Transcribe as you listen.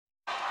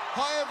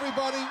Hi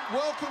everybody,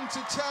 welcome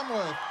to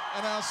Tamworth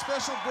and our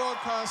special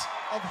broadcast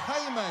of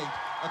Haymate,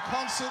 a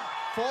concert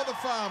for the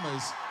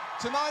farmers.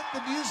 Tonight the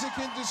music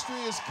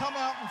industry has come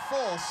out in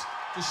force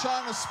to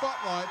shine a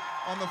spotlight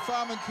on the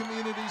farming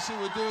communities who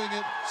are doing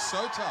it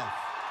so tough.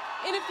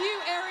 In a few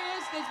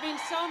areas there's been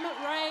some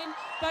rain,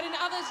 but in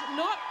others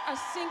not a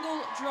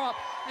single drop.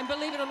 And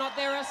believe it or not,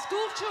 there are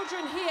school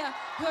children here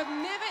who have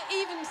never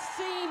even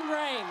seen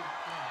rain.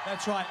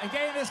 That's right. And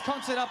getting this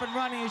concert up and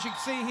running, as you can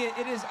see here,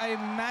 it is a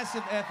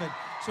massive effort.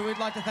 So we'd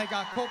like to thank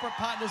our corporate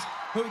partners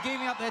who are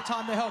giving up their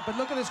time to help. But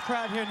look at this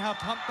crowd here and how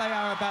pumped they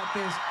are about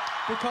this,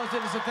 because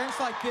it is events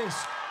like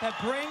this that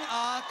bring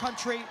our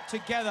country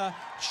together,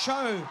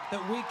 show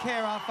that we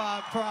care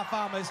for our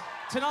farmers.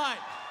 Tonight,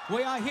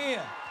 we are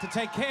here to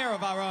take care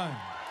of our own.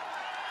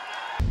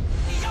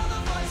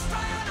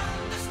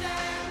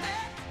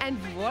 And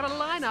what a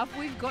lineup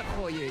we've got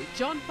for you.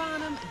 John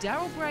Farnham,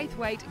 Daryl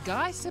Braithwaite,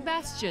 Guy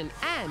Sebastian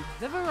and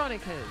the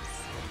Veronicas.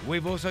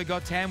 We've also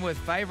got Tamworth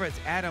favourites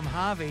Adam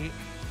Harvey,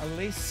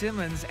 Elise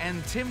Simmons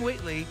and Tim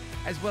Wheatley,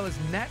 as well as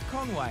Nat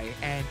Conway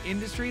and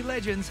industry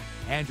legends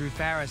Andrew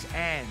Farris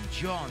and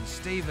John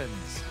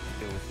Stevens.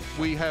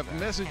 We have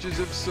messages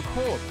of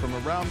support from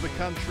around the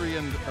country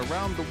and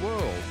around the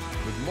world,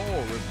 with more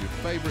of your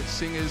favourite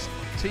singers,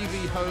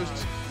 TV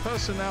hosts,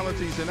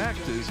 personalities and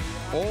actors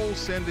all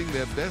sending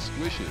their best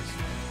wishes.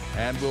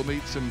 And we'll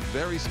meet some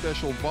very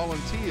special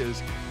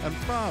volunteers and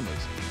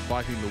farmers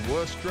fighting the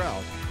worst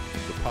drought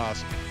of the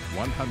past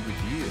 100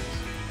 years.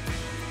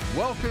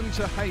 Welcome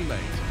to Haymate,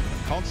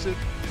 a concert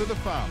for the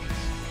farmers.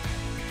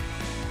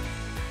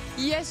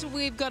 Yes,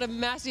 we've got a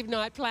massive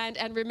night planned,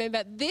 and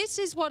remember, this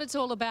is what it's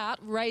all about,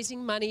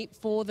 raising money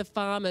for the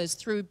farmers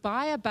through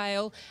Buy a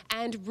Bale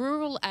and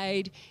Rural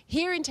Aid.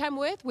 Here in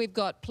Tamworth, we've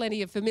got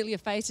plenty of familiar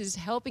faces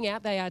helping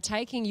out. They are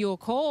taking your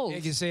calls. Yeah,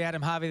 you can see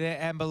Adam Harvey there,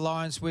 Amber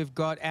Lawrence. We've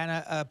got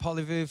Anna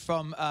Polivu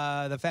from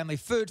the Family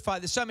Food Fight.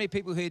 There's so many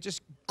people here.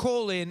 Just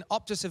call in.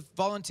 Optus have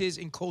volunteers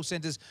in call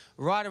centres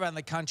right around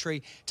the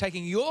country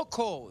taking your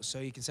calls. So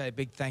you can say a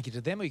big thank you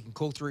to them, or you can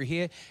call through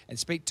here and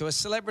speak to a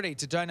celebrity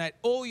to donate.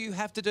 All you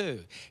have to do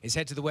is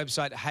head to the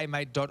website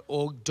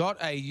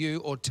haymate.org.au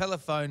or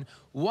telephone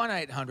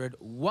 1800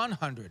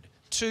 100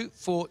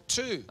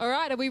 242. All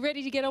right, are we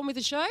ready to get on with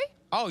the show?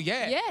 Oh,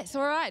 yeah. Yes,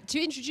 all right. To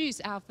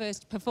introduce our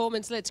first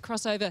performance, let's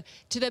cross over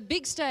to the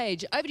big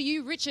stage. Over to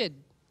you, Richard.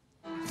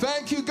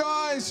 Thank you,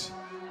 guys.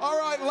 All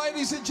right,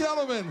 ladies and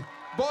gentlemen,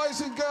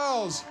 boys and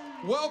girls,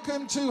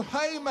 welcome to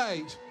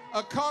Haymate,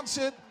 a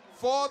concert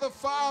for the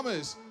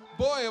farmers.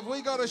 Boy, have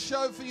we got a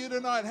show for you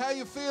tonight. How are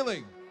you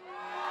feeling?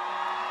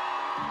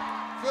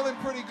 Feeling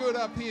pretty good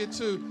up here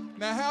too.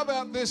 Now how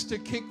about this to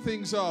kick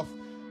things off?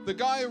 The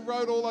guy who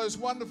wrote all those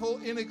wonderful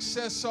In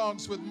Excess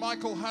songs with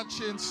Michael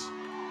Hutchins.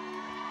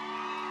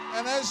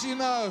 And as you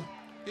know,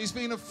 he's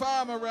been a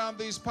farmer around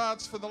these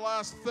parts for the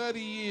last 30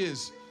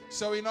 years,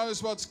 so he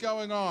knows what's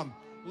going on.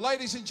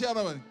 Ladies and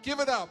gentlemen, give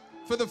it up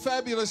for the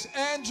fabulous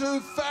Andrew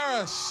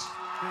Farris.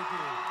 Thank you.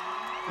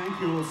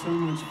 Thank you all so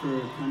much for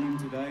coming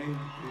today,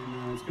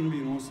 and it's going to be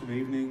an awesome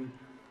evening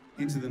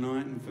into the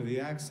night, and for the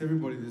acts,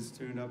 everybody that's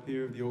turned up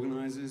here, the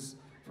organisers,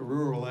 for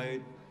Rural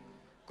Aid,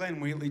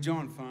 Glenn Wheatley,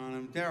 John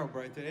Farnham, Daryl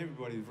Braithwaite,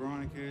 everybody, the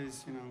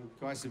Veronicas, you know,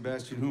 Guy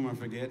Sebastian, who am I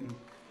forgetting?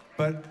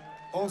 But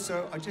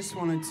also, I just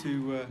wanted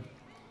to,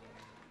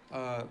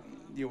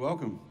 you're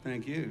welcome,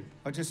 thank you.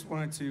 I just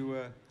wanted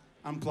to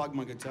unplug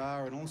my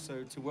guitar and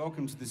also to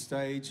welcome to the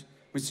stage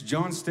Mr.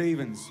 John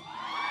Stevens.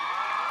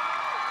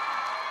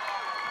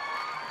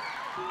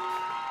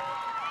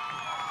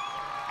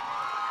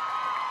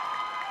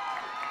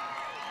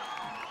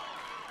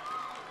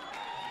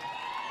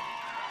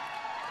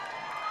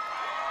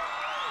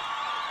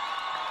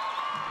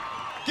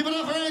 Give it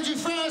up for Andrew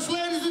Farris,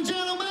 ladies and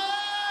gentlemen!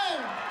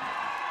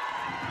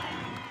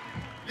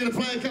 I'm going to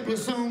play a couple of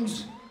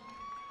songs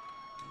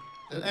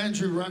that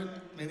Andrew wrote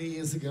many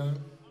years ago.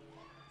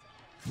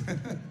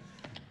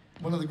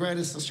 One of the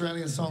greatest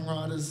Australian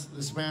songwriters,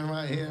 this man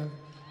right here.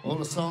 All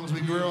the songs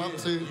we grew up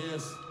to.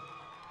 Yes.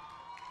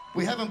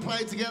 We haven't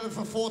played together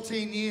for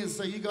 14 years,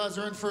 so you guys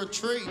are in for a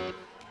treat.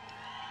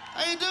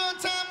 How you doing,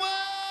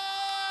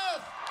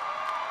 Tamworth?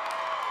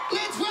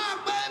 Let's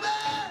rock, baby!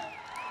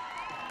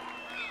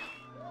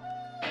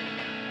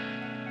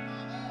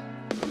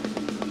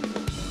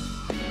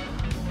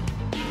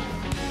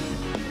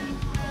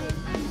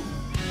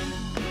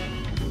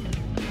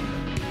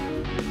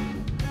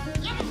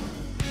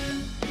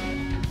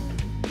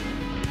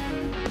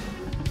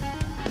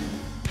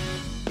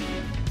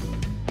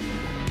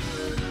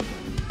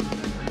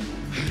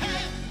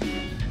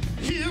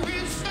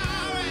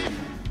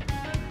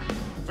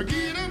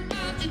 Forget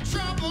about your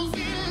troubles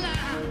in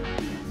life.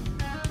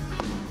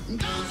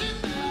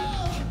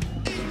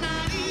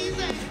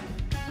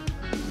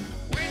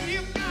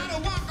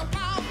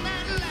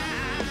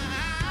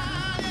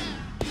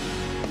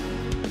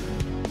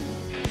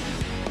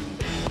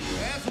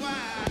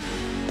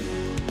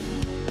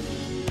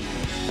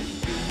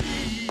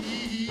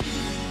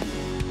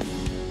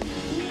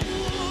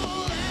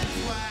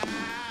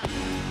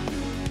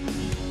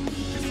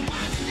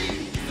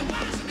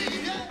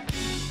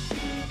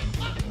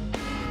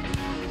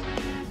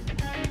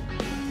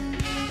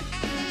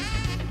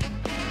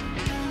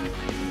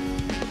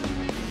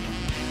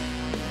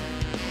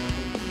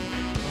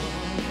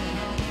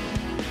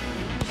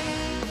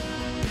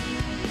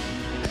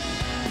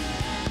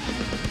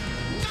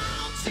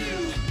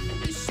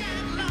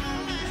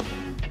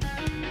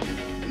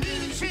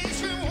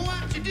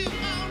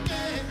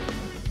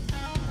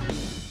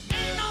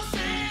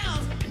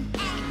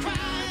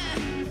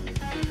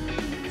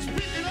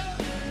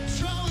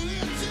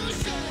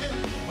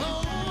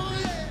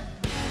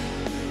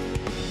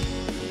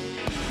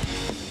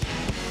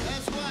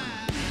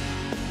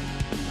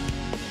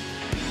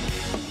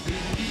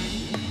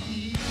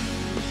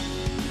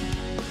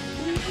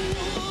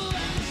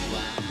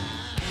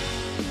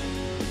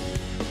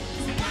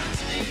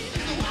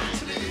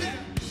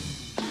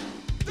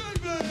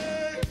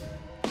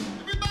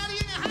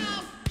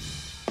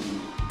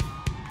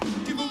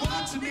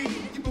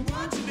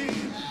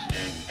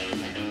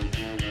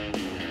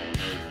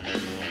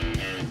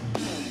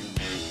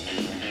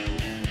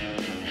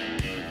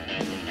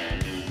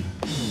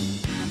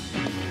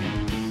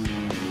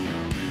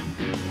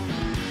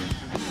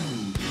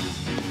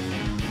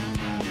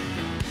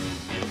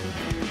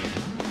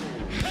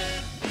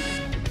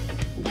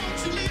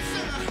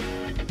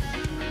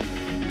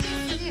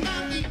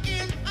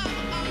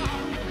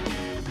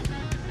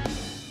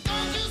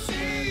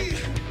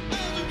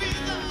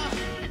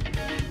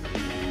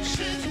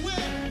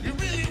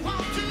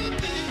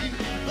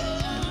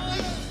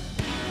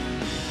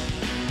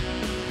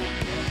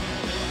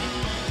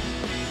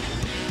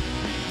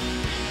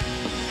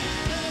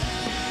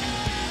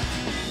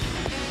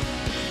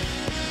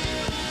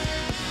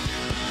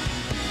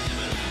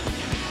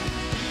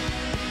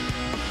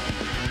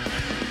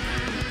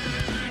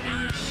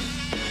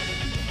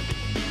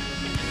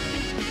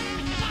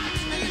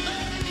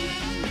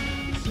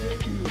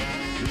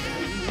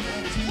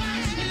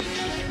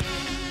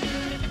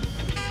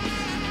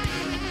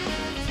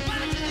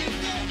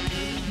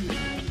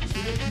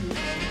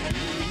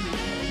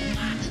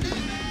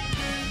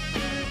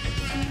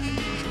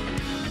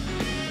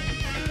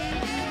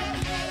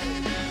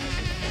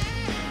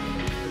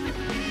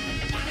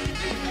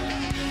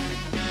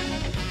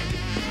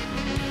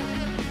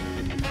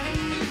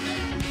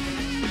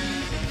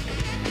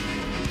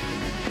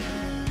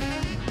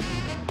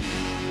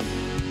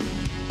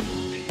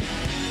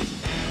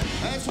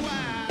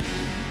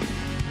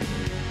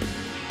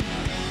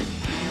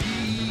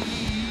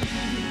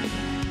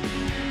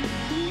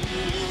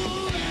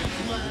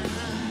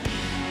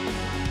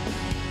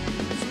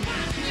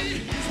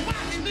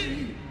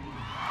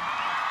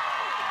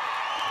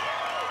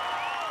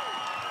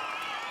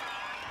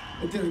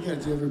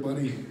 Dedicated to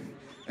everybody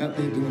out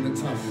there doing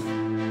the tough.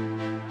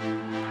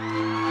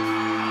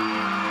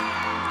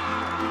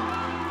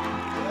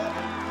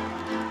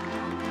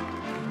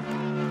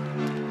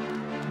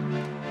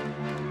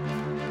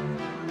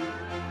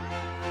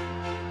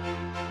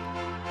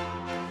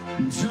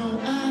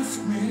 Don't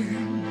ask me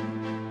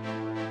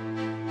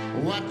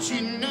what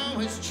you know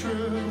is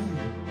true.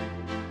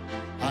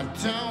 I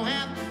don't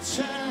have to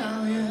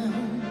tell you.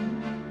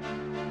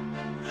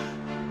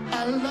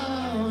 I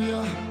love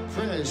your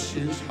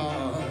precious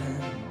heart.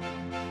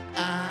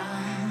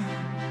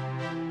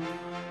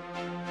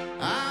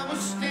 I was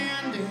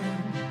standing,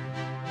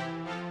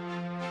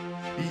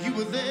 you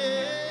were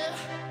there.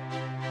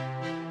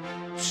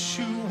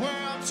 Two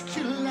worlds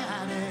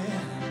collided,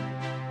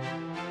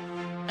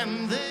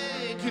 and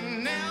they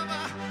can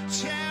never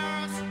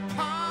tear us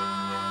apart.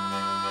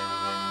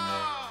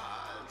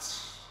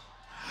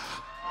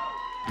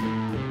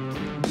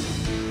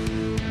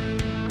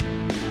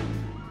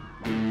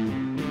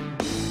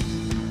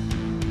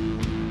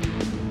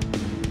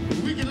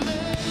 We can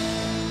live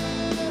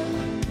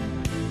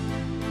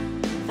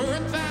for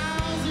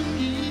 1,000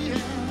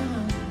 years,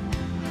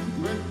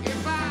 but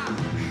if I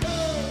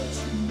hurt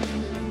you,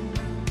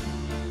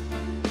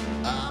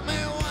 I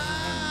may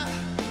wipe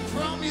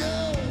from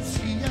your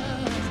tears.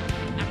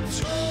 I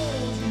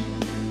told you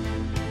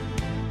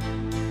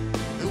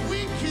that we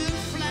could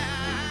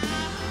fly,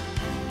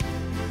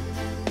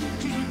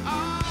 'cause we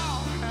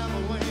all have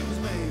our wings,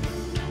 baby.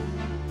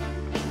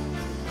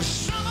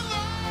 Some of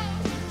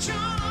us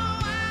don't know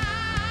why.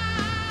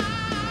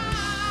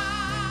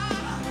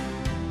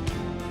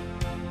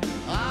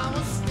 I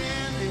was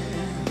standing,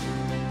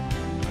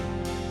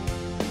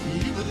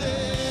 you were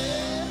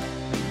there.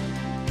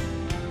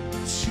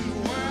 Two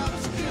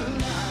worlds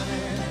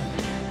collided,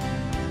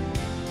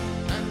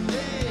 and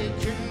they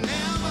can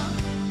never,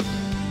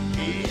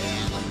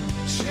 ever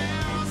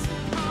tear us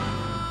apart.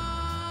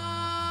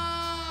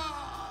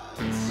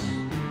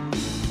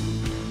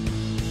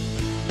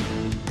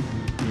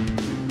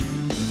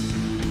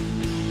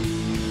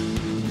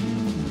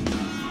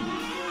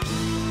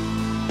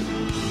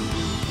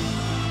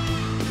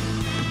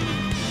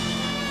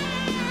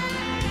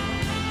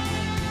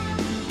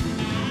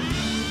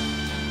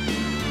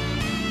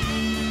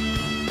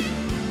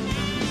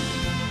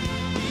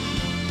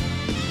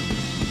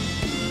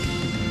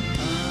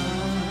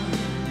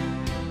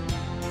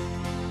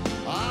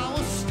 I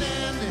was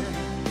standing,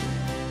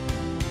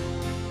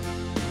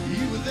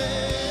 you were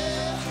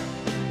there.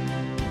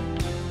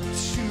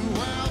 Two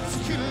worlds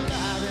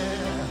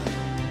collided,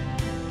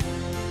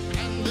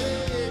 and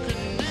they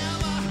could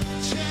never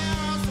tear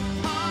us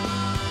apart.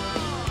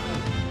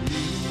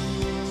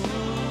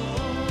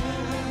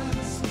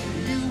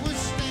 You were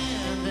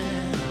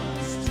standing,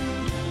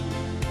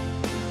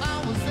 I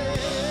was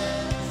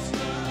there.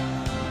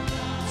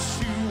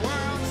 Two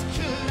worlds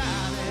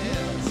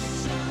collided,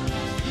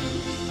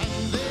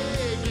 and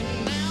they can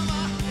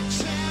never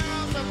tear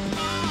us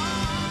apart.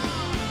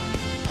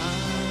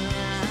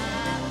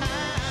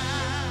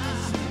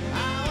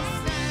 I was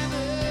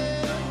standing,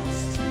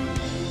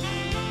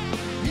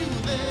 you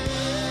were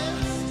there.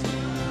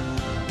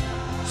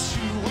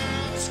 Two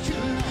worlds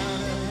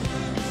collided,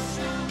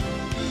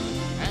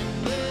 and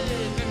they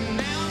can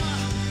never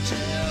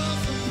tear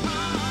us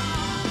apart.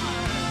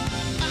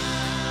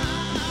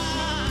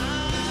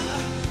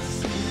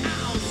 I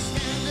was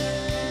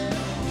standing,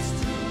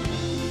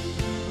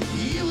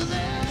 you were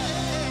there.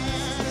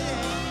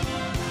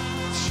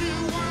 Two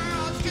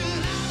worlds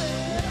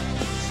collided,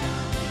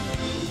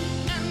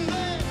 and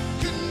they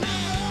could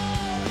never,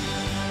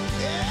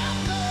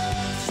 ever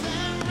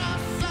tear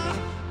us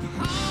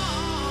apart.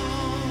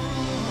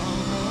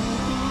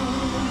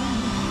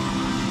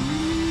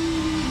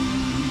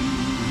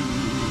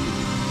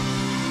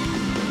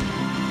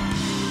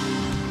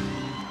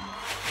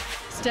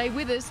 Stay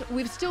with us.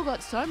 We've still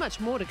got so much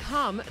more to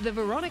come. The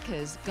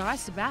Veronicas, Guy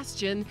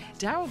Sebastian,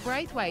 Daryl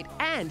Braithwaite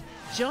and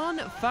John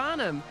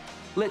Farnham.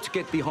 Let's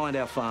get behind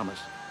our farmers.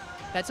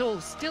 That's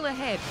all still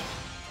ahead.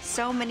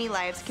 So many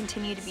lives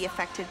continue to be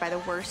affected by the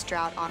worst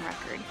drought on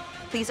record.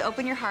 Please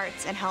open your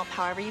hearts and help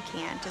however you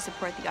can to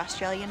support the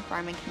Australian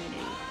farming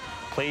community.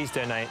 Please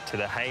donate to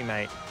the Hey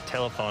Mate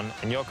telethon,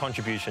 and your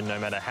contribution, no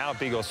matter how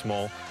big or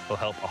small, will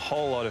help a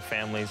whole lot of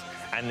families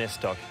and their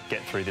stock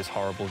get through this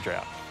horrible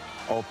drought.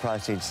 All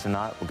proceeds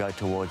tonight will go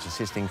towards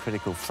assisting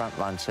critical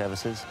frontline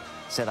services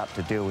set up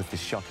to deal with this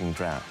shocking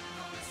drought.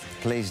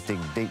 Please dig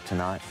deep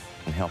tonight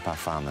and help our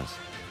farmers.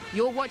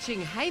 You're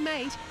watching Hey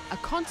Mate, a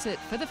concert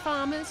for the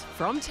farmers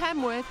from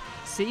Tamworth.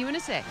 See you in a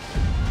sec.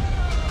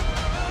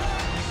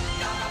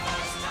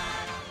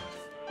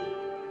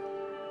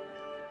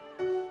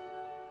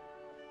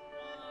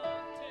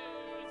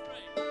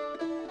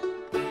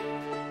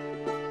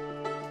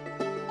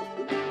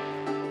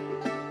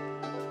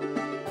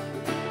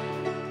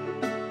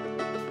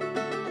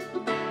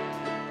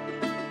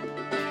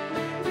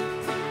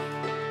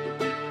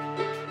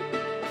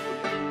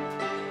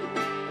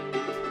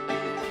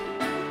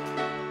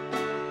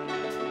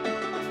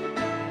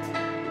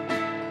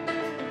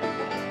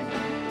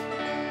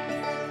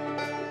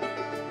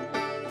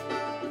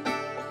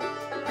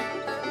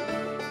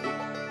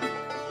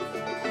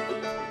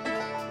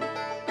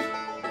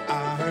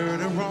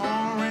 heard a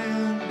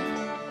roaring,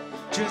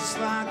 just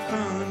like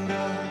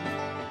thunder,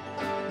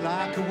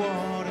 like a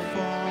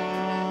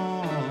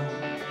waterfall.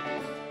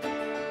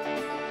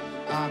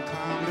 I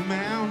climbed a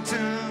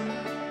mountain,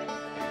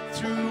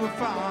 through a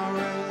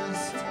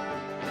forest.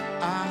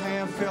 I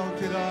have felt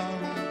it all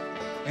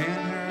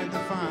and heard the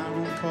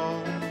final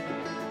call.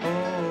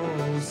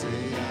 Oh,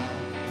 say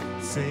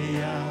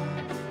I,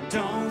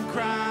 don't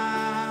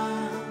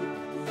cry,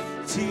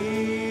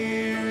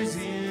 tears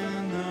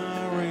in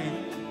the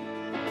rain.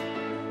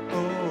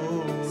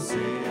 Oh,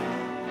 say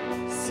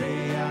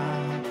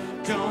I,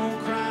 don't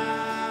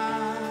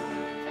cry,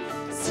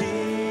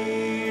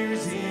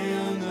 tears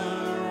in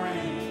the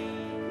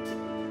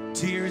rain,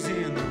 tears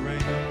in the rain.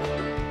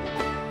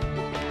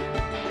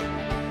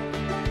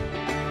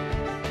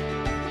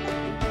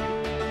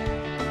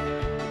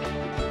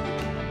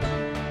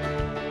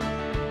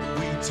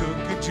 Took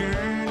a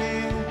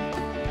journey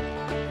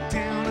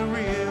down a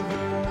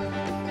river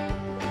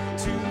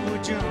to a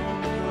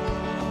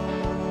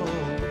jungle.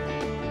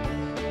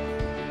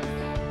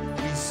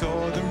 We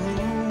saw the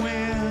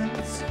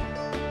ruins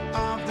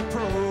of the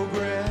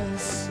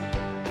progress,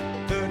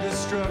 the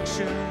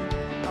destruction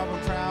of a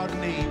proud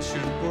and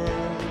ancient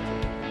world.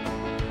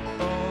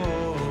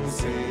 Oh,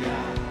 say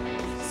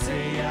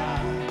I,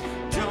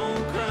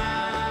 don't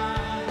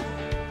cry,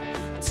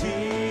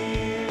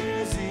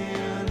 tears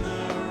in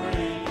the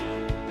rain.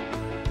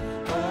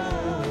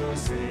 Oh,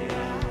 say I,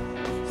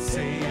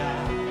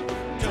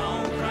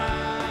 don't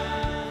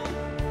cry,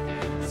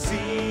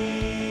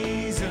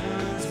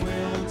 seasons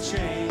will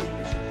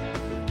change,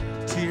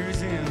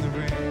 tears in the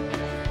rain.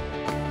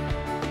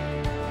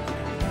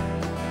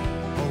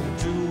 Oh,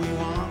 do we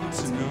want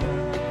to know,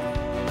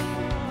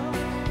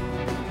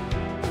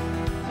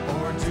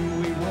 or do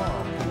we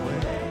walk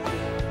away?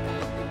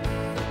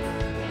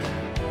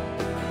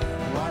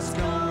 What's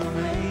gonna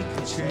make a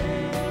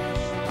change?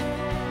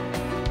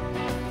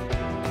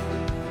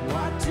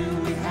 What do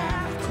we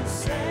have to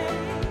say?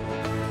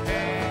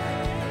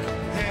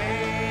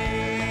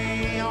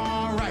 Hey,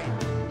 all right.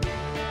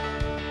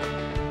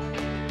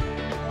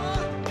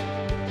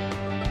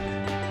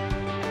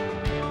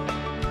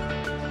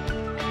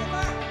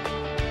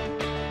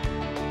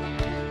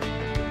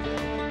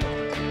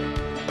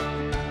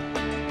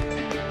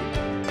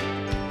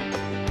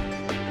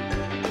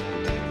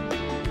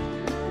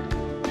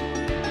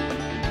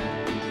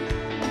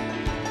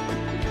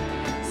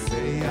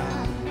 Say I,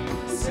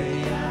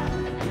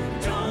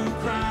 don't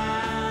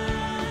cry,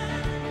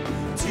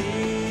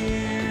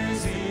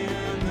 tears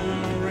in the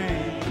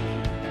rain.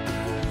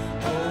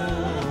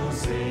 Oh,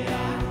 say I,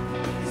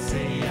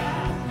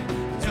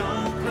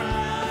 don't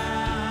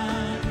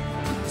cry,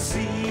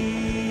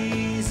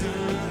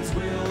 seasons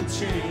will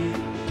change.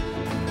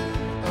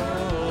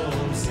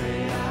 Oh,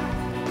 say I,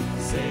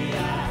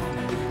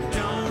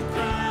 don't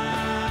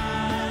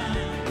cry,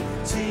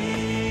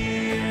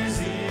 tears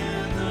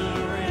in the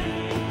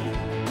rain.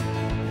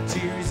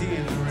 Tears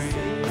in the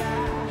rain.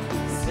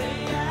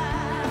 Say I,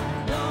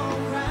 don't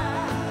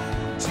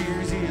cry.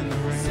 Tears in the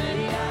rain.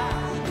 Say I,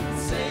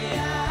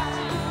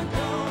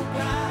 don't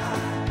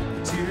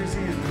cry. Tears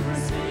in the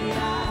rain. Say I,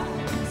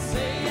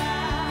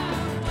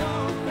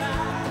 don't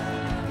cry.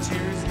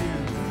 Tears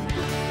in the rain.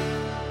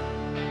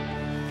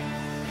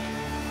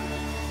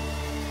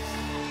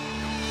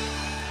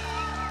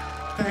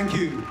 Thank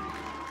you.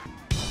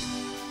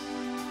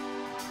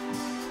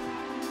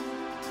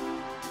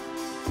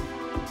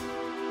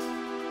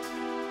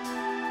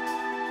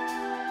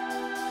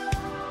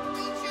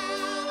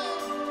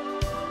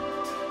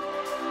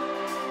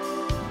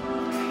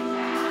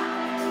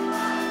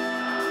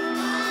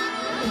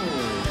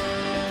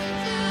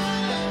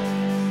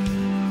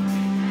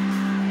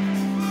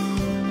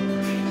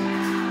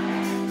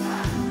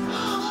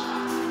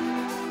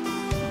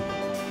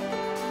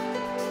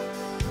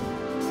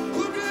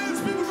 Clap your hands,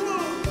 people, come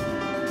on!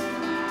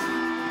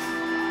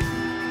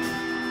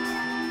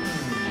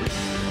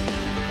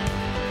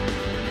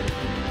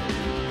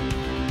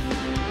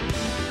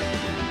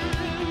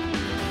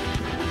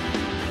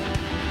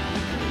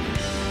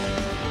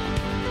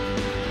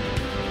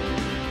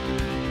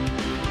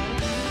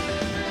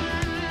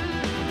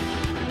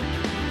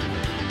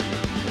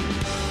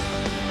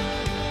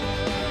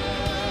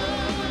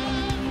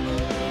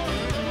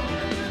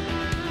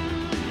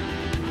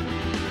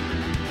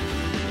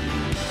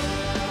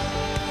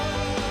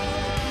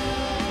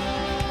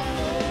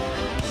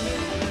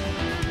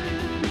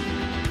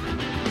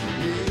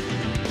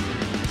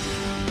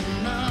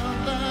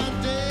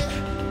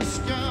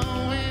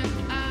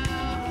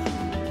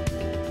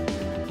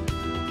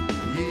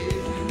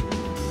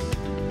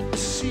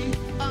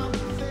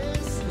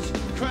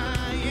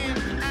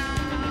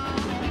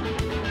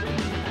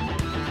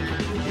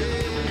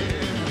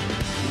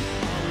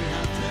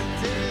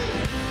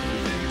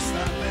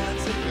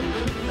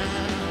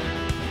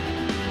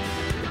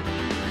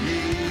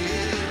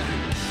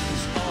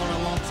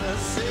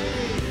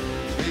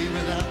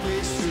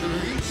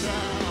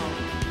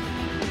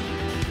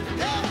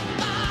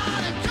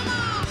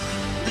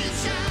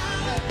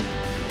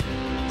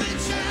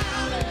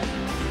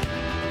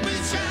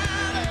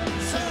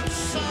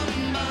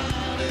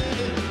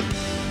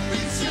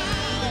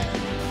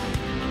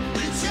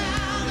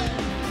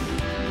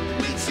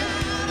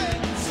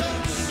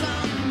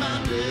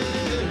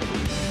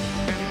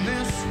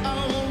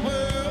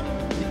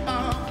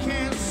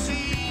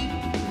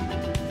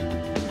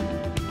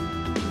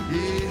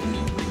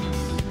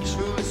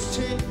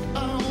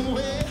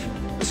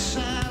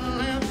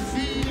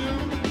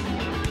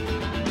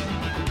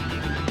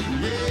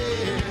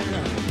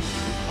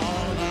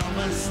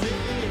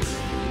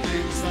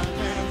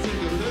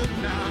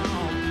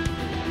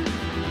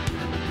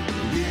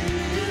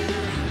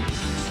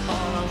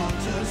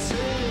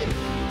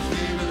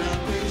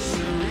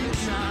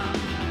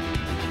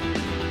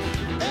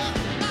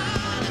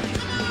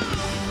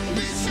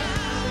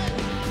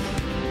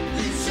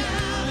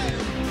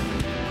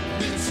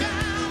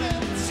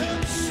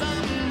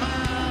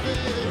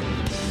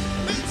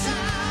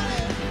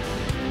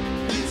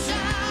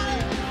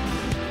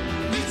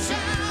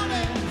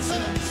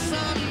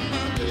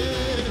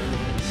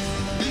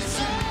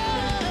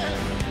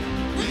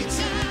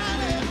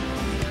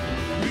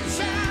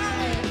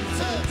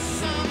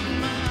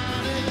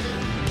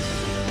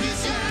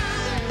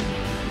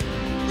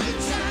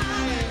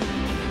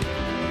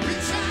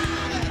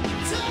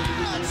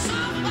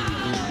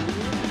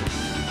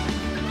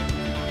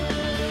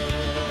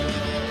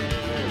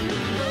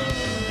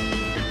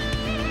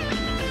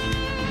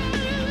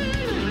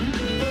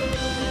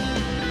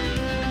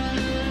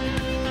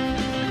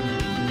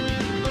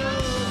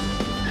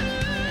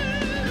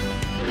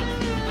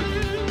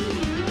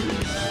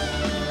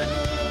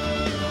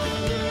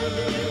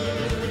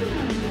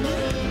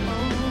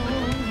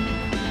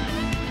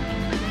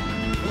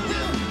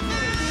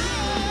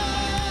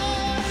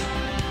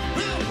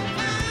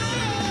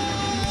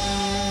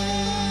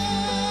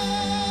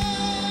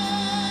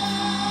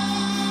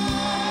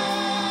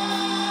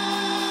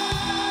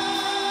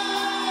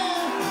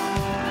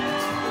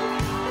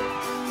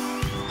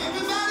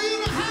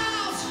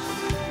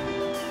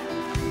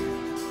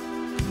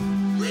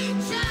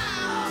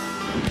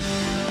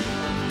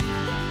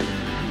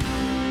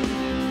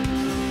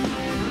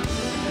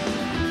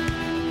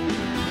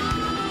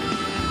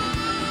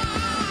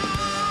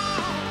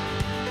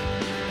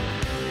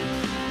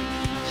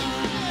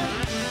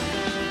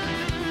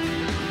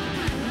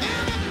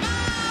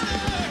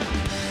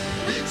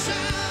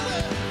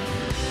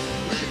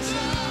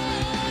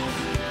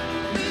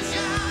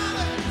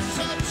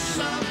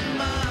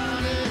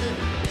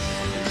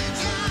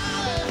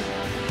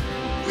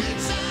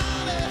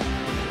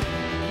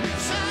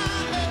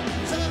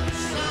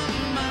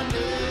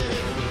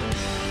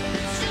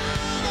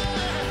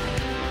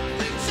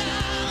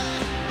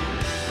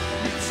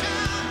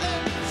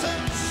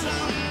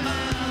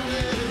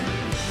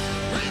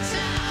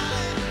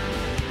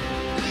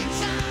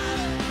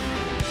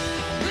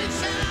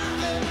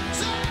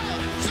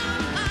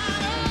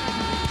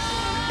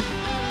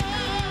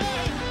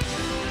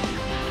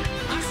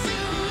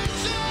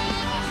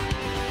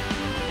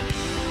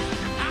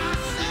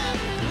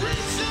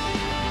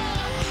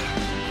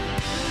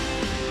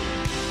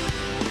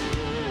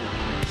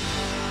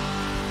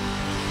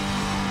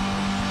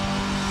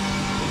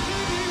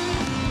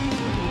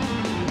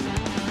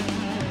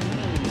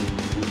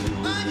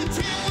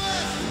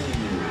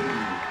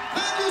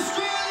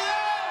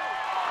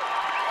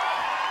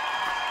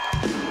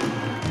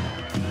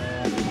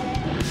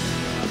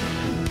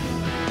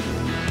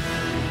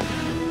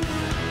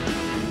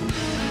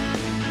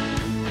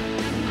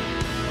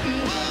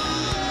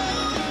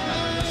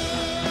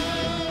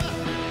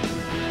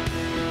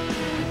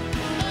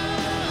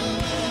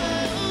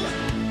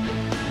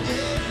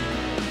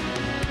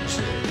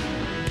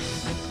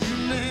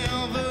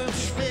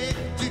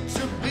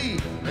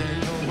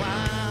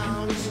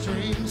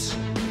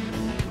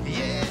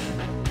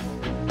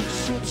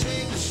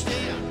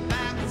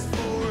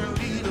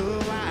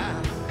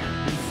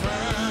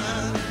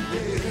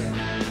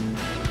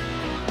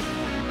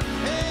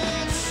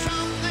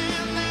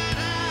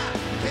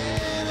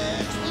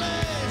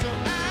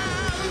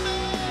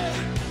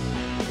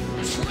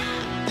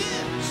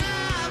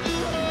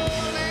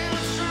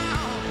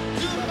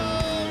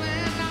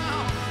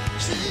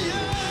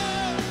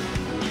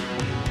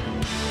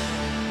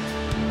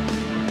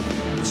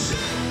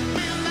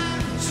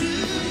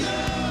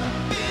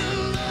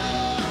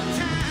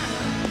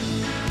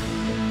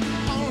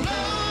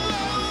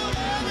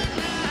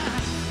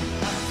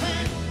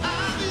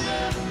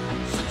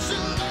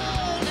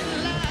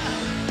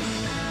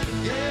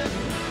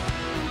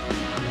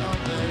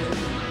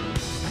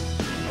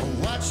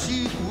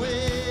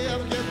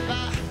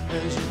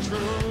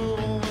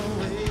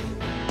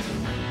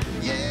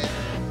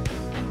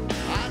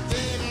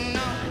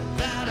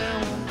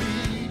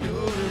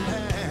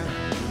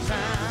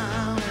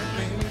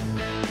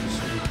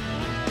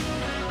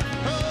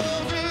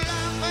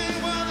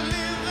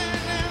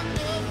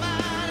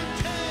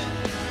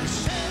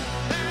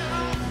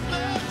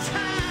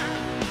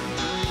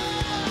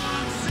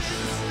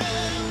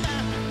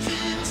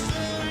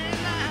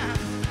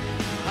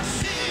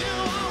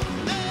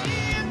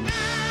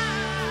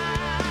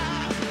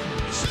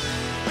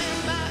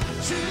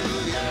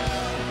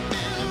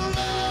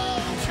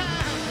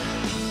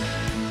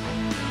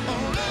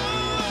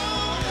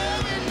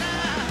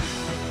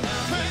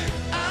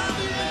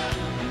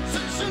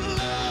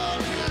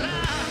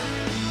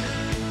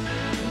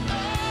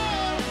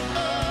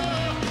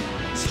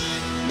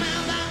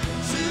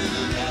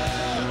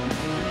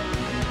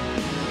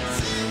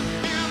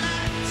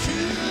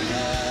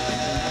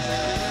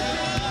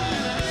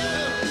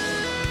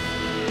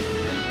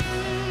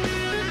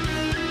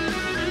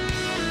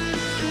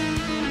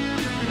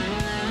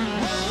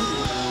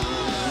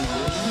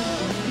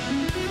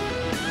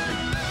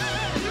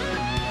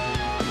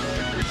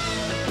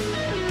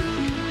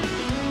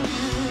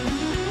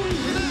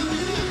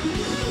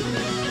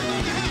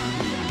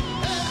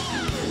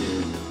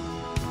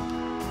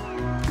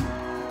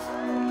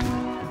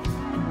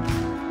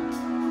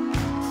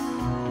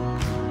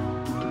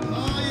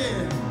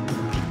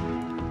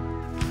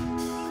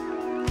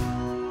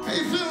 How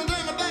you feeling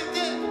down the back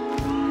there?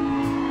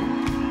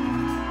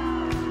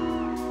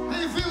 How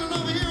you feeling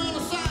over here on the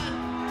side?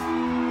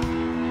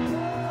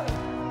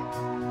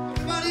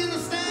 Everybody in the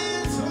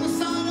stands, on the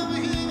side over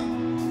here.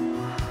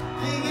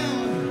 How you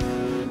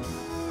going?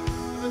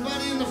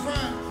 Everybody in the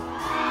front.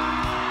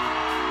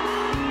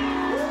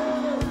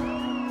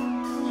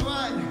 All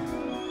right,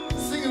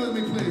 sing it with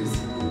me, please.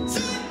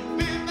 Take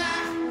me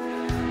back.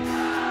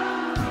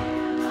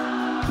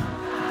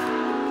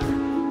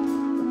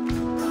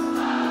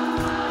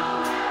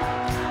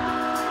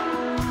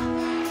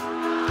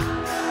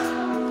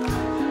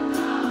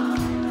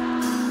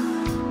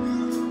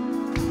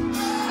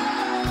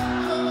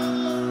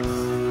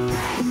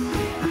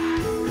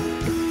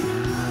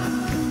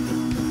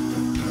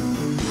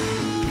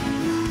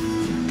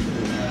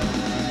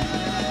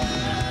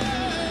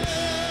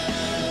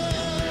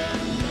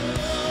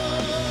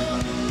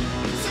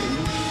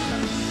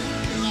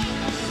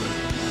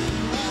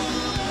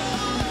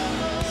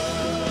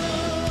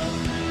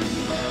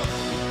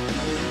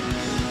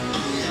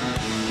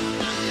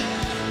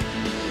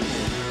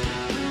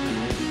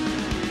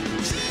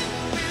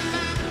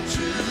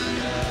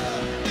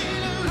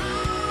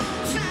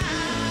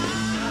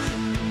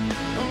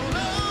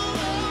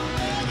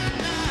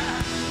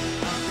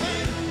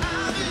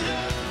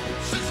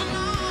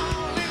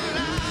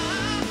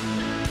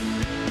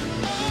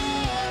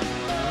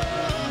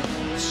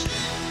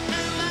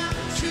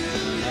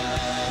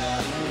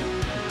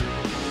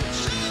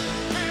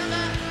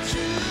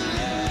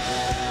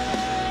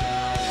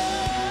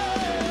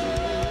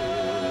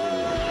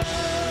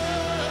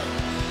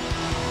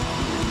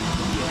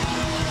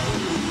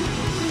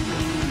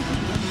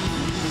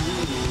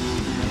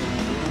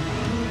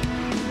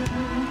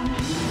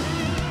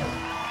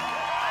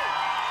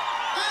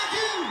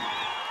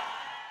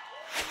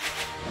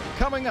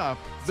 Coming up,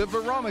 the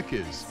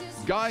Veronicas,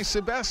 Guy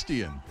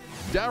Sebastian,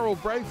 Daryl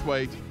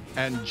Braithwaite,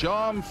 and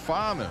John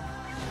Farnham.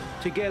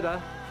 Together,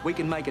 we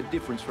can make a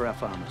difference for our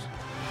farmers.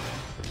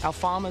 Our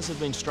farmers have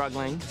been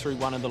struggling through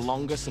one of the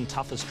longest and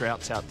toughest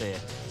droughts out there,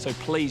 so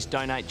please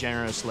donate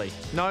generously.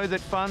 Know that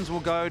funds will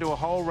go to a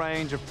whole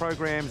range of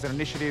programs and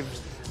initiatives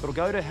that will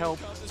go to help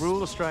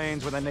rural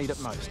Australians when they need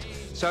it most.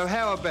 So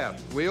how about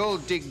we all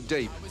dig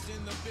deep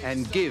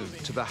and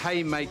give to the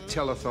Hey Mate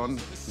Telethon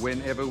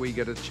whenever we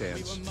get a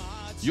chance.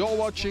 You're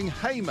watching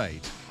Hey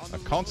Mate, a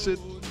concert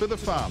for the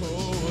farmers.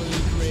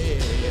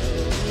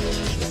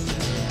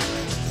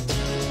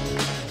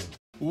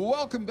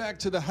 Welcome back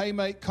to the Hey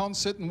Mate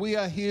concert, and we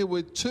are here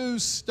with two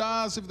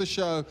stars of the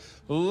show.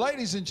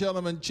 Ladies and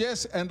gentlemen,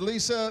 Jess and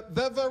Lisa,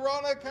 the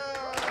Veronica.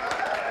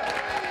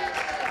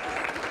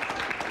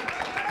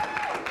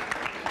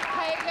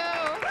 Hey,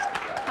 girls.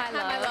 Hi,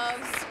 my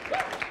loves.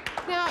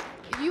 Now,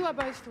 you are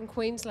both from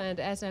Queensland,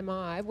 as am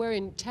I. We're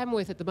in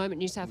Tamworth at the moment,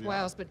 New South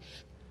Wales, but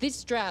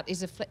this drought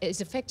is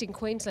affecting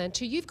Queensland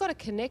too. You've got a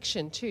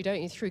connection too,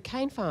 don't you, through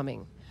cane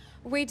farming?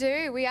 We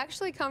do. We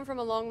actually come from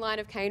a long line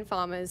of cane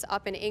farmers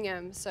up in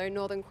Ingham, so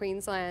northern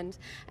Queensland.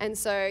 And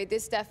so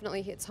this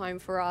definitely hits home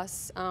for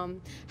us,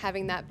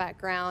 having that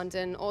background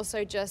and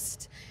also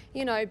just,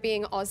 you know,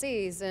 being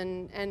Aussies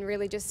and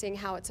really just seeing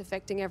how it's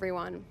affecting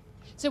everyone.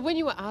 So when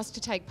you were asked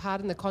to take part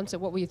in the concert,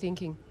 what were you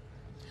thinking?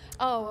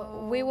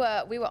 Oh, we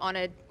were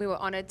honoured. We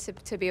were honoured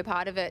to be a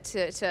part of it,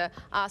 to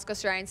ask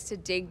Australians to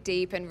dig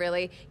deep and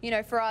really, you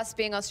know, for us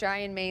being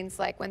Australian means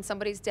like when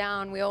somebody's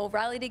down, we all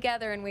rally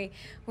together and we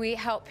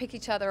help pick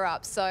each other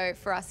up. So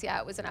for us, yeah,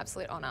 it was an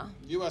absolute honour.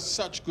 You are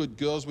such good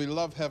girls. We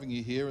love having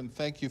you here, and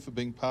thank you for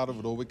being part of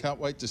it all. We can't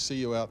wait to see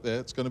you out there.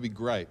 It's going to be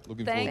great.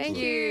 Looking forward to it. Thank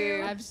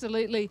you.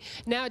 Absolutely.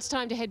 Now it's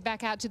time to head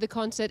back out to the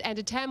concert and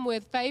to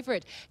Tamworth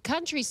favourite,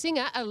 country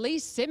singer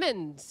Elise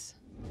Simmons.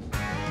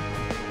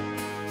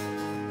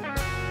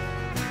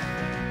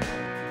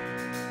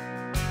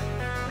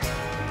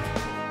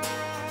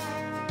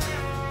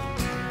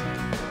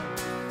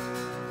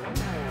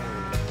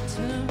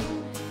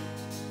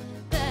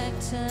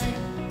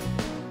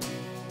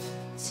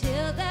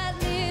 Till that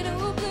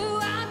little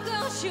blue-eyed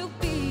girl, she'll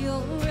be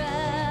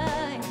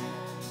alright.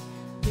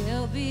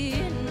 There'll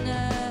be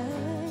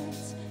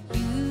nights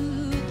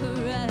you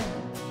cry,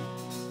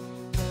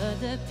 but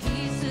the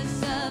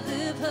pieces of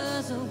the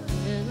puzzle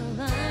will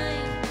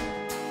align,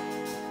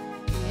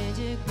 and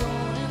you're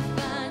gonna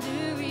find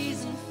a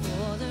reason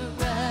for the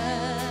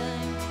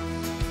rhyme.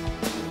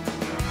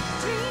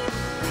 Dream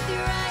with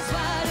your eyes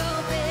wide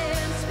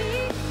open,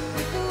 speak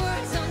with the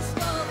words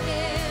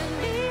unspoken,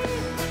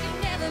 believe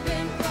you've never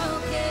been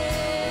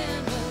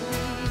broken,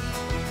 believe.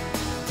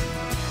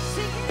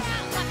 Sing it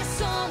out like a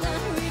song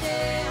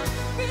unwritten,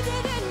 breathe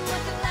it in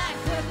like a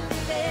life worth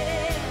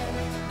living.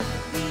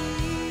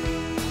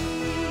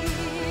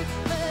 Believe,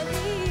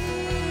 believe.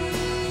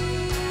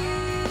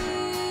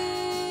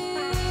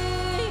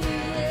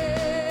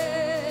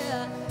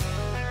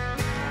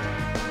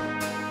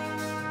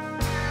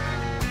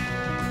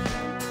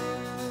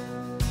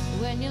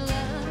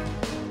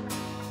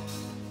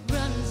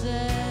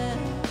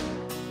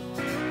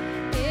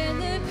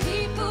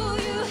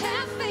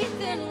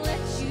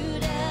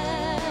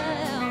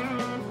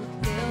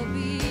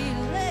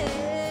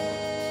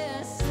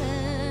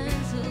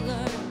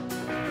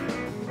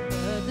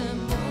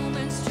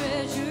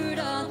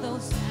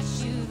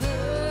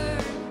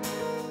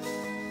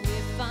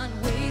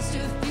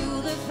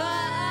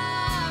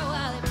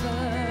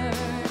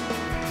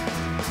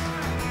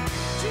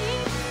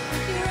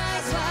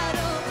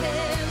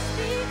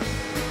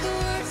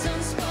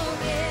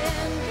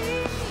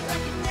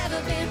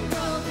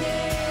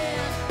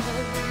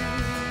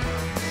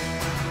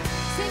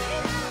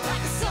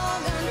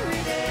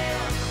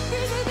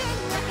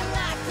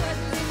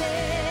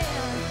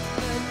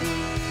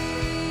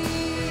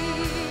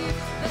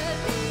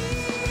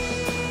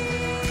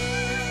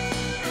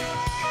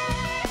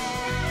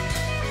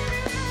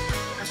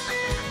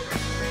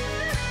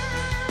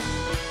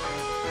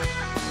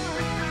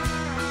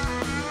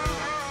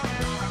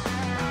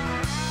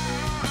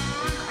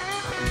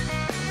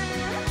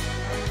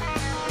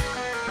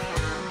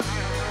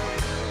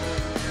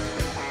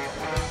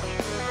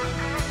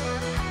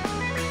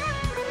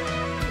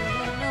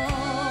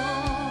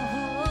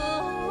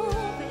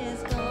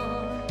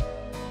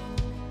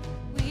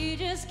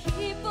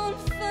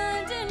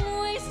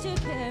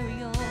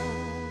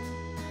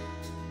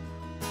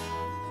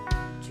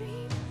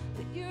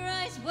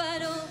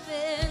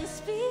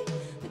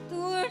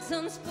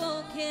 words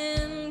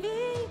unspoken, be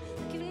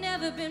like you've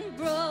never been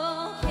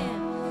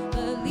broken.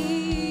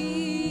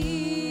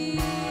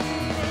 Believe.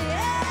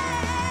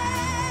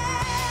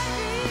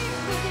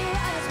 With your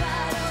eyes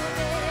wide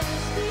open,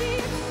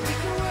 speak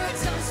the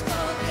words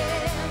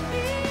unspoken, be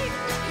like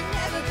you've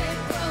never been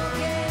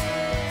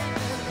broken.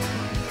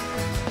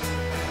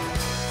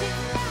 Think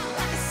about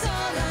like a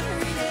song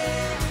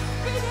unreading,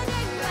 breathing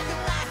in like a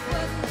life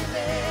worth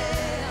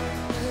living.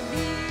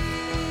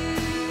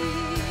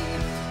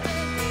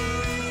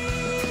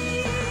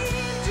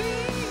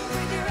 Dream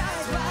with your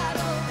eyes wide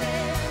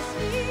open,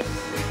 speak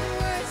with the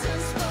words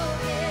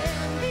unspoken,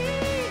 be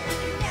like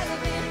you've never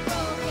been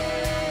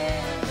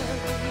broken.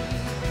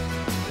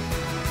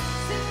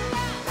 Sing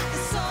out like a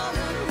song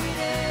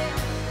unreading,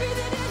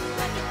 breathing in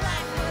like a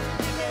life worth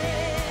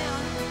living.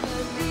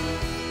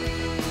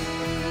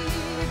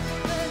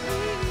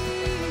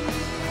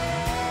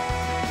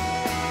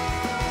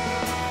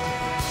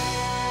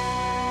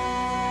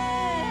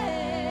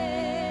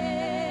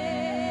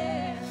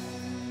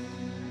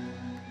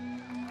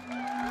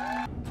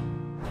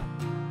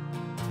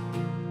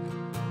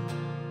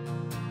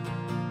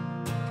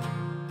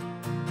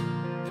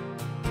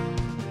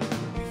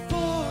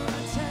 Before I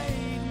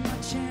take my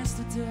chance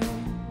today,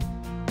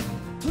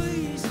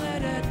 please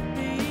let it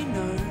be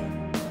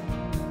known.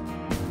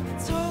 I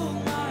told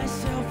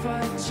myself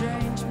I'd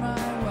change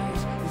my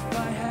ways if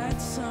I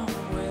had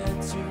somewhere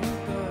to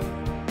go.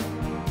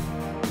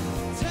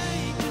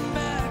 Taken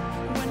back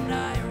when I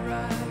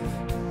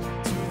arrived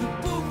to the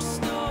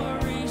bookstore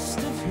east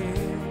of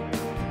here.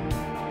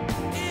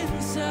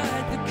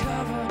 Inside the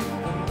cover,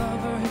 the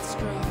lover had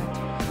scribed,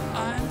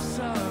 "I'm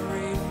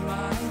sorry,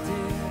 my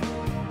dear."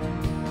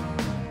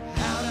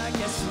 How'd I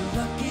get so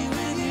lucky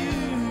with you?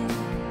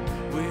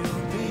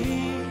 We'll be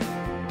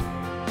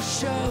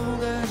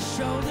shoulder to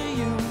shoulder,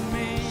 you and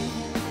me,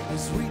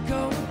 as we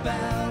go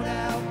about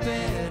our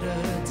better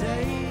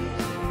days.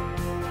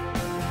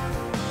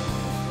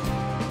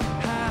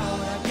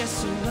 How'd I get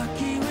so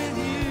lucky with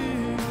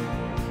you?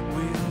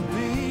 We'll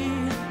be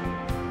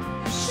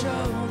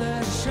shoulder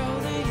to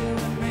shoulder, you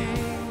and me,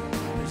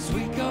 as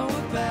we go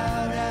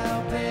about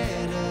our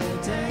better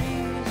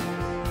days.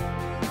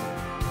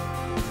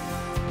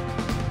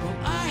 Well,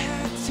 I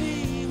had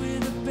tea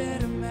with a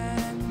better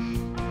man.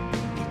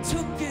 He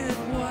took it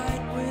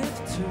white with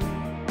two.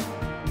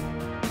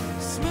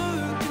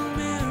 Smoke and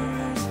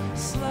mirrors,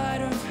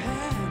 sleight of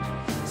hand,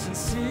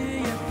 sincere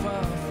yet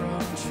far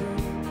from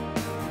true.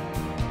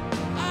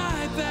 I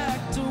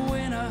backed a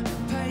winner,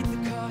 paid the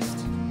cost.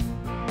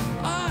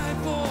 I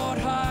bought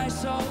high,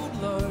 sold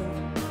low.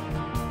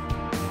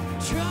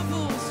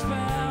 Troubles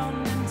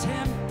found and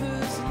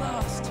tempers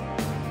lost.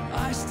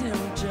 I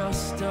still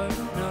just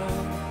don't know.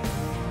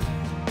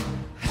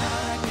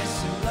 How'd I get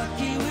so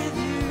lucky with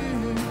you?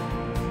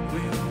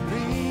 We'll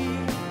be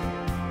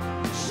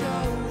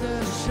shoulder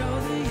to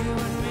shoulder, you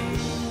and me,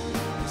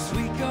 as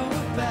we go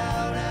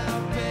about our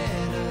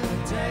better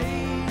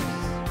days.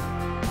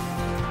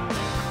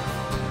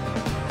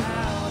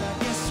 How'd I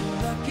get so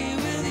lucky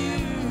with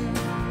you?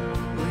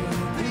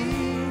 We'll be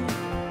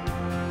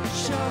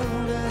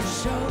shoulder to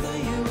shoulder,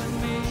 you and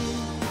me,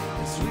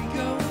 as we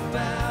go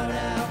about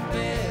our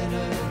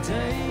better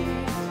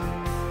days.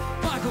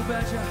 Michael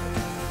Badger.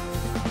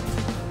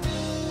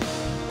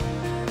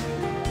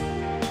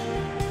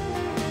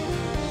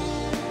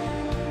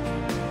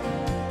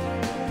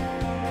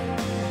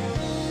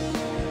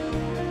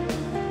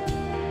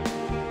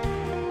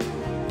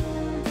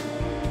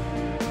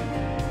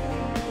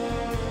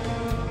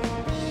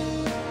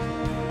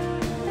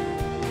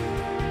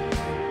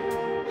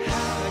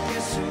 How'd I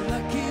get so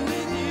lucky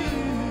with you?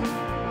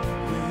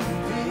 We'll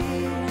be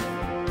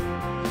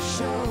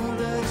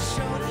shoulder to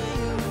shoulder,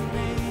 you and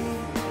me,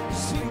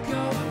 as we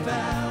go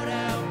about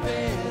our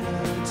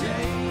better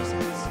days.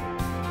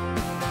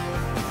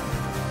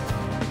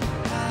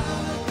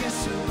 How'd I get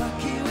so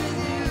lucky with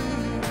you?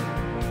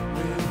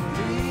 We'll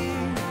be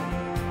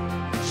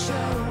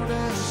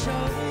shoulder to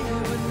shoulder, you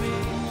and me,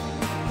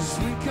 as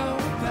we go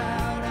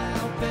about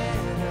our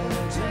better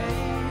days.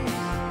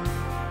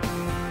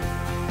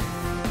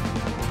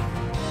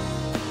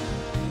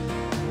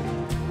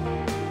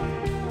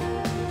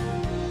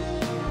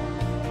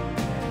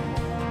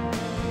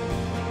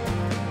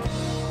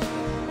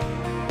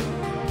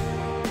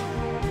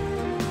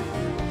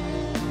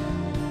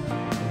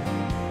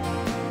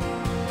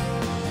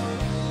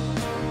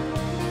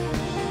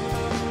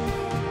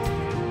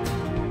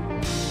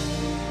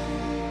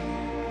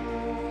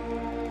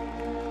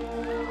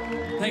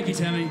 Thank you,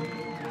 Tammy.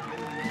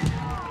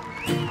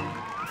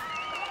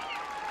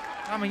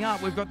 Coming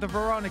up, we've got the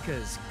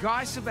Veronicas,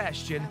 Guy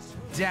Sebastian,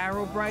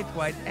 Daryl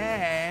Braithwaite,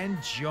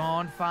 and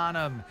John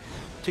Farnham.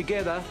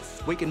 Together,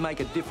 we can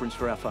make a difference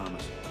for our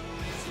farmers.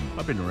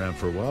 I've been around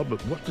for a while,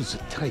 but what does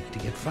it take to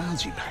get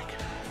Farnsey back?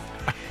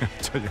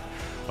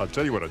 I'll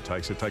tell you what it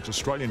takes. It takes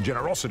Australian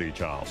generosity,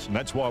 Charles, and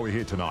that's why we're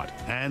here tonight.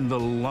 And the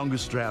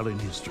longest drought in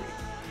history.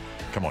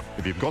 Come on,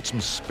 if you've got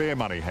some spare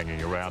money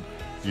hanging around,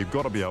 you've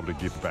got to be able to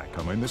give back.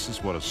 I mean, this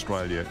is what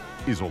Australia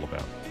is all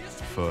about.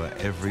 for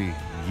every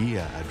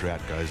year a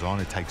drought goes on,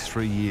 it takes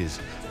 3 years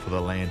for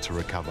the land to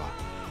recover.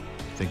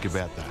 Think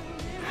about that.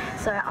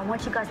 So I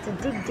want you guys to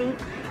dig deep,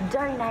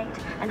 donate,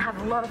 and have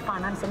a lot of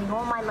fun. I'm sending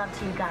all my love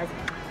to you guys.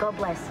 God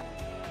bless.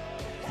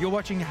 You're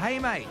watching Hey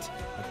Mate,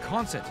 a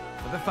concert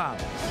for the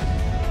farmers.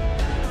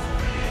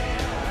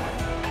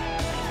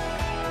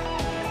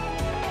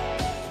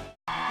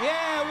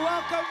 Yeah,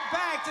 welcome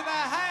back to the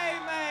Hey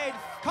Mate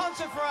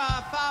concert for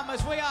our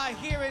farmers. We are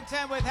here in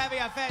Tamworth having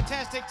a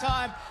fantastic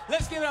time.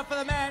 Let's give it up for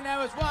the man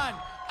now who's won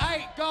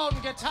 8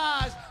 golden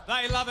guitars.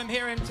 They love him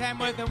here in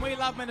Tamworth and we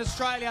love him in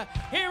Australia.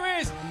 Here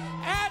is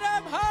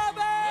Adam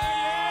Harvey!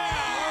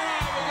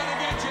 We're going to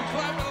get you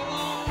clapping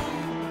along.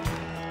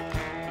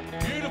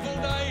 Beautiful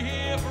day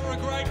here for a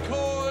great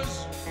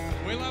cause.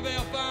 We love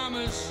our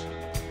farmers.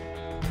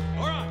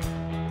 All right.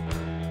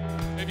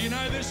 If you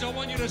know this, I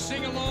want you to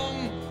sing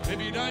along.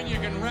 If you don't, you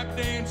can rap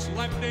dance,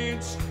 lap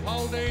dance,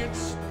 pole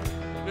dance,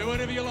 do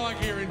whatever you like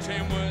here in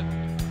Tamworth.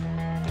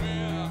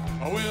 Yeah.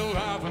 Well,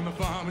 life on the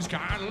farm is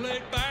kind of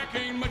laid back.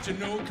 Ain't much of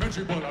no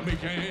country, but I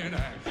make an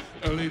act.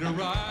 Early to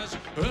rise,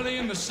 early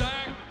in the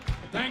sack.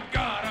 Thank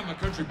God I'm a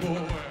country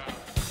boy.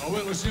 Oh,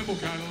 well, a simple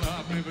kind of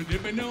life never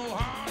did me no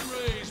harm.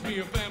 Raised me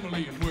a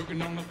family and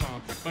working on the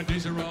farm. My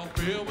days are all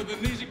filled with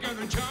an easy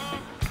country charm.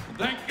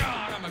 Thank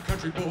God I'm a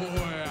country boy.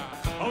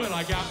 Oh, well,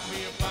 I got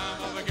me a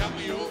farm, I got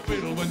me old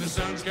fiddle. When the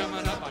sun's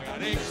coming up, I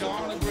got eggs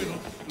on the griddle.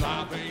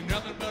 Life ain't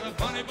nothing but a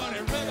funny, funny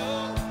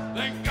riddle.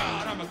 Thank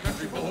God I'm a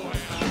country boy.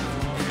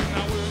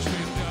 Now work's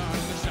been done,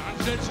 the sun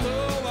sets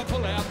low. I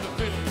pull out the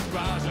fiddle,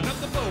 rising up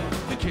the bow.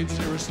 The kids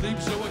are asleep,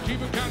 so I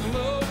keep it kind of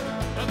low.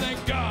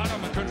 Thank God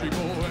I'm a country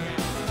boy.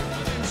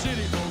 Them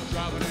city folk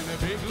driving in a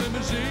big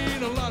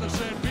limousine. A lot of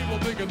sad people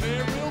thinking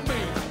they're real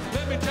mean.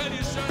 Let me tell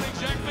you, son,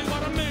 exactly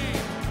what I mean.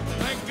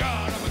 Thank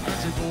God I'm a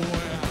country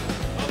boy.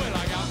 Oh, well,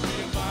 I got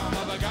me a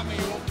farm, I got me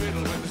old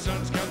fiddle. When the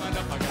sun's coming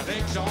up, I got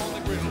eggs on the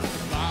griddle.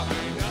 Life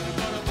ain't nothing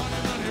but a funny,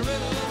 funny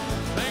riddle.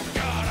 Thank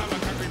God I'm a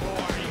country boy.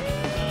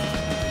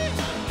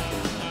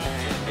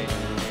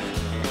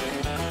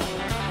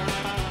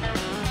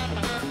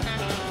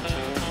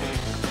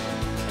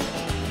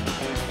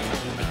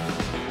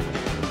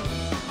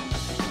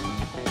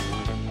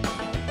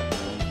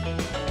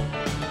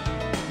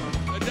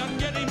 It doesn't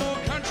get any more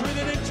country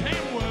than in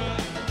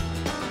Tamworth.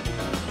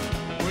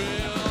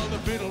 Well, the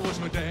fiddle was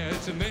my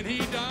dad's, and then he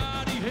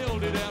died. He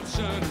held it out,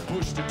 son, and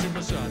pushed it to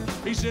my side.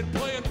 He said,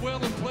 play it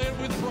well and play it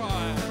with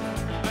pride.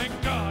 Thank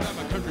God I'm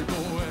a country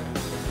boy.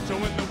 So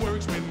when the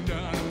work's been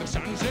done and the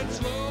sun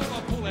sets low,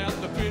 I pull out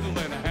the fiddle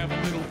and I have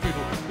a little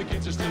fiddle. The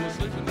kids are still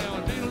asleep and now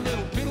I need a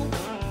little fiddle.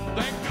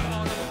 Thank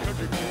God I'm a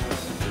country boy.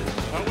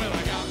 Oh, well,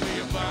 I got me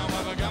a farm,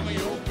 I got me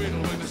old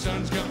fiddle. When the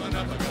sun's coming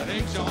up, I got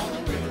eggs on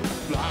the griddle.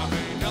 Life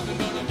ain't nothing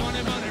but a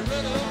funny, funny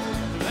riddle.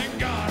 Thank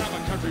God I'm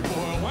a country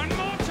boy. One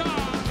more time.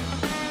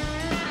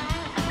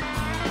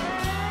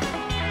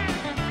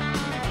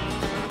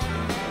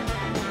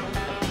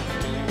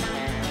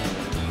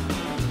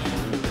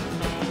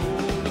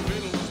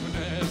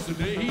 The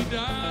day he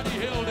died, he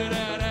held it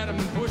out at him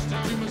and pushed it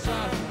to my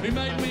side. He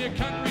made me a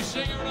country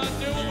singer, I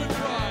do it with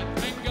pride.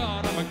 Thank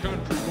God I'm a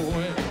country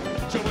boy.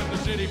 So when the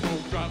city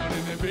folk driving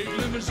in their big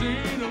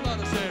limousine, a lot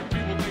of sad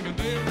people thinking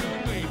they're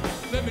real mean.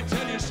 Let me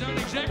tell you, son,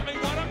 exactly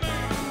what I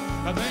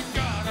mean. Thank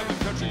God I'm a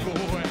country boy.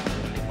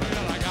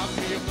 Well, I got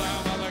me a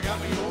farm, I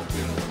got me old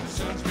fiddle. When the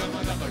sun's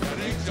coming up, I got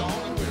eggs on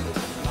the griddle.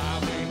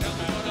 Life ain't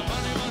nothing but a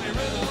funny, funny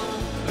riddle.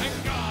 Thank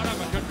God I'm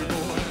a country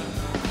boy.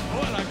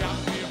 Well, I got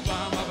me a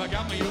farm, I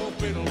got me old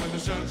fiddle. When the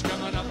sun's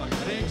coming up, I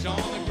got eggs on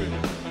the griddle.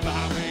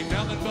 Life ain't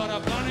nothing but a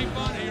funny,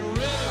 funny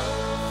riddle.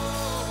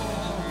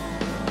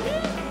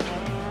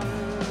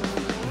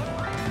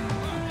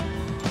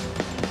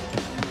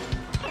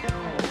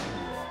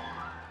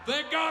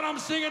 Thank God I'm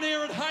singing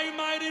here at Hey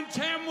Mate in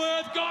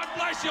Tamworth. God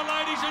bless you,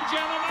 ladies and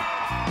gentlemen.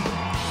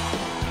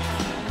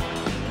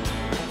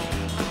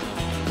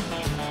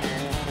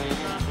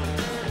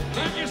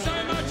 Thank you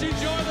so much.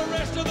 Enjoy the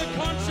rest of the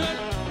concert.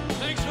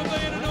 Thanks for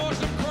being an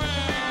awesome crowd.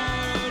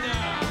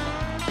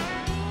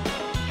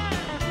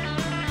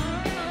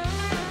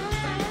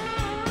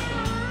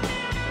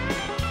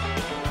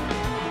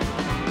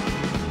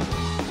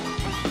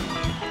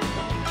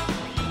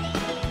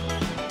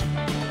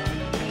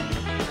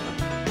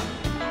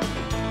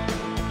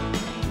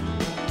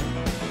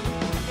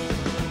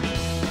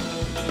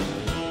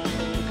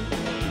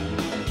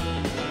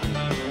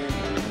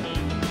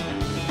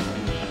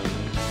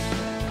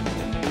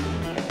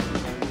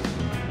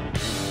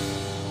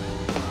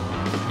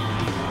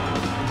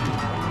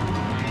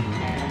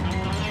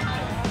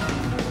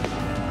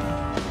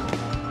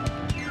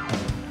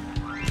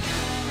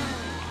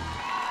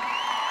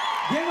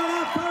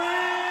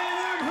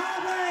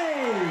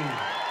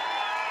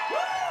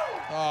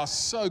 Oh,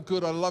 so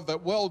good. I love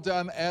that. Well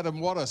done, Adam.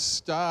 What a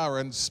star.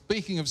 And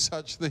speaking of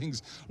such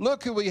things,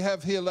 look who we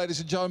have here, ladies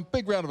and gentlemen.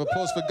 Big round of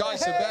applause for Guy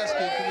Sebastian.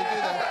 Can we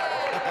do that?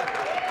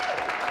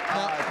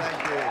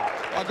 Thank you.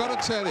 I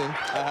got to tell you,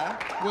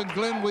 when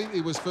Glenn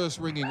Wheatley was first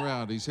ringing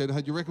round, he said,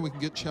 "Hey, do you reckon we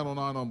can get Channel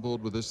 9 on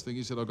board with this thing?"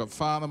 He said, "I got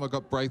Farnham, I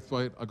got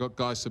Braithwaite, I got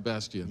Guy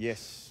Sebastian."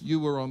 Yes. You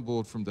were on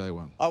board from day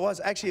one. I was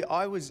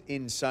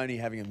in Sony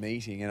having a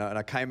meeting, and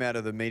I came out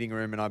of the meeting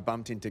room and I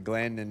bumped into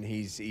Glenn, and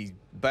he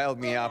bailed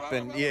me up,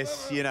 and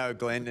yes, you know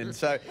Glenn, and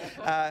so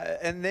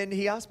and then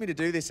he asked me to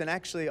do this, and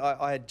actually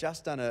I had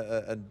just done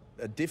a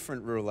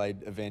different rural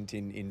aid event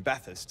in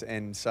Bathurst,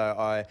 and so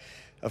I,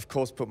 of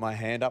course, put my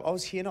hand up. I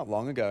was here not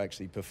long ago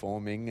actually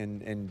performing,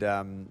 and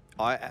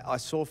I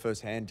saw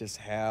firsthand just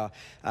how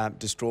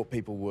distraught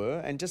people were,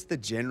 and just the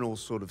general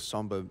sort of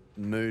somber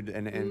mood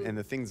and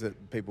the things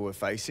that people were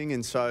facing,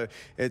 and so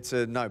it's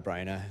a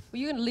no-brainer.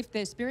 Well, you're going to lift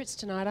their spirits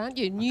tonight, aren't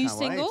you? New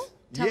single? Wait.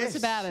 Tell us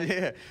about it.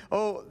 Yeah.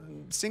 Oh,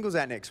 single's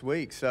out next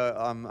week, so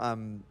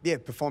I'm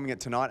performing it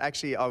tonight.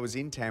 Actually, I was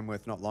in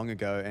Tamworth not long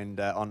ago, and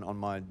on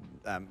my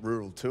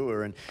rural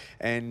tour,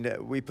 and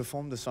we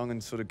performed the song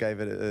and sort of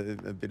gave it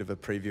a bit of a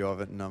preview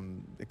of it, and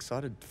I'm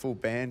excited. Full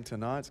band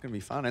tonight. It's going to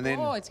be fun. And then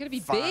it's going to be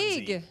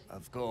Farnsey, big.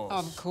 Of course.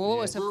 Of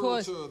course, Rural of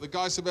course. Tour, the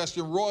Guy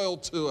Sebastian Royal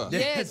Tour.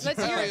 Yes,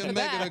 let's hear Harry it for and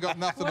that. Meghan have got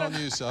nothing on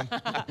you, son.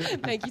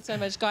 Thank you so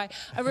much, Guy.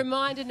 A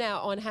reminder now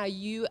on how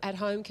you at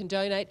home can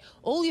donate.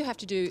 All you have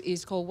to do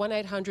is call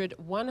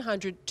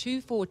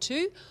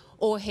 1-800-100-242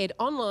 or head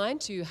online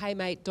to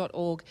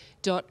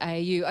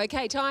heymate.org.au.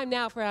 Okay, time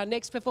now for our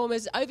next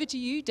performers. Over to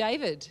you,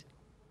 David.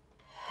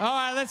 All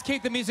right, let's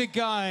keep the music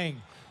going.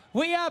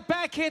 We are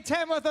back here,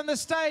 Tamworth, on the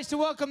stage to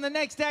welcome the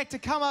next act to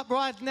come up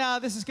right now.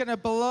 This is going to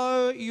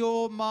blow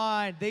your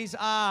mind. These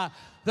are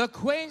the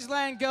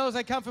Queensland girls.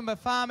 They come from a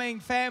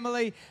farming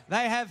family.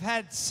 They have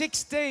had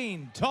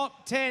 16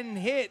 top 10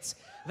 hits.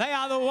 They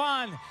are the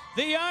one,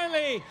 the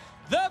only,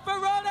 the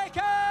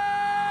Veronicas!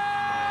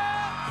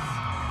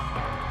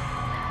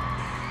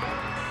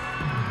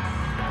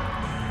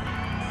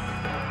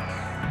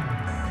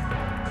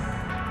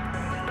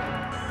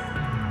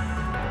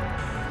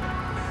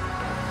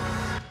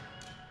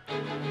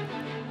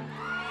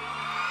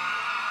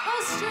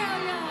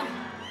 Australia,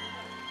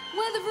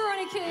 we're the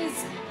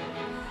Veronicas.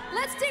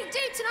 Let's dig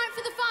deep tonight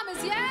for the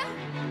farmers, yeah?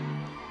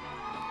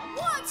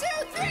 1, 2,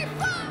 3,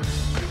 4.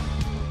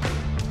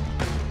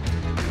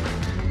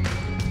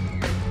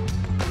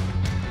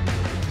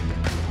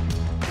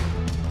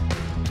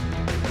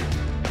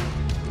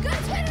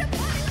 Guys, ready to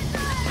party with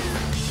us?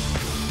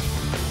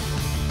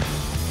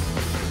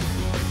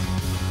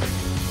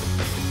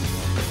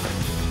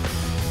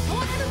 I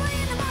want everybody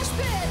in the mosh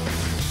pit.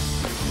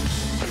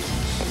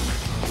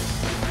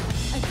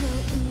 I go,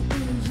 ooh,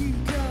 ooh, you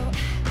go.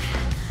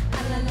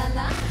 Ah la la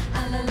la,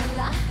 ah la la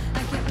la. I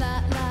get la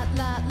la la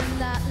la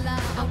la la.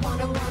 I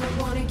wanna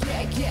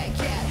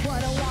get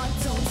what I want.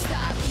 Don't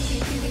stop.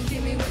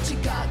 Give me what you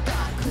got.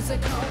 'Cause I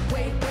can't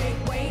wait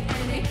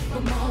any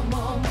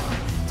more.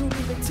 Don't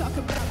even talk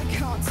about the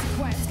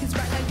consequence. 'Cause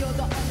right now you're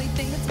the only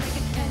thing that's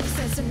making any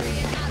sense to me.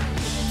 And I don't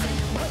give a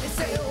damn what they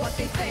say or what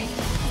they think.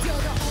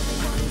 You're the only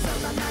one who's on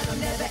my mind. I'll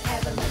never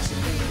ever let you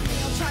leave me.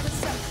 I'll try to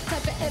stop,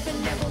 type forever,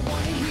 never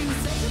wanna hear you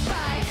say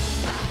goodbye.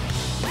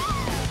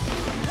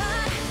 I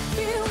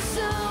feel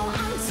so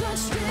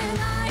untouched and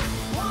I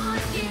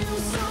want you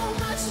so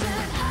much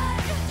that I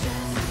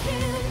just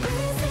can't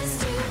resist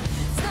you.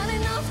 It's not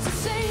enough to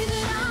say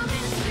that I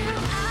miss you. I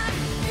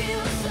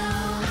feel so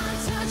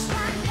untouched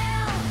right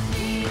now.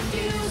 Need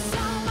you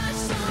so much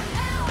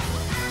somehow. I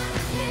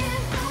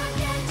can't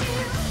forget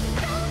you.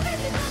 Don't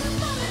make me gonna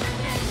fall and I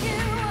make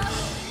you.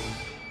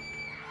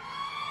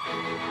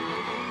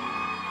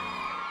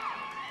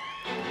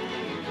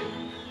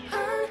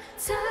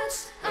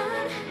 Untouched,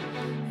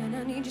 and I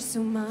need you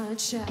so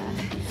much. I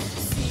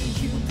see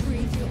you,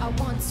 breathe you, I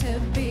want to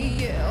be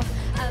you.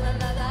 Ah la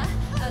la la,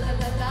 ah la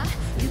la la.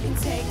 You can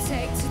take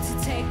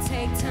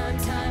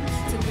time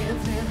to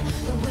live it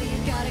the way you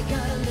gotta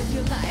live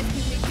your life.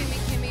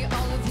 Give me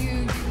all of you.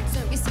 You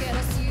don't be scared.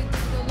 I see you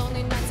through the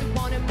lonely nights and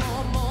wanting more.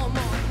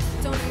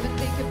 Don't even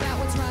think about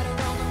what's right or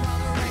wrong or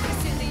right.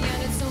 'Cause in the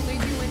end, it's only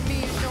you and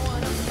me and no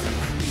one else.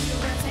 Be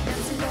around to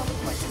answer all the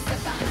questions that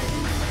behind it.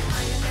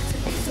 I am meant to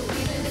be, so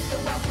even if the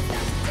world was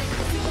down today,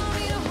 you want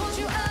me to hold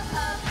you up. I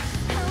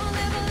will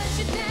never let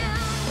you down.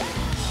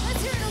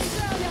 Let's hear it,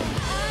 Australia.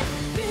 I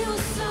feel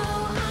so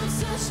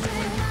untouched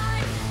and I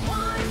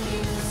want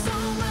you so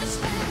much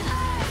that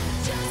I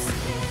just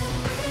can't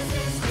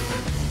resist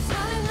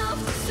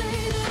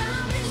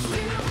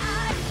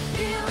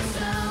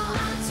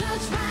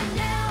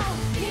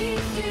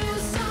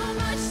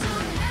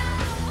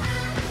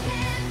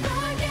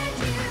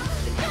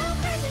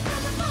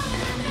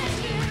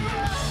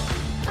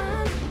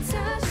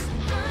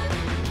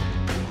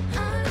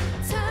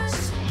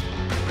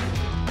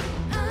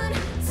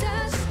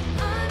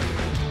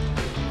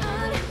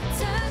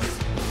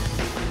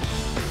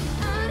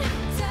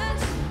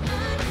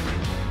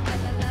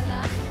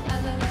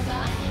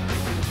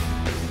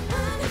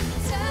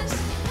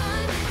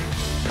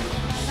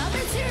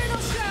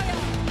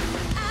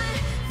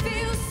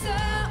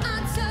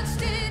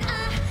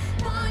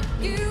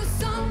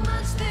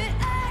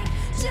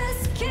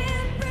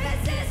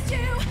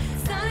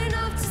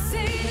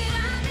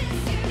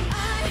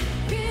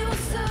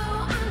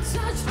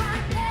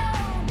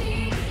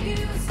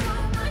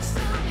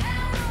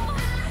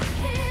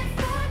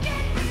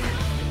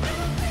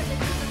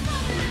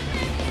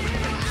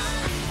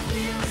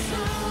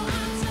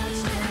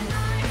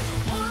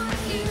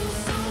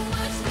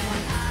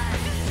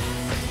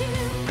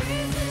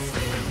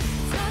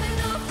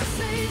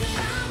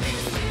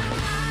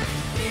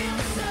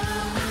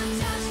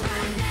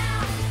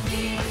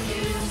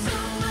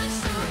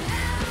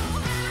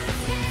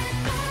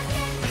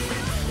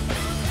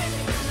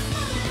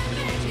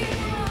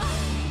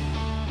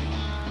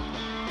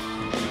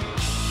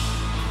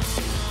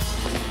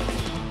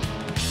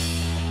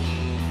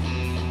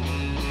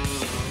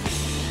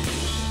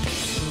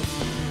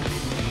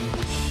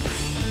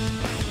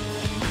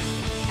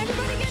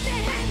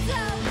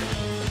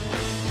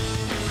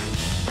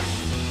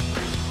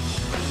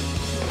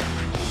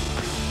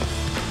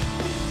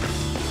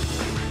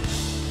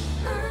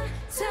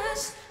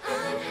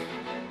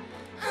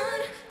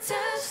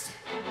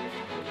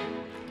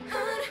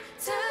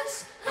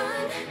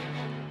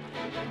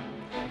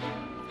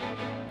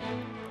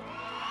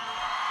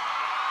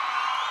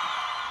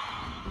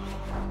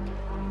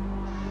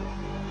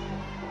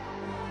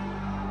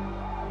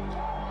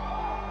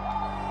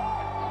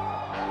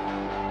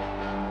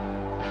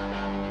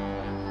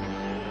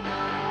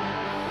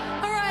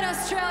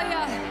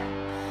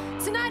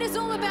tonight is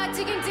all about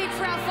digging deep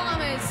for our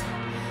farmers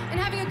and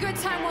having a good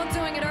time while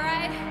doing it, all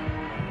right?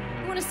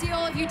 I want to see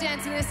all of you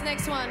dance in this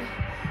next one.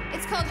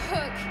 It's called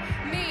Hook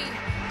Me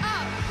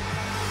Up.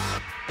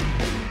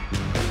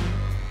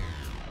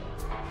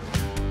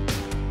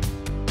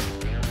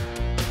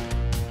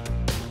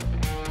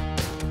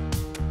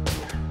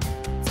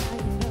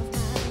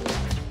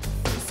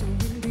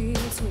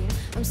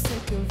 I'm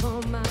sick of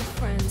all my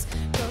friends.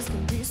 Girls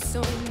can be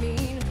so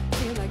mean.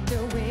 Feel like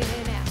they're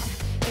winning out.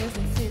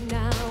 Everything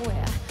I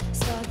wear,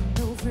 starting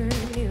over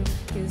new.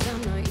 'Cause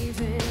I'm not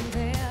even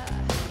there.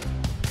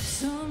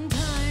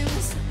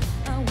 Sometimes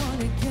I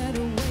wanna get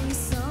away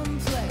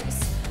someplace,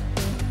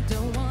 but I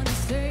don't wanna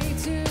stay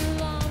too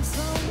long.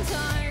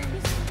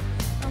 Sometimes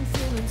I'm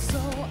feeling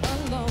so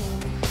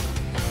alone.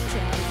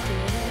 Try to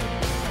fit in.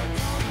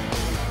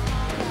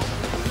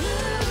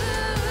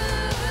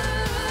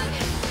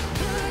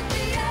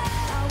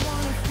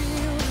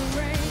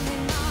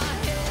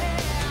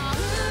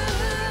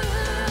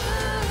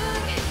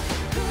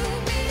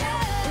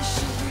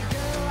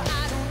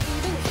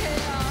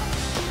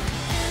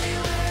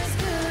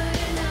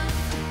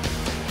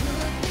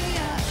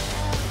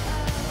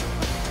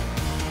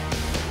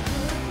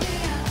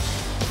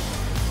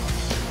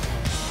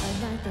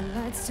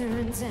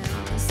 Turn down,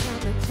 it's time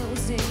to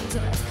closing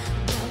doors.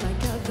 Not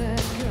like other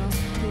girls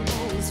who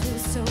always feel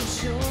so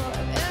sure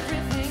of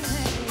everything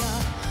they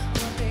are,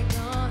 what they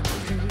gonna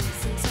do.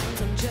 Sometimes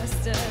I'm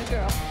just a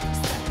girl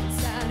stuck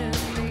inside of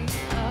me,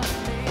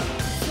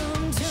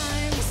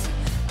 Sometimes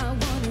I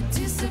wanna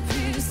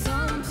disappear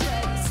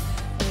someplace,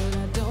 but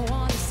I don't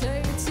wanna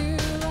stay too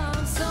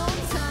long.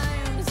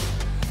 Sometimes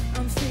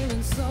I'm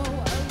feeling so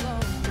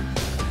alone.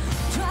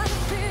 Try to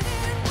fit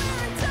in where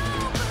I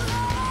don't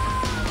belong.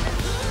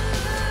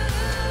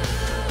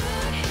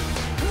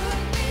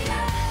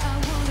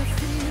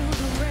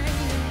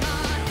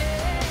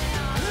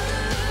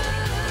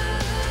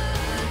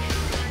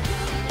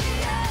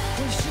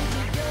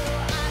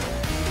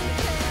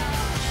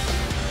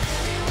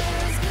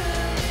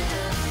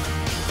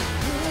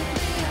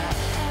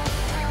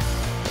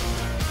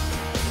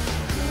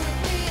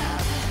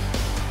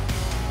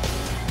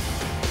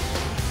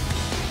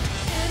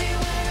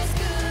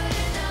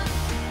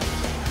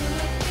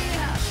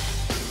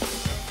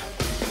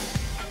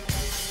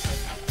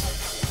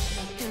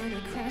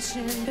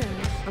 And burn.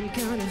 I'm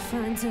gonna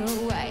find a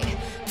way,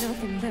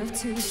 nothing left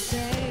to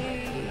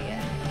say.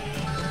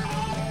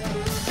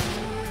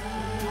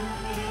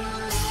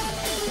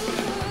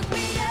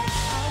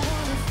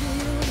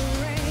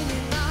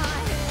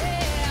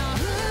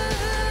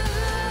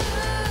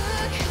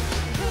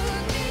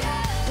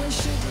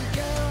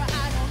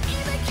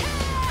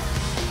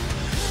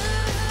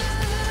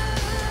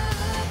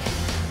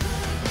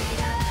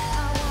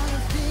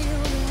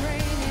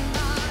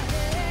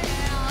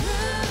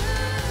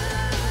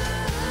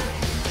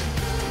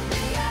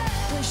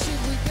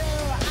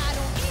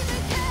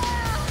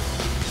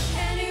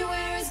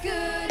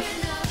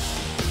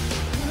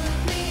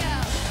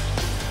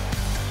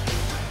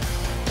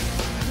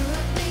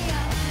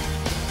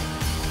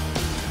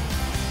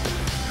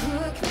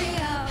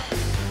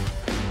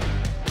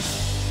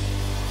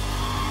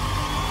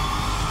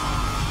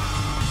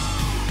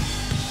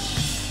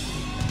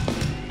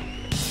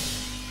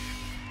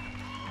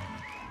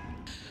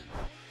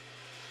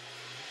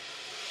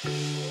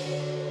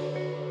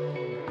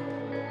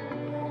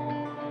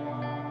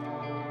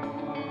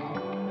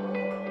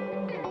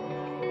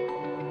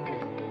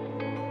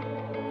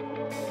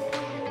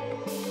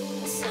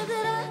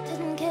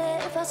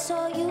 I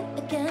saw you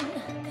again.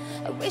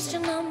 I erased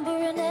your number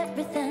and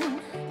everything,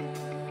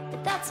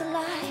 but that's a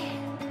lie.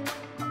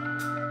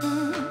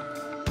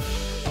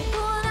 I'm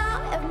going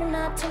out every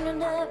night, turning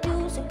the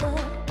music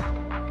up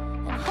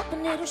and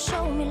hoping it'll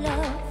show me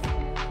love,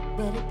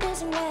 but it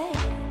isn't right.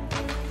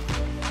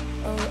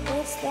 Oh,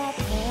 it's that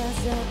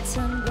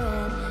hesitant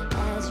breath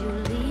as you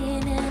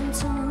lean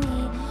into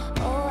me.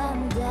 Oh,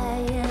 I'm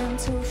dying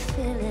to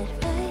feel it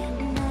right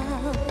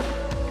now.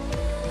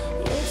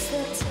 It's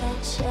the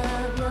touch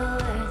of your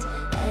words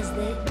as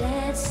they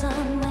dance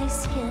on my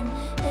skin.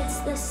 It's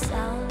the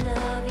sound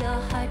of your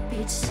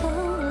heartbeat so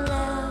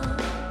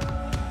loud,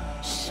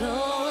 so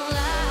loud.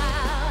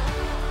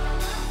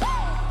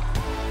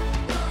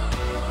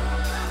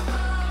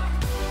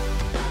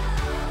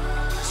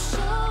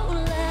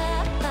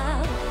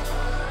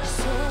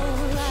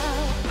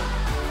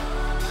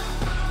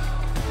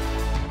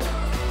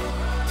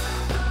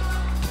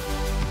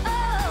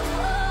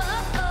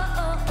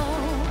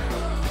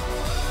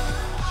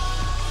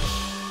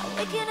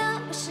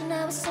 Wishing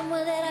I was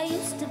somewhere that I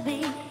used to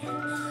be.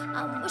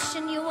 I'm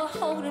wishing you were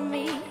holding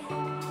me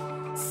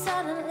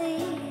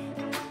suddenly,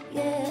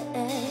 yeah.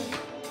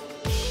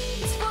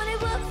 It's funny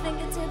what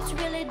fingertips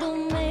really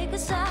do make a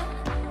sound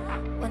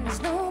when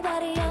there's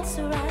nobody else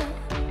around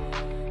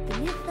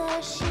beneath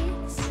the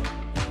sheets.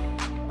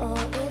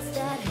 Oh, it's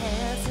that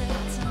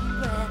hesitant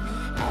breath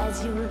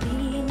as you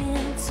lean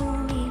into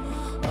me.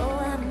 Oh,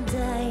 I'm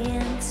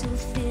dying to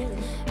feel it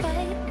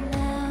right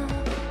now.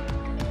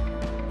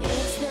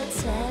 It's the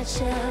touch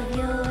of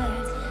your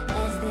words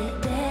as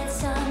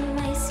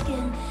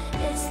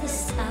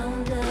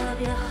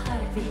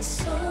heartbeat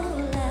so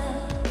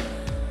loud.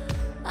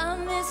 I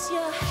miss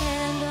your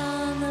hand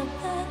on the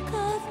back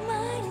of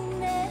my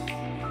neck,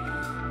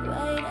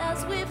 right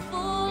as we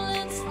fall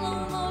in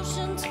slow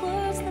motion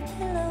towards the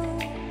pillow.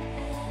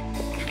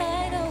 The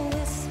kind of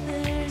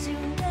whispers you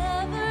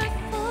never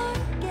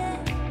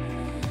forget,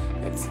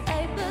 the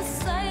type of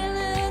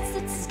silence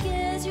that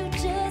scares you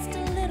just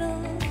a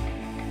little.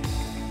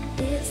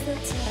 It's the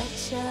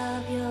touch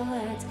of your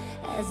words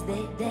as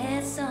they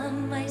dance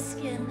on my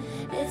skin.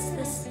 It's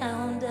the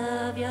sound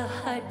of your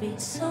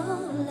heartbeat so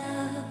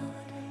loud,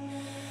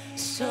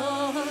 so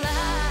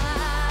loud.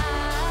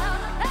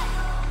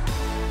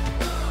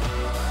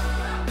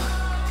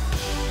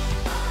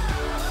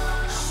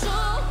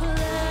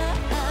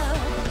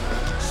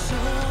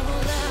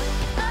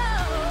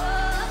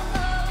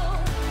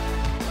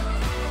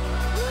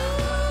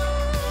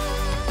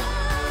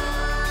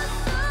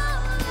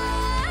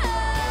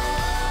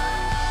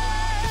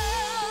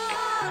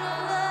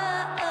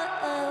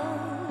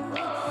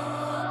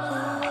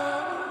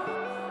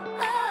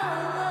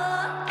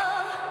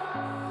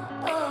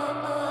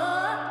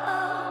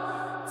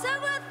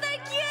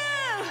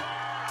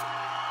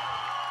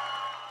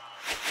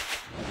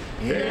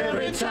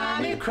 Every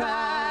time you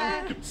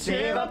cry,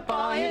 save up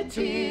all your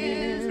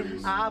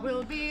tears. I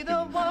will be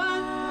the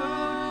one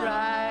who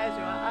dries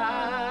your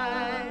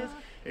eyes.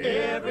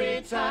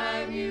 Every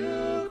time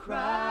you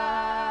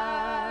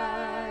cry.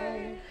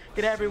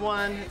 G'day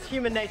everyone, it's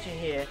human nature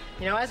here.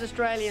 You know, as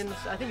Australians,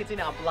 I think it's in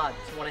our blood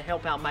to want to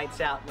help our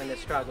mates out when they're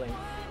struggling.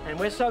 And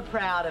we're so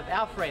proud of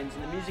our friends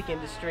in the music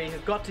industry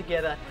who've got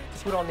together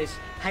to put on this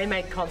Hey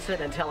Mate concert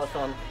and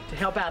telethon to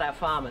help out our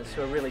farmers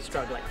who are really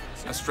struggling.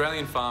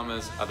 Australian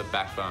farmers are the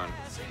backbone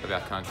of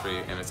our country,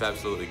 and it's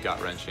absolutely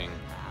gut-wrenching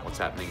what's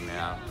happening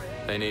now.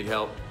 They need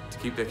help to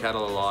keep their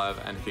cattle alive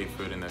and to keep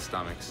food in their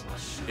stomachs.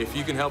 If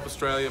you can help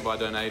Australia by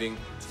donating,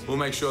 we'll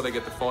make sure they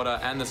get the fodder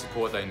and the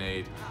support they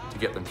need to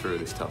get them through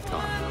this tough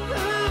time.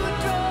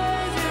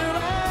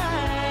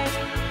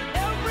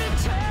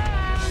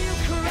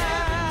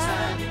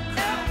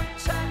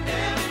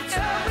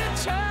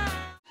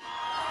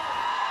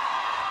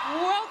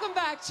 Welcome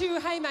back to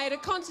Hey Mate, a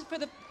concert for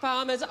the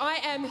farmers. I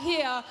am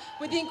here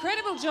with the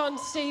incredible John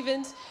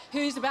Stevens,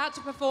 who's about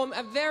to perform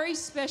a very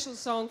special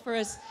song for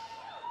us.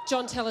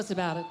 John, tell us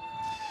about it.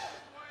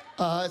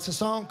 It's a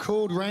song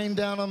called Rain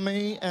Down on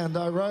Me, and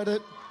I wrote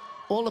it.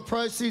 All the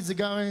proceeds are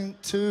going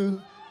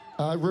to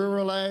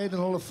rural aid and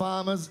all the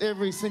farmers,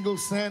 every single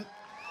cent.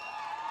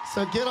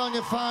 So get on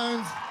your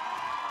phones,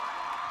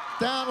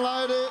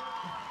 download it,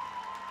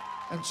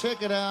 and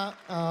check it out.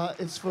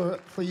 It's for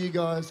you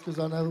guys, because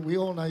I know we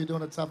all know you're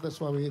doing it tough. That's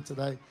why we're here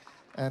today.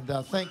 And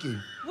thank you.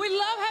 We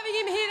love having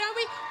him here, don't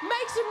we?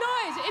 Make some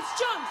noise. It's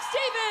John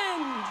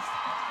Stevens.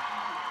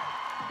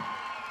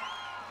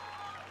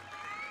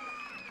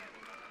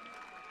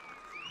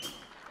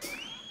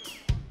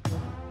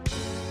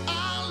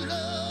 I'll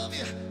love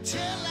you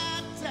till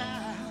I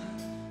die.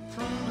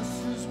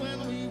 Promises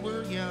when we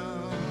were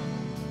young.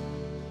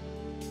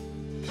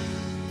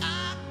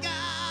 I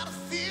got a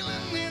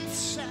feeling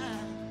inside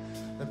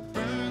that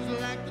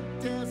burns like the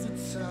desert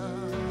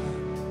sun.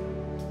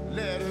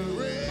 Let it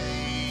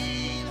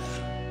rain,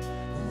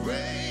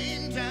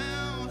 rain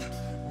down,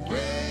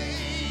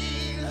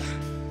 rain.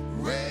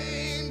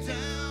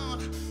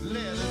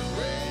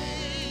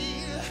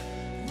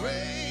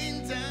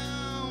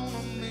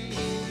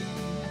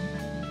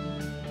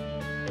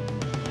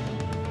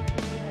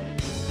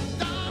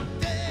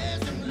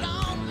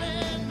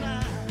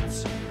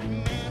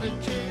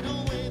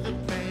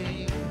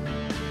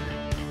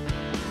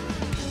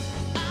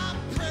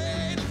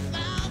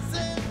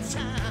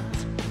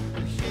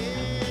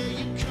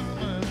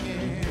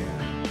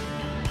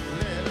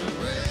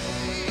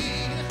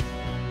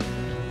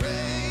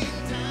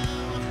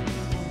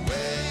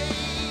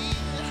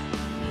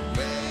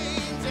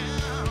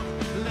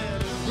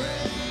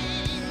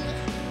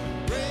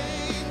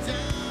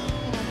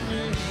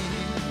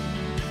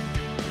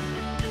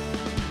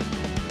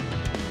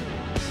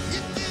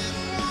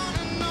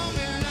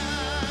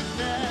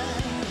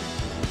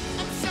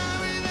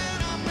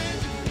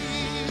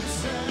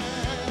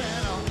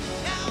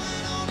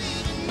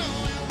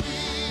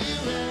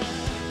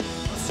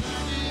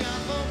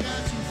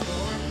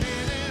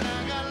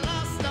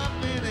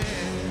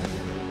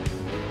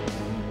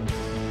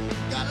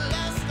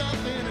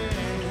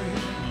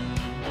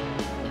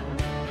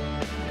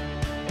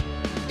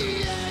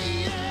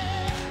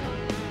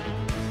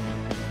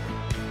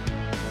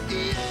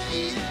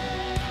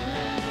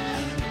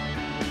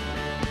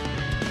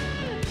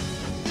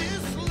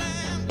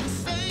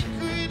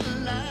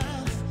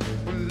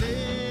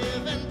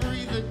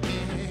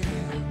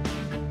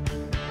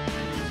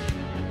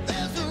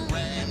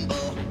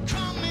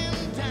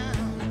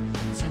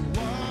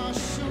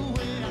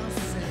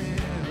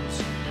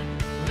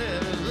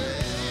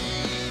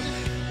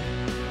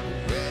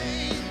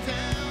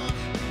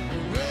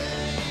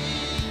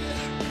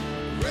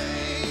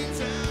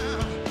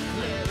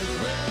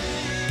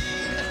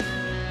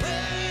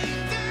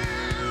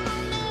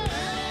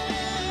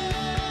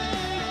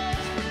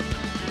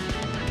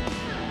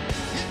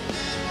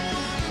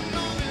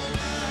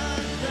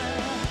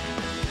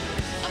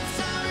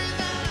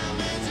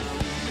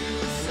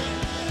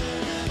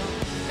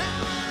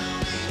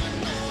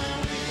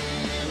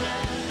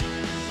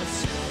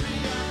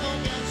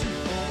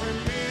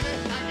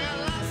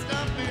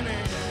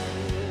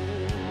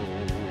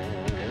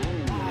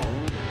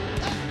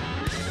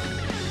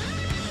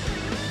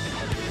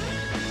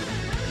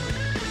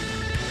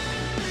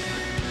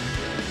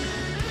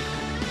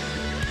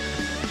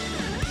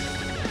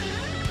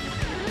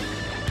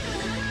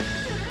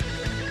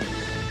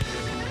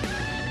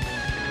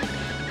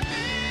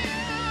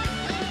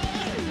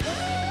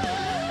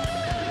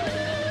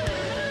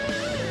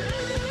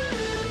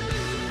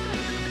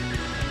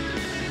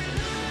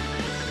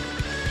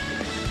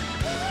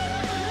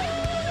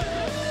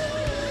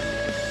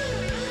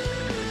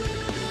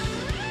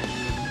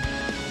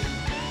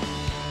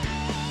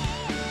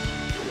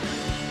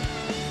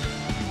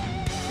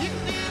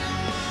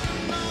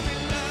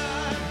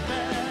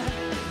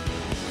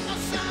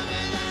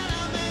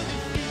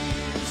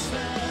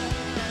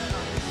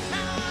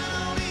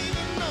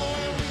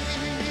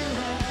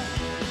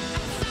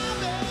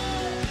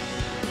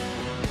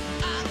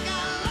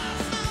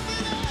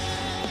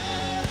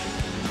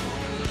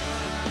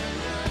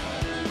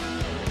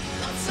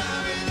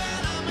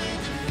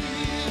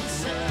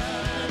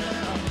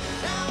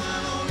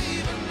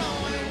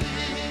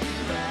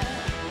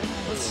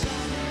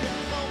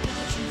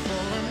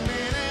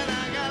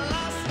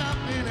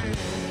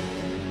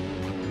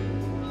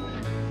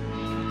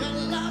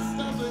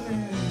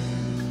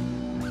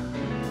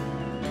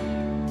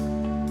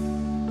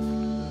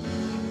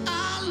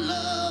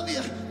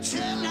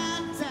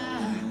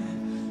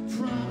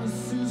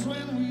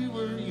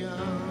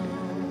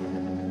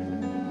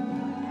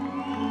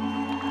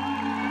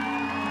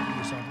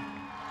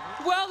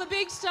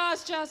 big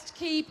stars just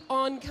keep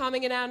on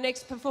coming, and our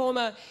next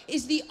performer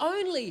is the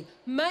only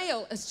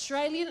male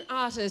Australian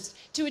artist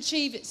to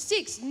achieve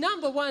 6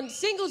 #1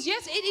 singles.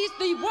 Yes, it is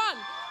the one,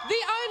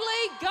 the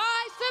only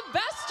Guy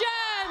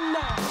Sebastian.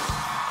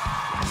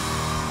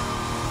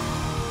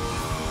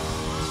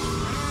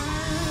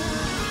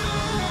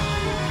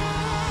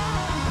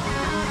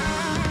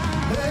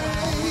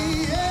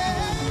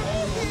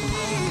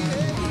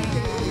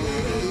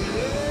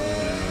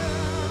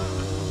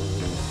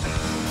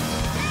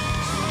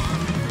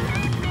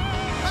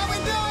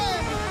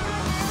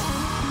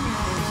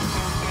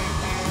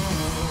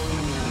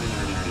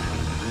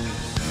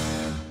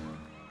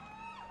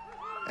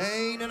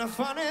 Ain't it a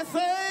funny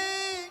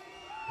thing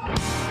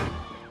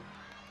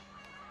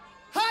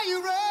how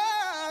you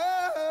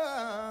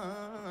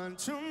run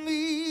to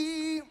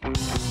me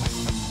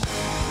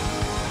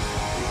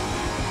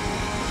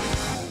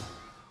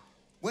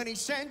when he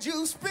sends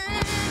you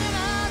spinning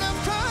out of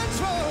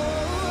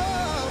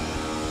control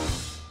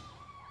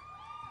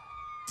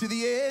to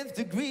the nth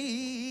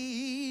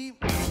degree.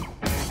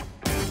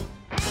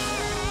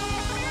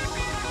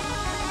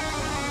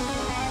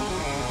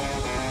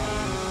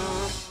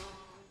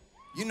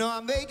 You know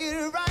I make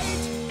it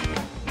right,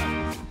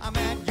 I'm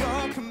at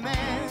your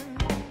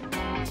command.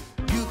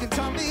 You can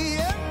tell me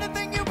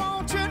anything you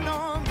want, you know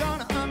I'm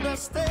gonna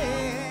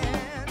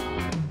understand.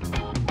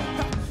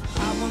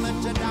 I won't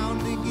let you down,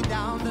 Biggie,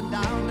 down,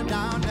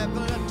 never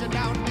let you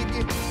down,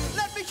 Biggie.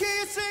 Let me hear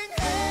you sing,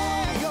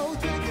 hey, yo,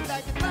 take it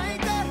like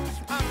that.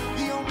 I'm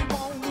the only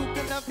one who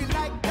can love you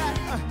like that.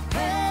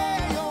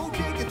 Hey, yo,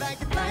 take it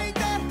like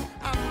that.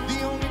 I'm the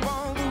only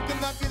one who can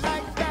love you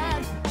like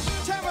that.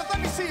 Tamara, let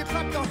me see you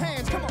clap your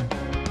hands, come on.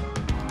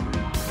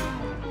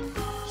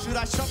 Should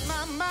I shut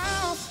my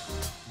mouth?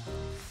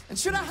 And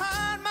should I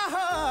hide my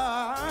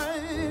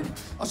heart?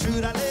 Or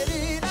should I let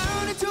it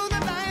out into the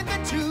light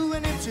that you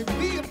and him should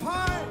be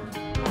apart?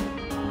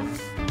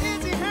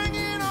 Is he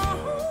hanging on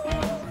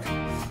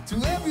to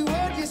every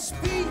word you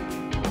speak?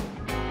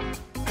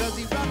 Does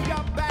he rub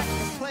your back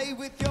and play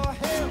with your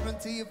hair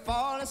until you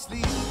fall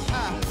asleep?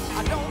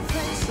 I don't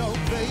think so,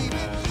 baby.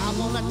 I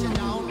won't let you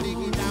down,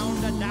 Biggie, down,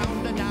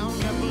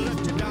 never let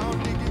you down,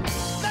 Biggie.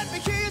 Let me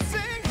hear you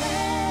sing,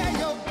 hey,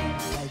 yo,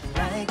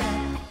 like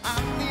that.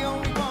 I'm the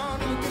only one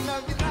who can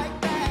love you like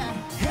that.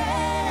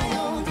 Hey,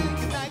 yo,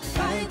 take it like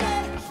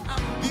that.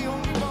 I'm the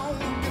only one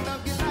who can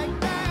love you like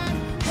that.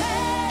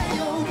 Hey,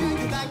 yo,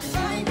 take it like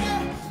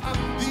that. I'm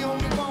the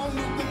only one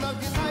who can love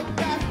you like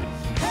that.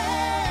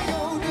 Hey, yo,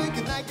 take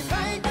it like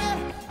that.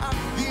 I'm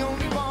the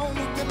only one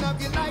who can love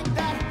you like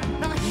that.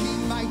 Now he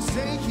might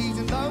say he's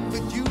in love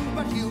with you,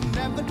 but he'll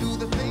never do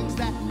the things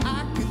that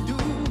I can do.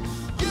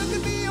 You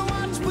could be a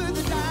watch with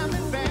a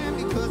diamond band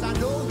because I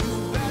know you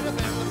better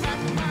than the back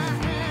of my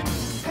hand.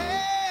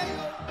 Hey,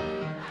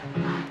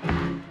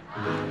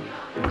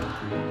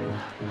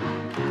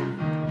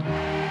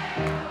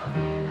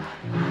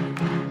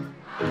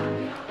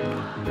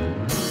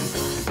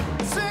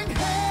 sing,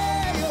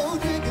 hey, yo,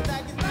 dig it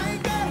like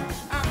that.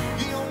 I'm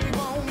the only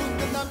one who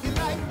can love you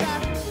like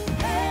that.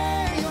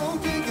 Hey, yo,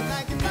 dig it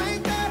like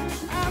that.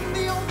 I'm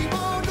the only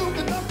one who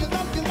can love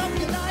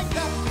you like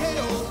that. Hey,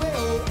 oh, hey,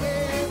 oh,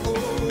 hey, oh.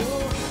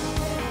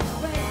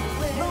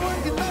 No one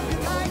can love you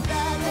like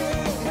that.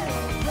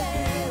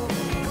 Hey,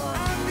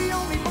 I'm the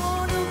only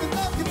one who can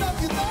love you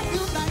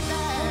like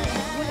that.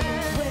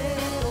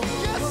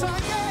 Yes, I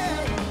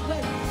am.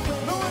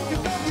 No one can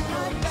love you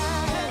like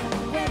that.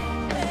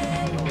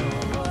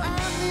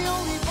 I'm the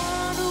only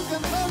one who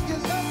can love you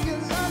like.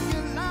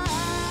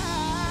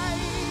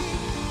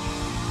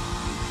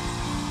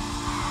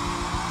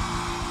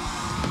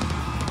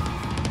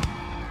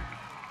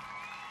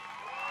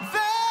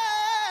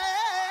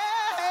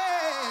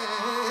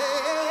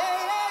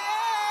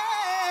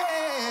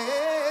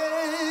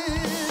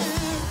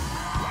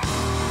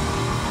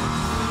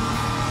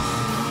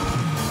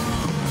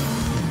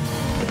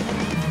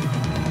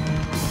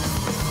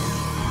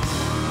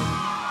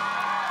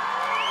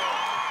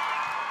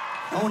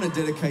 I want to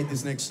dedicate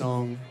this next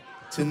song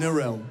to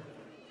Narelle.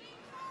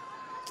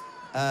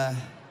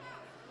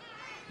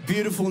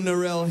 Beautiful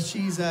Narelle.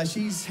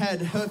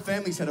 Her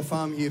family's had a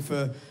farm here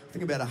for I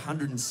think about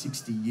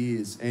 160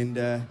 years,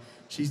 and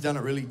she's done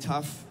it really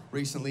tough.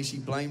 Recently, she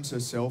blames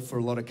herself for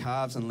a lot of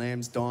calves and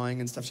lambs dying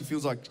and stuff. She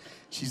feels like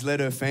she's let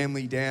her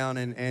family down,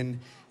 and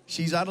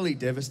she's utterly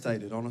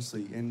devastated,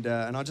 honestly. And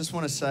I just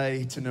want to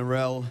say to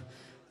Narelle,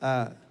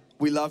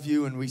 we love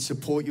you and we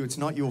support you. It's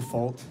not your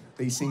fault.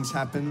 These things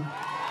happen.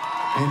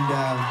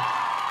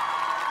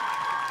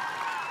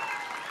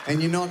 And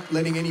you're not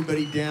letting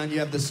anybody down. You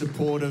have the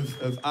support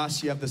of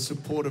us. You have the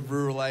support of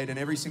Rural Aid and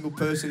every single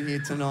person here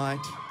tonight.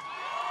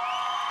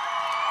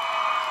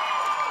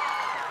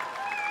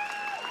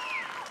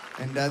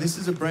 And this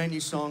is a brand new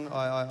song.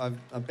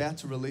 I'm about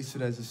to release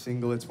it as a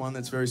single. It's one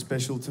that's very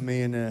special to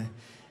me, and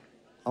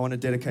I want to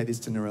dedicate this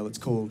to Narelle. It's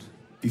called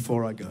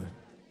Before I Go.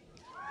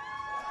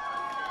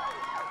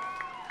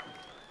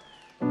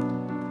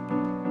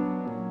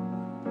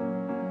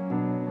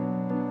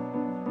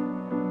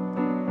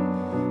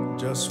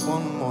 Just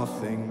one more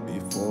thing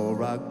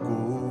before I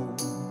go.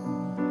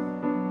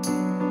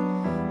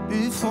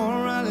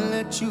 Before I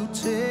let you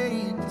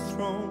take the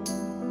throne,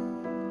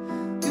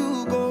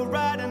 you go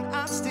right and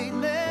I'll stay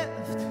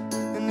left.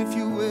 And if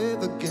you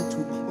ever get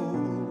too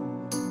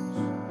close,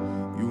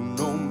 you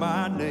know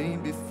my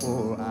name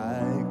before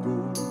I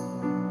go.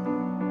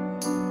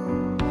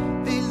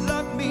 They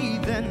love me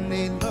then,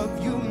 they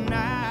love you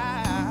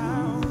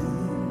now.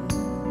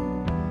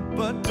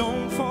 But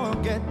don't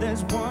forget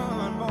there's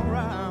one more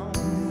round.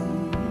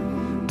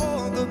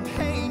 All the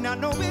pain, I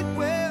know it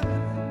will,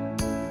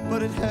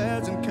 but it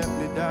hasn't kept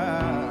me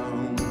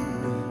down.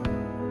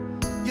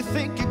 You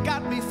think you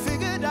got me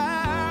figured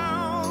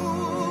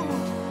out.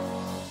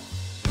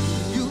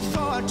 You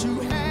thought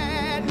you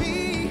had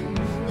me.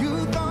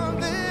 You thought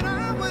that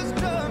I was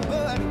done,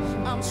 but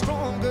I'm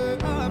stronger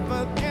up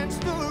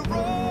against the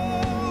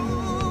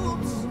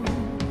ropes.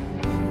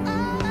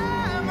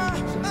 I'm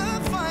a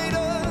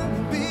fighter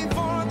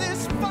before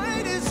this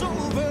fight is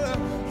over.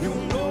 You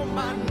know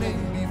my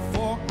name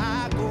before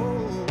I go.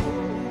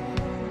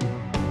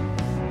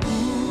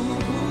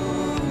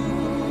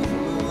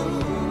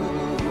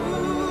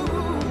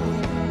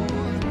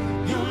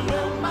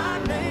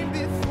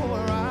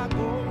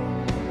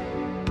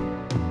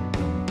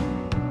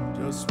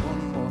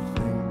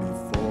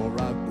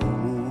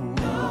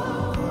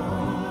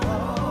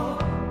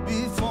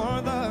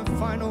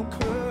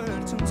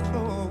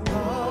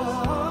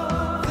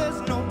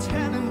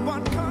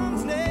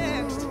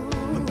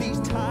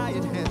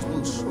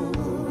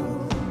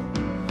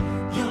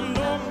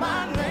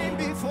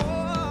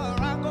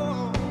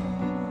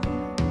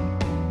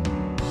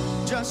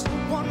 Just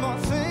one more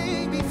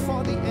thing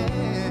before the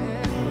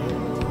end.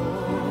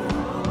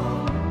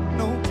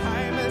 No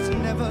time has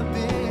never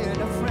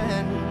been a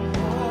friend.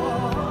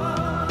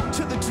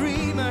 To the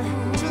dreamer,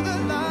 to the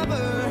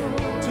lover,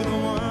 to the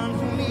one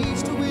who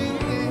needs to win.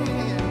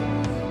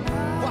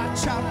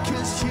 Watch out,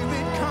 'cause here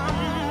it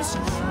comes.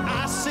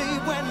 I say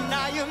when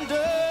I am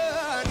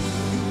done.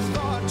 You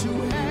thought you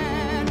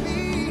had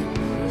me.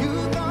 You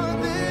thought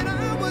that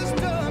I was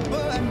done,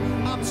 but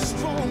I'm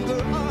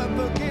stronger up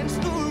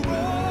against the ropes.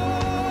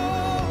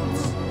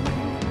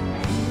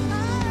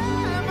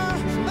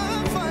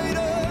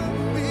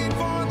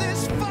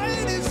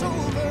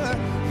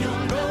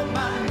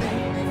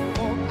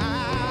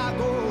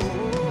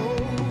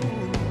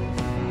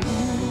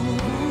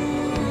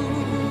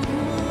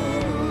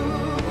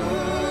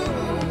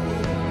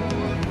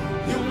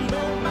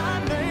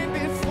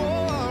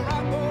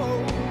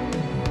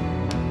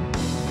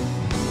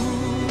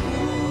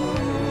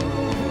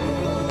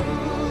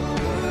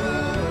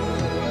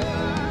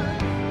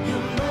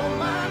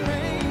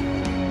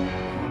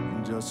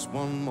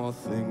 One more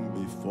thing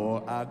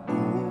before I go.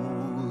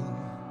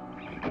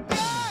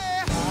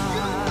 Hey,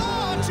 you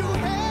thought you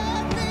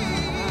had me.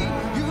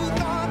 You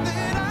thought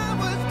that I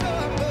was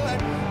done, but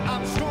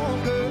I'm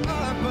stronger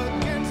up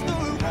against the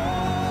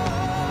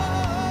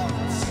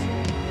ropes.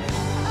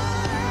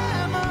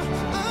 I'm a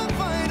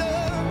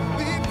fighter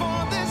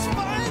before this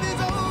fight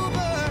is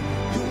over.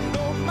 You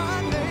know my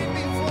name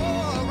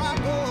before I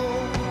go.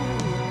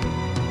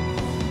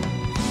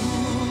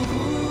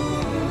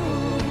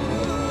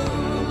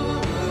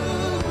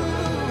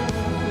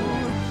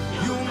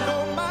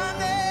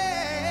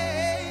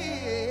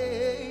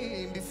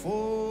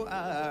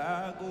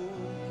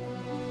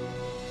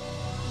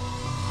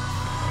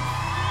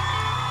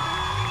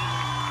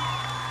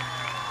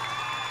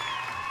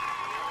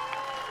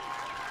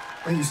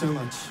 Thank you so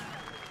much.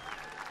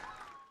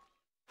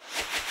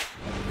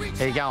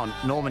 How you going?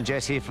 Norman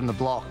Jess here from the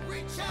block.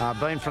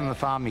 Been from the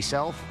farm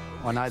myself.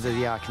 I know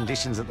the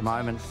conditions at the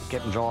moment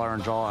getting drier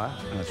and drier,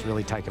 and it's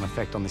really taken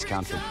effect on this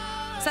country.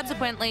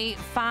 Subsequently,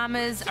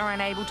 farmers are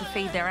unable to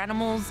feed their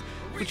animals,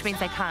 which means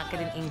they can't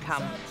get an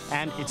income.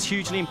 And it's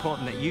hugely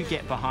important that you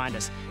get behind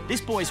us. This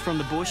boy's from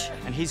the bush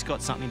and he's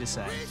got something to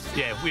say.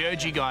 Yeah, we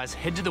urge you guys,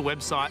 head to the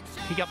website,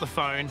 pick up the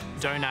phone,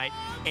 donate,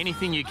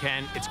 anything you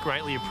can. It's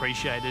greatly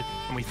appreciated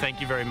and we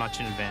thank you very much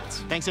in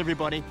advance. Thanks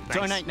everybody. Thanks.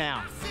 Donate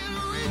now.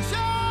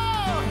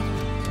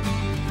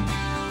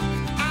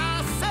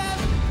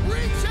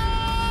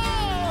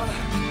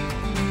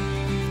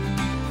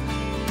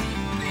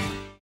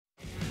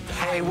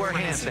 Hey, we're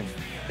Hanson.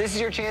 This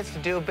is your chance to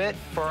do a bit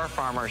for our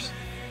farmers.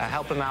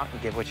 Help them out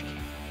and give what you can.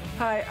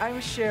 Hi, I'm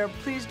Cher.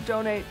 Please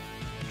donate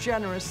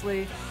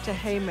generously to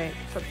Haymate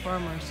for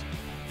farmers.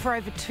 For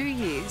over 2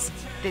 years,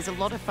 there's a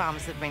lot of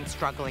farmers that have been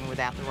struggling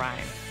without the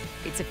rain.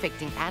 It's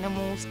affecting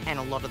animals and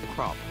a lot of the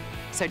crop.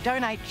 So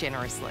donate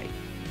generously.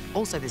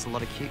 Also, there's a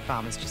lot of cute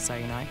farmers, just so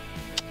you know.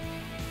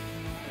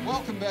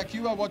 Welcome back.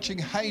 You are watching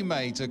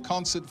Haymate, a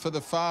concert for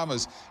the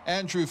farmers.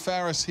 Andrew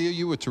Farris here.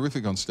 You were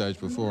terrific on stage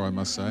before, I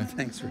must say.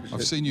 Thanks, Richard.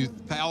 I've seen you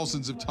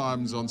thousands of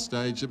times on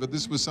stage, but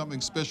this was something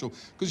special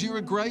because you've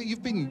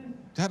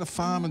had a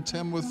farm in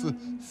Tamworth for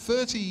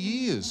 30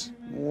 years.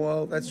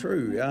 Well, that's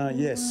true.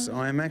 Yes,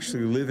 I am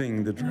actually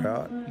living the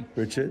drought,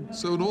 Richard.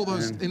 So in all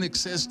those in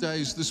excess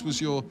days, this was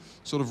your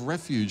sort of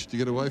refuge to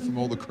get away from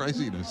all the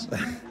craziness.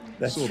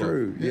 That's sort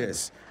true, of. Yeah.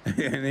 yes.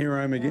 And here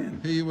I am again.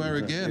 Here you are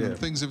again, Yeah. and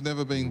things have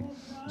never been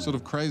sort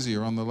of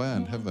crazier on the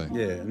land, have they?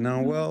 Yeah,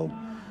 no, well,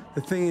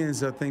 the thing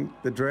is, I think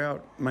the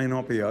drought may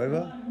not be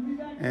over,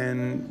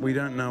 and we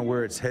don't know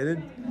where it's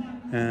headed.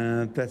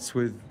 That's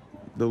with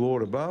the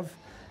Lord above.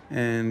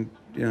 And,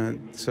 you know,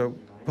 so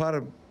a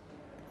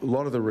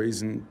lot of the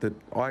reason that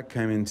I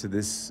came into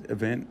this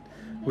event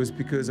was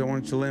because I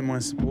wanted to lend my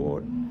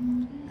support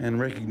and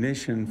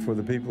recognition for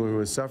the people who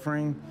are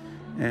suffering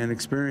and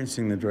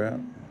experiencing the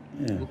drought.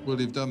 Yeah. Well,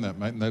 you've done that,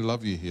 mate, and they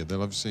love you here. They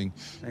love seeing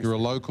you're a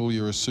local,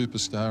 you're a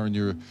superstar, and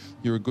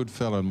you're a good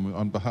fella. And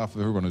on behalf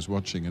of everyone who's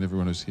watching and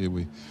everyone who's here,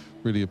 we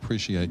really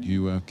appreciate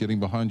you getting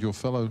behind your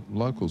fellow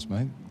locals,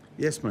 mate.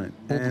 Yes, mate.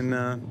 And,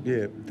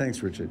 yeah,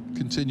 thanks, Richard.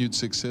 Continued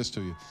success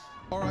to you.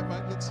 All right,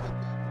 mate, let's head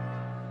back.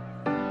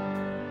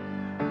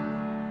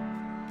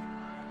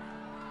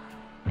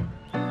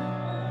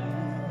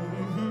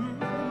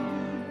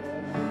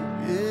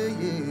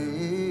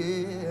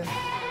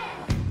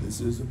 This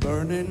is a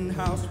burning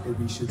house where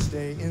we should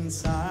stay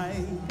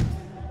inside.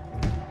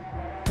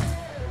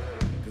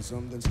 'Cause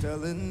something's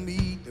telling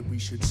me that we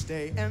should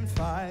stay and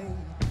fight.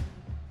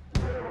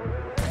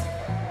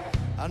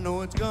 I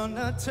know it's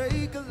gonna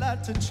take a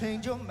lot to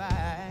change your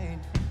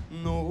mind.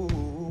 No,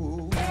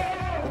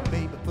 but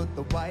baby, put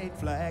the white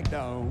flag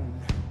down.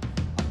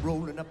 I'm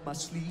rolling up my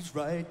sleeves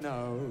right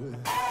now.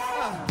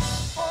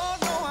 Oh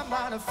no, I'm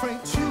not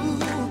afraid to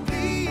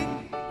bleed.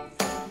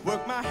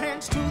 Work my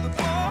hands to the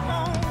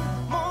bone.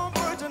 More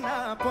words are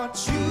not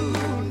what you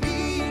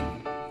need.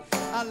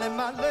 I let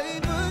my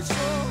labor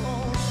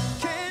show.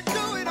 Can't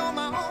do it on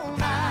my own.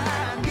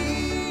 I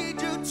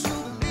need you to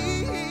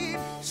believe.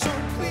 So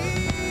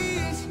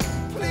please,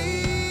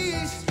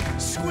 please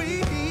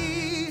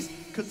squeeze.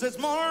 'Cause there's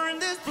more in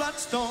this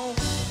bloodstone.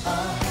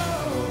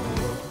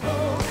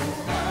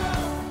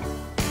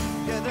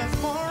 Yeah, there's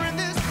more in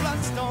this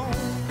bloodstone.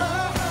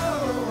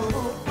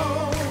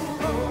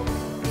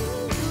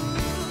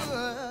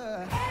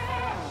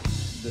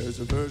 There's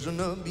a version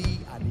of me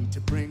I need to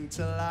bring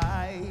to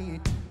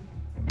light.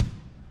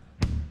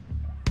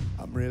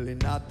 I'm really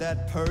not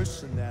that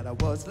person that I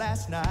was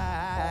last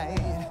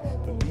night.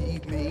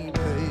 Believe me,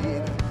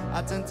 babe,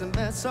 I tend to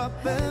mess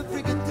up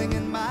every good thing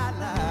in my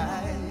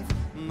life.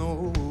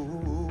 No,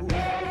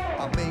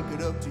 I'll make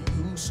it up to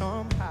you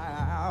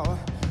somehow.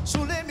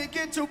 So let me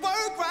get to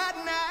work right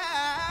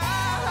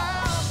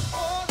now.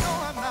 Oh no,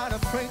 I'm not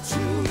afraid to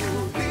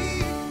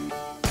leave.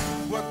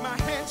 Work my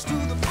hands to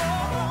the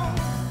bone.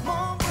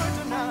 More words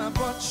are not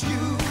what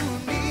you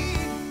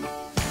need.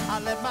 I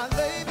let my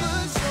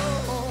labor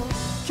show.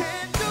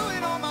 Can't do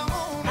it on my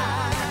own. I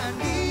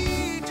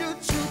need you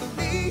to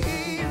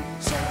believe.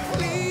 So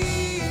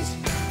please,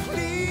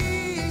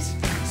 please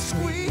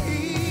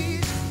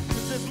squeeze.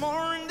 'Cause there's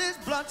more in this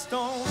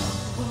bloodstone.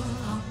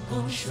 I'm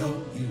gonna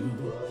show you.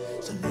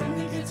 So let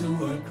me get to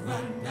work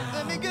right now.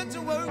 Let me get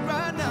to work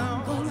right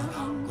now.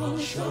 I'm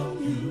gonna show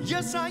you.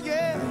 Yes, I am.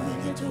 Let me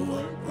get to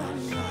work right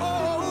now.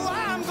 Oh,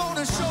 I'm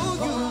gonna show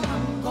you.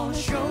 I'm gonna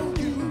show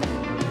you.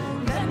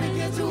 Let me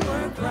get to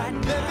work right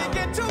now. Let me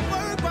get to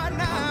work right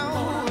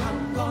now.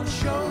 I'm gonna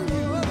show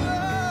you.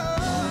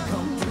 We're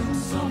come through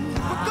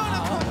somehow. We're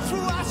gonna come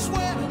through, I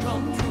swear. We'll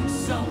come through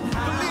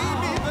somehow. Believe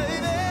me,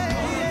 baby.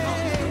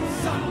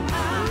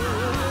 Somehow.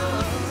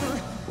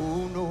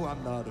 Oh no,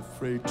 I'm not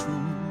afraid to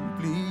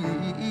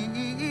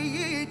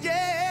bleed.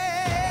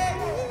 Yeah.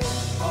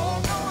 Oh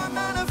no, I'm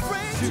not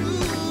afraid to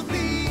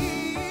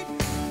bleed.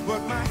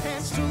 Work my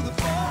hands to the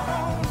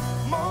bone.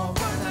 More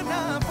words are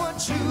not what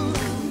you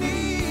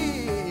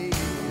need.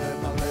 Let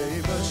my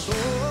labor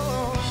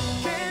show.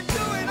 Can't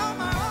do it on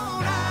my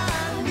own. I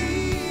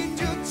need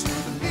you to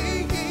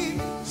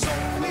believe. So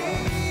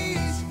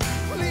please,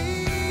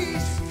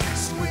 please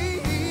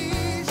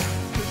squeeze.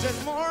 'Cause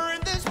there's more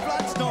in this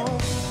bloodstone.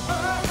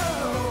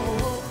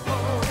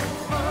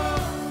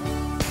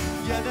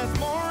 Yeah, there's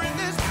more in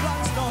this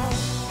bloodstone.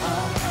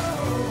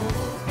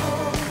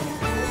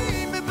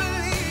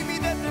 Believe me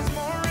that there's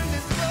more in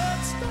this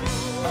bloodstone.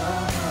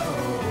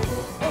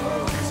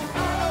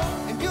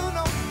 And you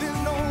know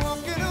there's no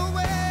walking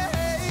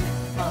away.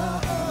 Oh,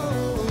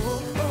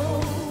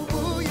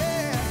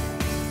 yeah.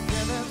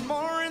 Yeah, there's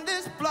more in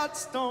this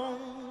bloodstone.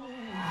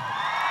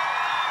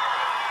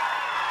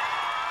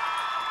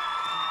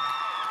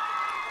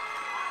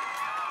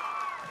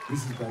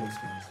 This is Brothers,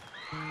 guys.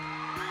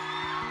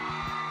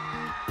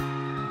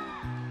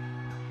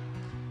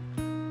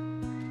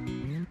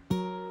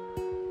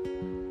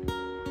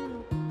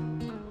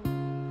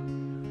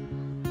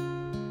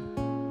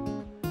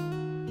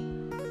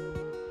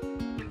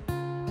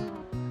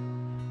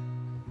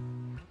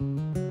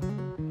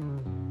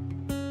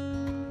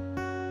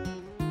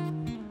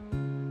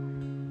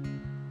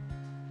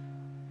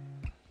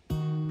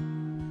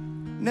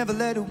 Never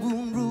let a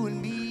wound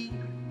ruin me,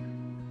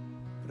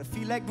 but I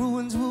feel like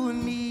ruins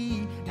ruin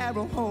me.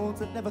 Arrow holes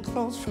that never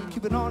close from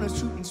keeping on a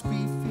shooting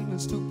spree. Feeling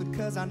stupid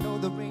cause I know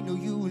there ain't no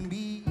you and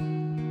me.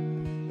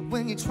 And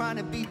when you're trying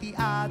to beat the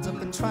odds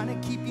up and trying to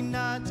keep your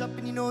nods up,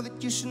 and you know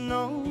that you should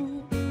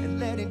know, and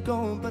let it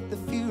go, but the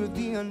fear of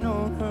the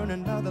unknown. Earn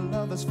another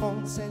lover's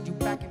phone, send you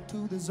back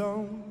into the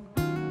zone.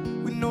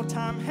 With no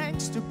time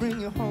hanks to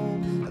bring you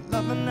home. A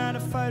lover, not a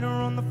fighter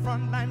on the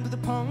front line with a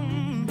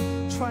poem.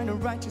 Trying to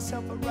write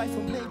yourself a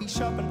rifle, maybe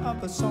sharpen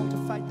up a song to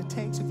fight the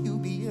tanks of you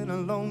being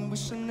alone.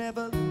 Wish I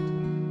never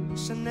loved,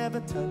 wish I never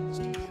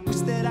touched.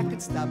 Wish that I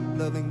could stop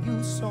loving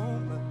you so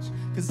much.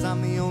 Cause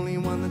I'm the only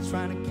one that's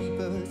trying to keep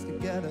us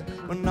together.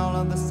 When all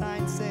of the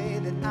signs say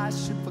that I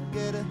should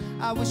forget her.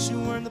 I wish you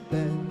weren't the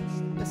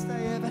best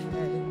I ever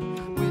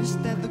had. Wish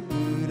that the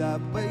good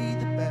outweighed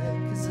the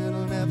bad. Cause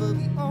it'll never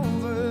be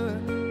over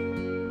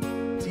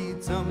till you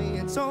tell me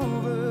it's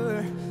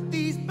over.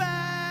 These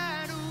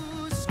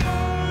battle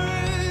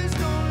scars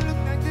don't look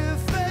like they're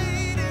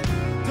fading.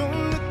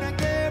 Don't look like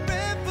they're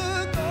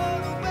ever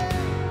gone away.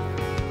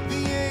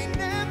 They ain't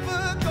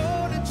never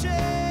gonna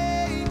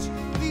change.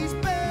 These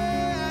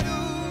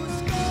battle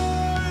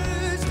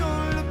scars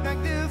don't look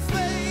like they're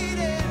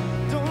fading.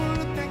 Don't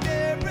look like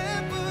they're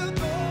ever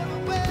gone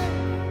away.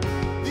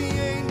 They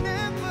ain't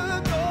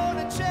never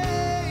gonna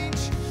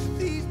change.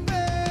 These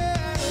battles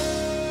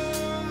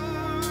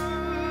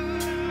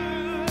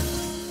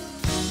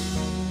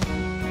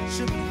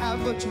shouldn't have,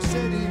 but you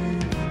said it.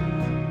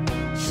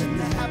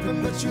 Shouldn't have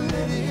happened, but you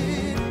let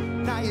it.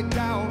 Now you're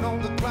down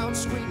on the ground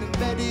screaming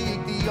Betty.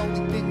 The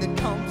only thing that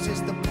comes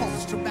is the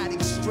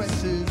post-traumatic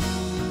stresses.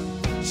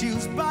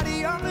 Choose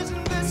body armors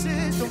and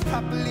messes. Don't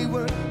properly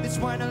work this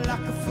wine a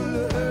locker full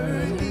of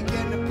hurt.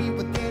 Begin to be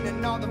within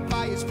and all the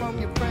fires from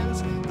your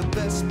friends. The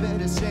best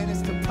bet is saying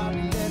is to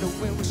probably let her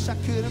win. Wish I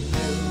couldn't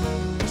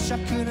live, wish I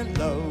couldn't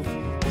love.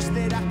 Wish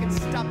that I could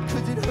stop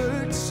cause it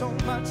hurts so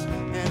much.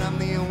 And I'm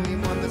the only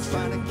one that's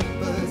trying to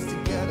keep us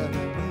together.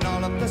 When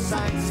all of the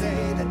signs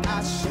say that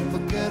I should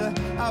forget her.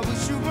 I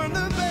wish you were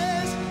the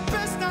best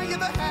I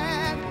ever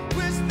had.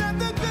 Wish that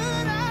the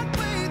good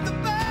outweighed the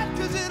bad.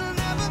 Cause it'll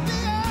never be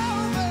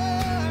over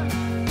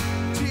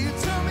till you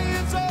tell me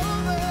it's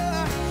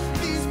over.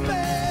 These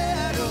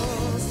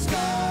battle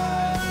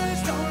scars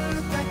don't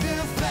look like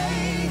they're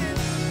fading.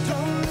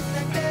 Don't look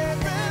like they're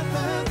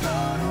ever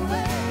gone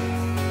away.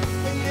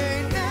 They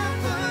ain't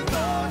never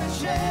gonna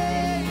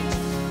change.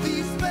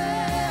 These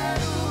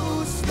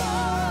battle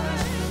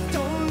scars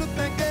don't look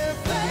like they're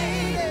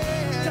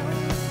fading. Don't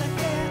look like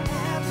they're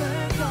ever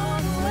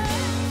gone away.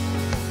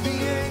 They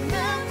ain't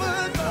never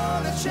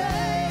gonna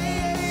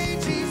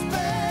change. These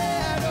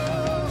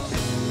battles,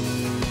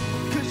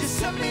 cause you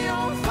set me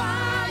on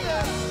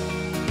fire.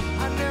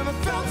 I never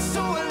felt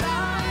so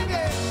alive.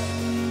 Yeah.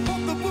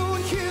 Hope the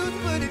wound heals,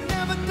 but it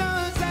never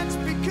does. That's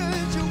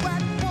because you're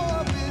at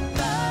war with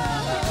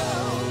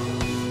love.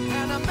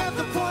 And I'm at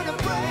the point of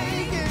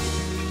breaking,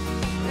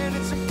 and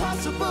it's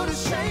impossible to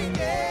shake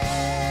it.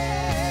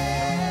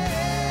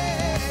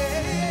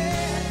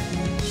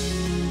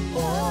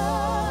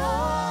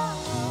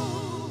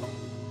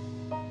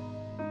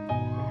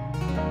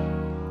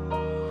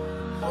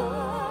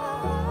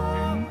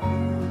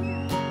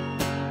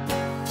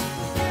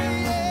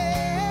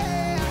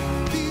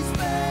 These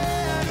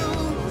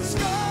battle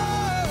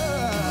scars,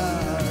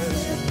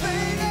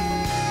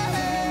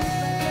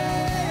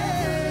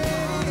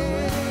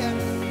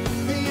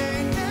 they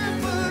ain't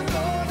never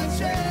gonna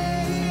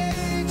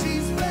change.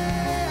 These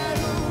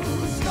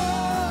battle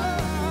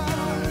scars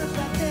don't look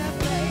like they're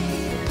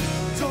fading.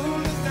 Don't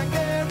look like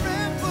they're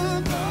ever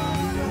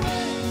gone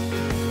away.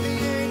 They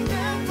ain't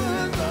never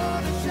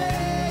gonna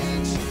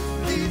change.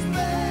 These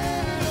battles.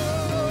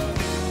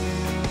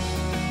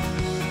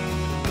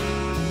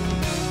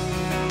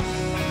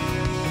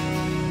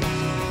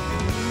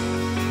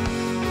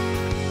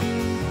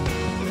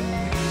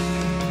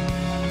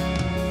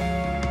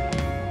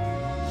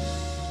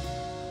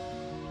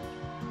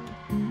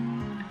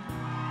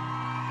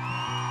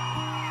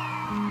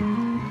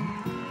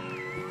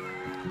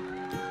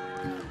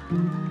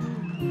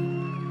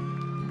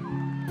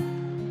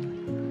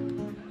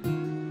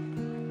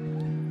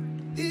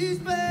 These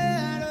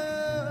battles,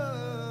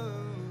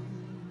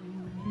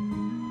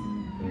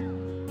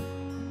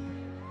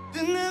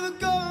 they're never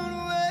going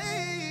away.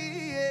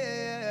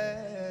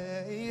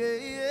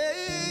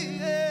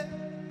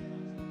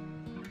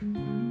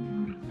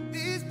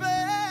 These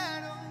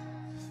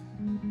battles,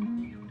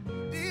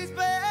 these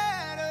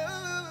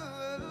battles,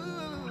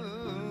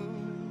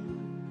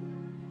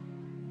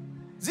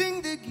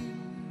 zindagi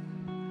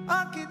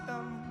आके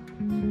तम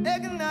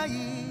एक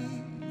नई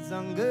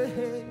जंग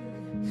है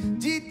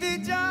जीते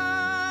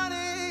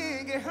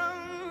जाएंगे हम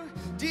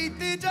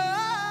जीते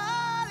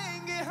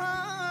जाएंगे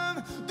हम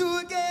do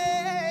again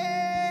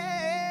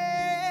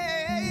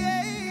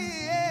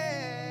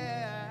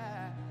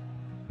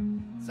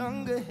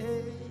संग है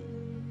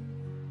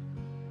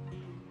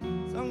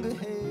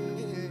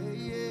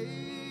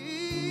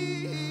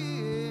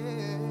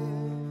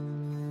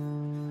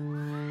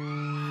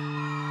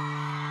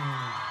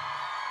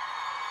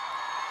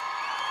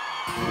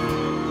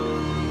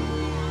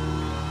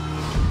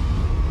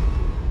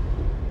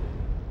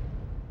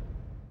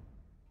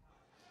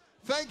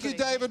Thank you,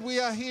 David. We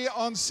are here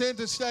on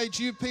centre stage.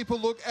 You people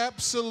look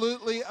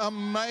absolutely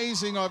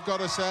amazing, I've got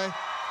to say.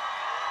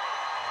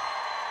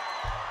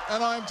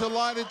 And I'm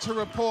delighted to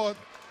report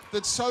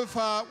that so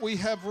far we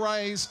have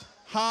raised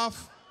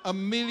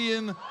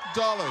 $500,000.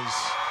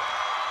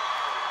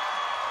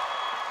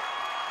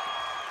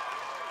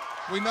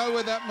 We know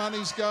where that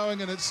money's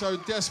going, and it's so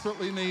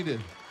desperately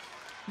needed.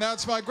 Now,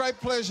 it's my great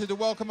pleasure to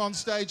welcome on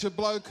stage a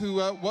bloke who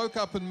woke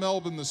up in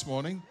Melbourne this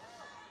morning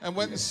and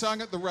went and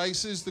sung at the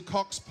races, the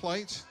Cox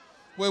Plate,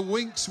 where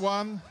Winks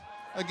won.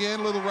 Again,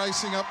 a little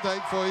racing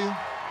update for you.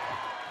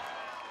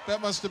 That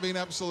must have been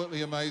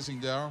absolutely amazing,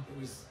 Darryl.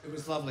 It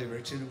was lovely,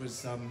 Richard. It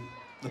was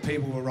the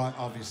people were right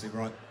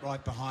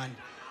behind,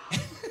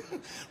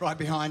 right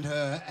behind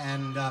her,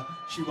 and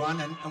she won,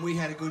 and we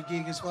had a good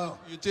gig as well.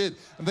 You did,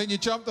 and then you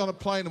jumped on a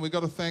plane, and we've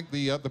got to thank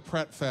the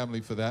Pratt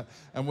family for that.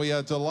 And we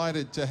are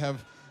delighted to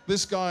have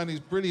this guy and his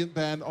brilliant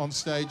band on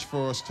stage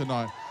for us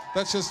tonight.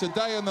 That's just a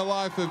day in the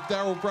life of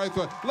Darryl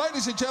Braithwaite.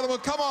 Ladies and gentlemen,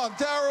 come on,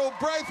 Darryl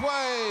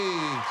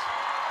Braithwaite.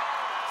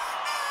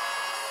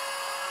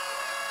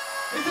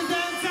 Is it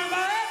done,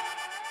 somebody?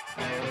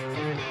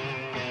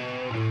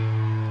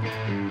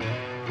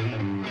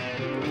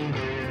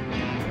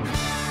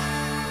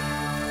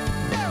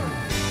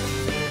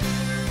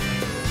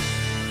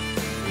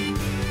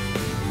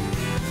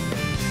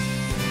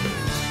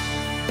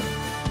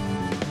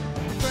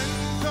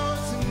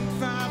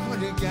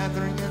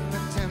 Gathering in the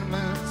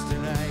tenements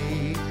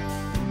tonight.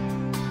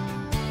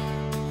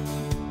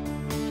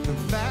 The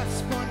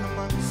fast one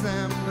amongst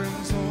them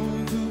brings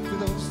home two for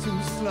those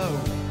too slow.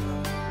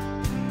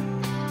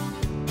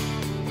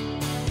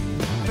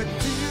 But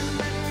too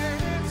many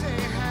years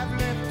they have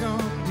left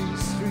on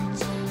these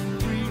streets.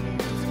 Freedom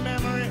is a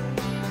memory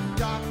that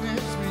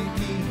darkness may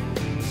be.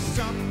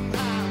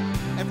 Somehow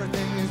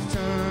everything is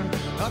turned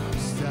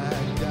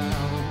upside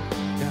down,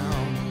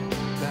 down,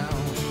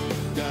 down,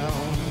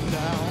 down,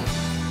 down.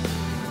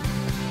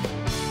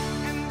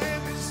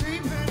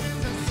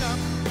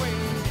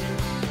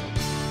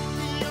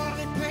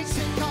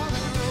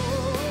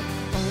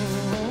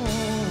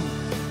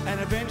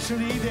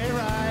 Eventually they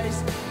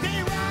rise,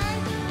 rise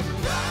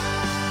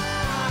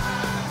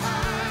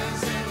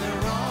in the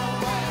wrong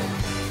way.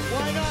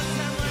 Why not,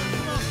 Samuel?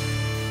 Come on.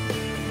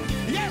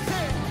 Yes,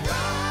 hey.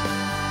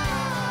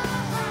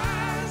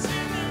 Rise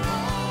in the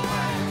wrong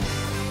way.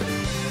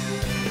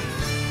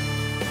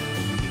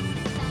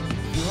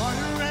 Your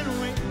honor ran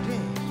away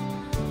today,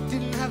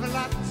 didn't have a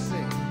lot to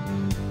say.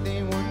 They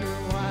wonder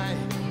why.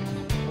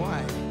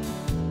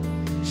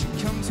 She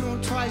comes home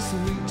twice a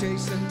week,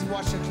 Jason, to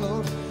wash her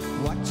clothes.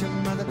 Watch your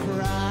mother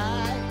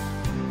cry.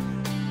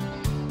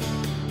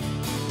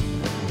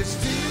 There's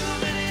too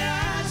many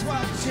eyes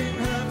watching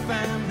her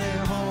family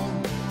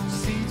home.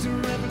 Seeds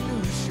of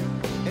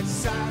revolution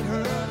inside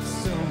her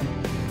soul.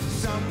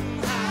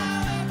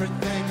 Somehow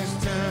everything is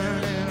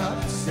turning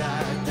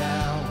upside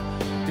down,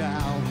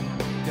 down,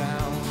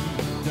 down,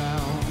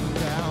 down,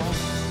 down.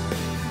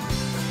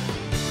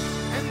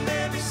 And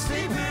they'll be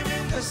sleeping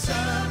in the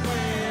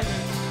subway,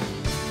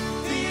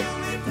 the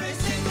only place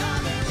they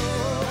come and go.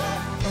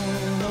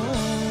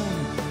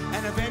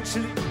 And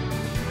eventually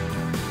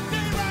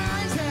they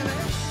rise and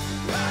they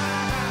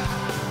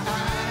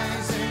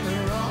rise in the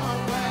wrong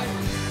way.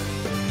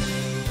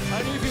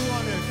 And if you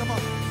wonder, come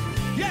on.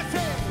 Yes,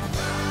 hey!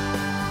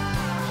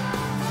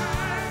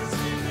 Rise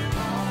in the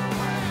wrong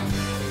way.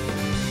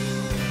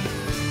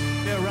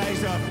 They'll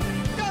rise up.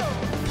 Go!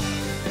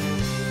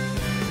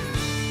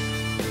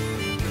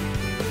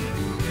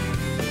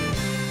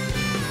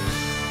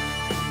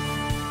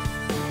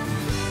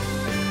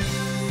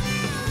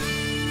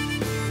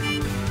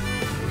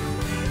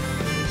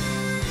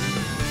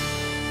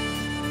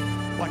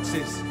 Watch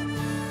this.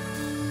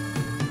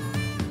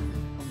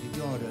 Only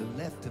daughter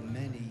left her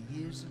many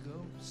years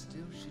ago,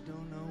 still she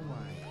don't know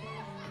why.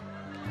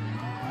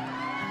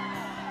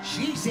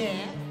 She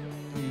said,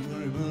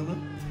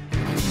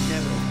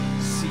 never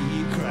see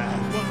you cry.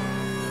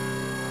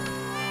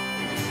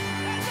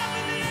 Hands up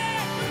in the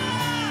air, come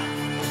on!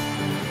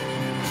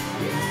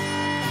 Yeah!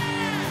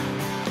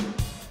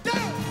 Go!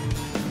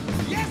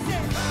 Yes,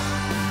 sir!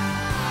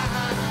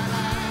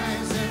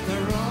 Rise in the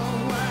wrong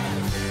way.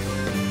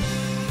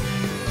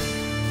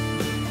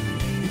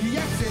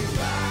 Yes, it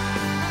rise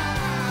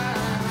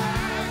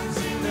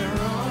in the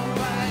wrong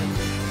way.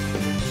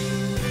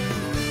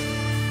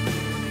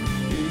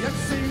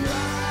 Yes, it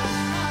rise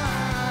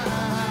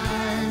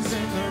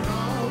in the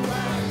wrong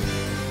way.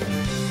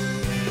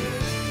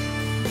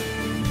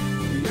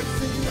 Yes,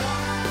 it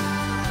rise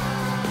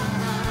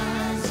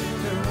in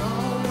the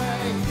wrong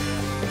way.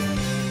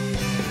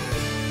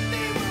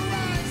 They will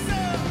rise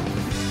up.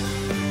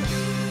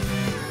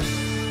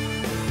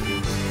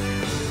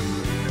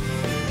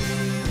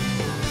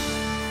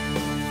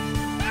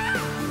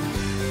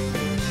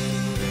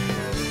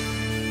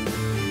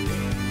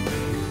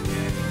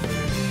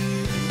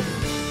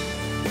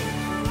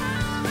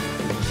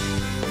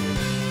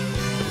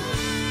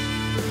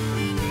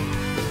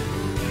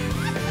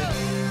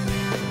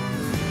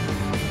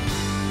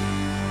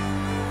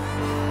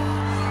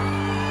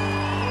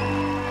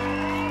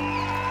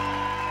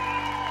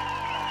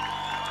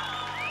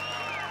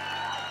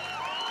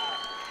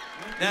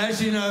 Now,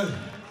 as you know,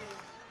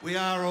 We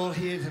are all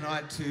here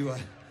tonight to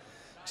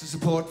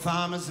support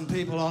farmers and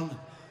people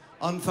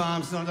on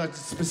farms. And I'd like to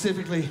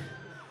specifically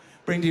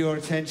bring to your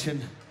attention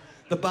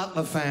the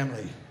Butler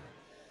family,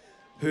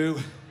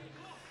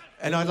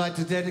 and I'd like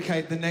to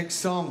dedicate the next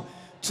song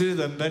to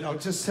them. But I'll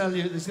just tell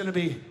you, there's going to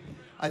be,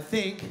 I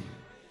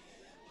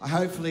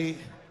hopefully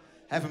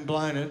haven't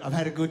blown it. I've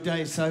had a good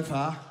day so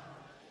far,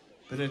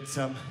 but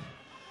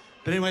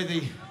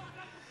anyway,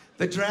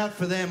 the drought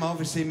for them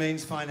obviously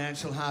means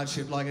financial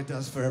hardship, like it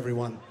does for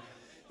everyone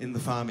in the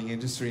farming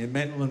industry, and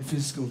mental and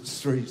physical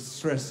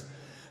stress,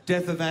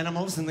 death of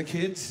animals and the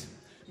kids,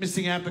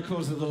 missing out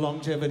because of the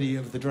longevity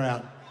of the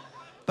drought.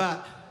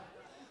 But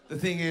the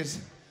thing is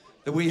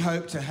that we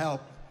hope to help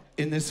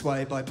in this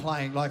way by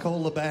playing, like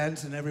all the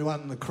bands and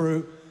everyone, the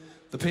crew,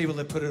 the people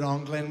that put it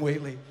on, Glenn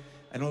Wheatley,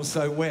 and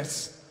also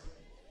Wes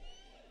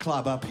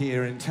Club up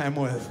here in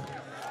Tamworth,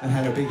 and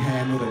had a big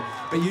hand with it.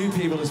 But you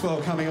people as well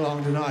coming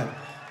along tonight.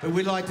 But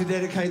we'd like to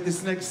dedicate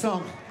this next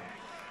song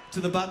to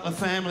the Butler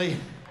family.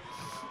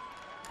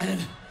 And,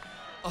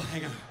 oh,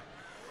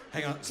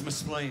 hang on, it's my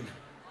spleen.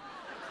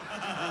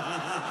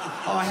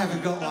 Oh, I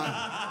haven't got one.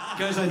 It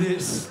goes like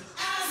this.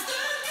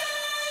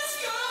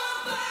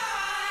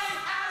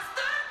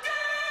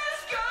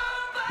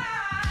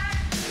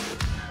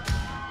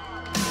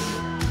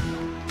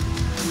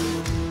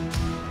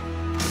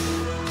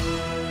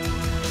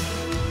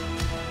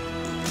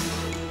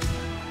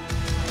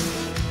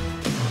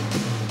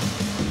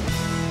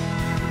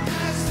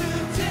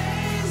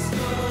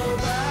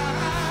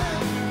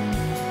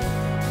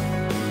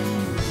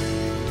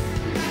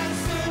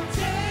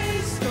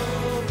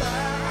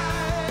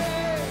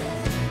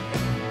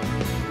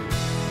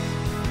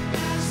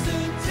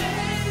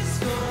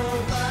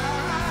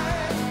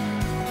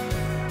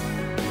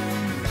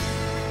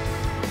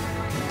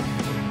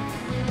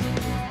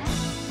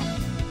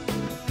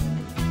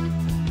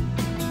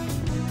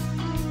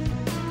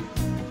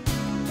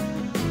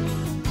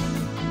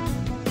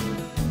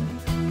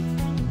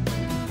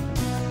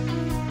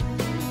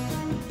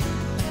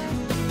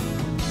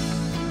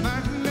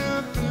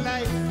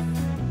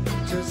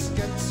 Just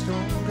get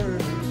stronger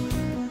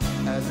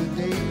as the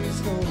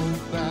days go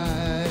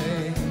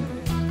by.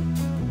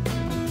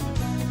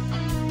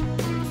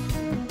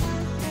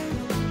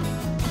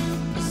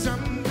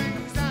 Some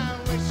things I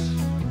wish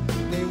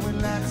they would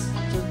last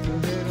just a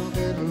little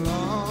bit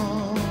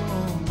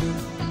longer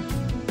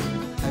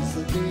as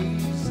the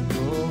days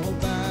go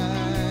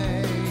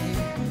by.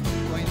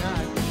 Why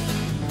not?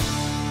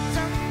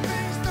 Some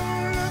things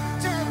don't look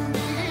to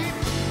me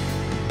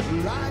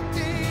like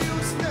they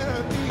used to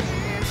be.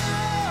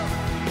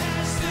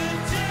 As the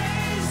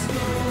days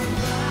go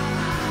by,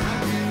 I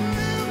can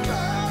live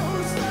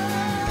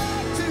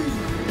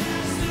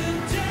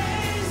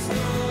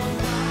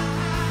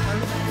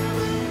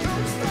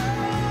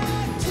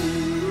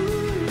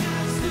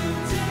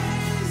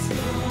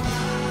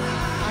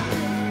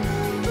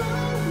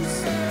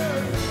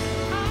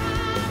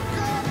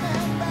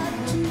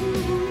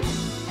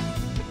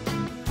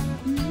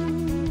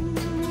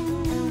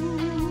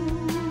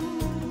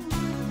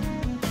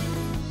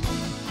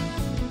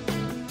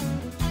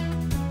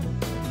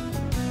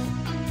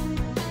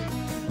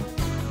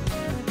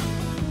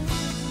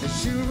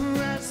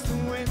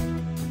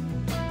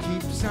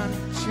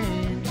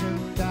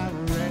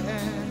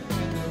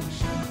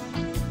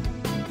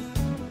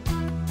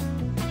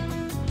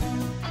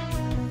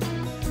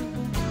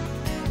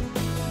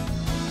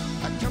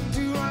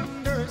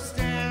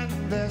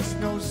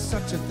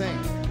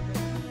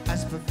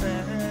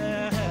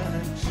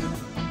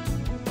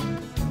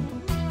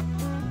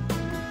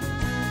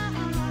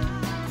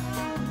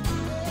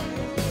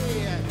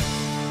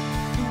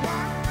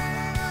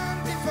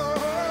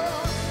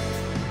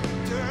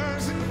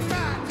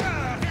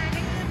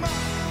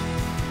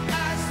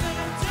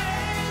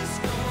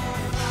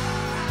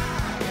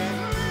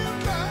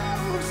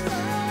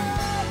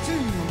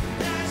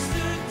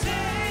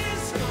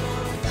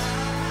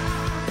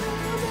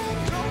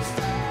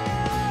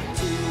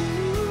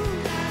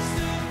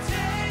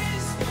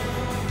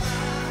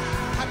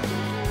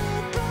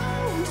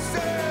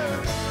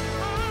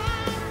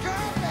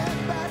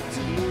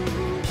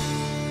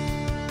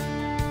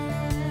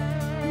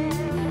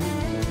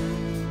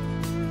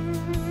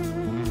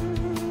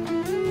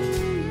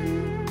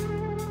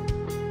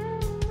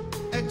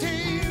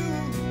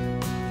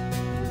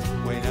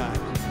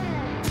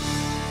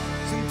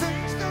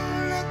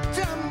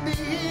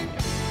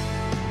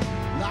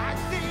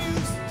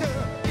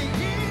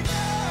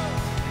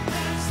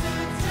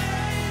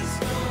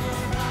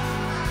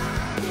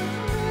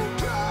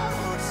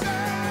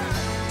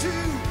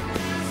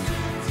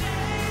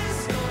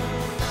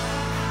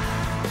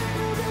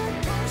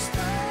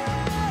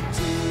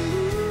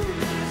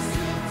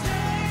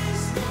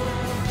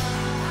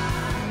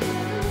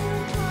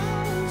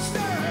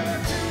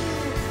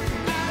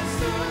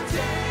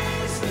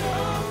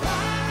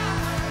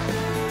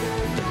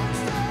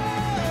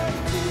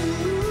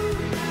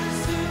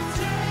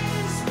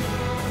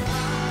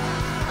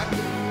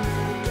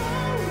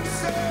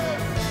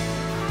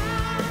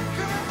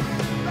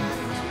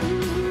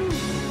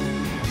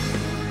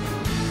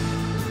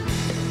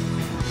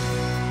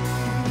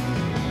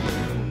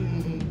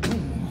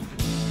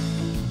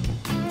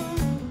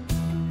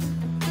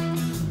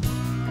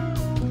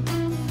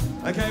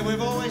Okay,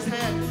 we've always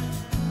had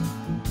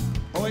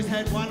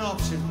one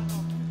option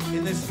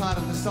in this part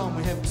of the song.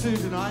 We have two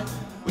tonight,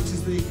 which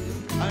is the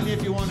only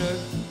if you want to.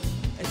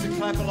 It's a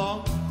clap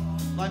along,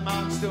 like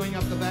Mark's doing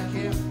up the back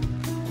here.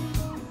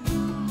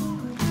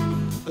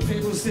 The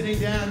people sitting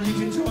down, you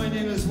can join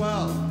in as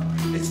well.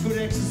 It's good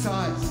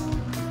exercise.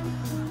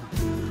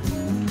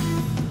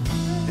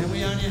 And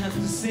we only have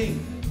to sing.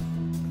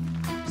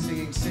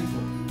 Singing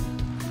simple.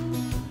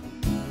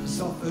 The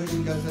soft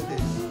version goes like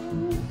this.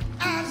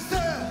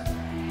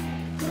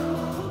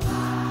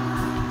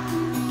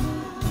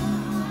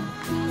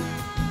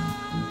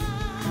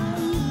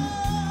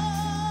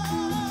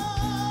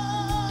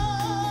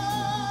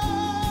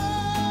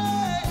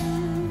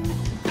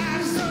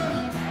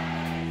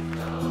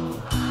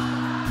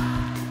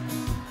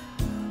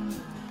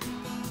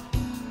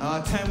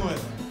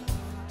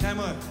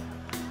 Tamworth,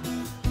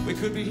 we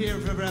could be here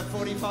for about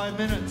 45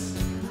 minutes.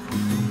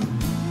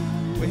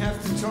 We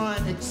have to try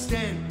and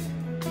extend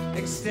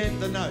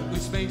the note,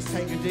 which means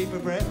take a deeper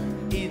breath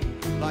in,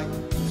 like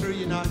through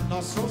your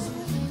nostrils,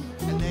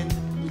 and then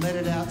let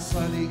it out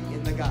slowly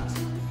in the gut.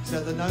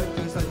 So the note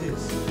goes like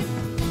this.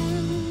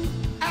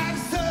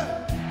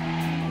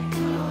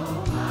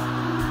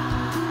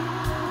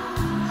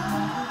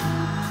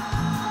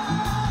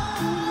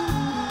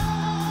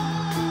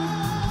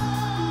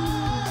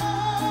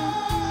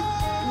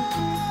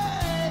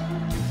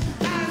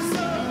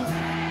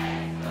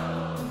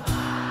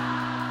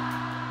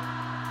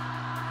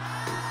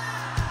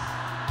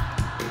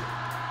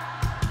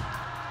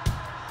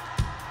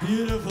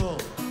 Beautiful,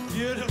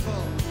 beautiful.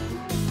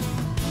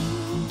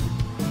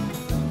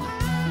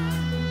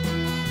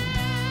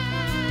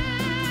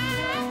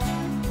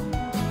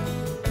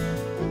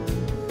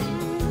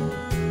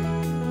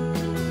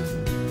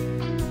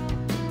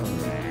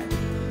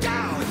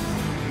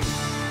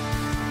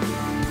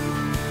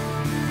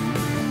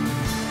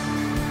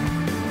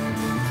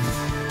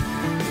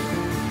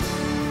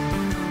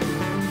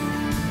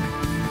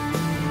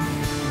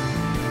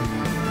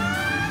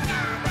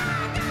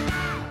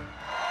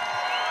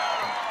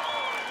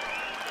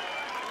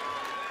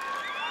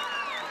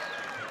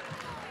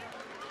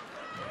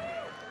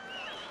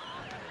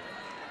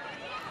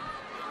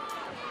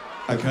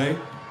 Okay,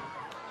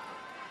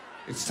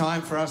 it's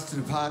time for us to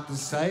depart the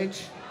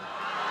stage.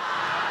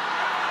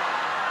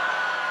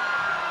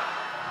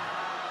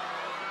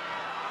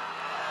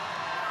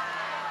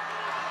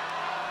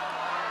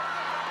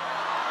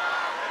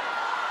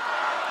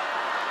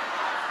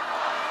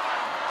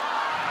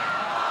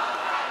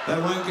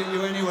 That won't get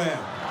you anywhere.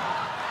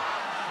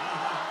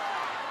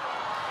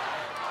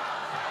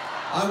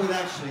 I would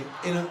actually,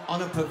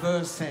 on a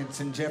perverse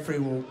sense, and Jeffrey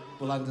will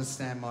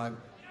understand my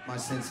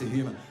sense of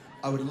humour,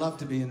 I would love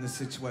to be in this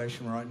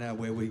situation right now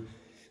where we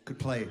could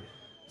play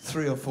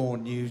 3 or 4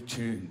 new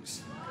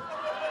tunes.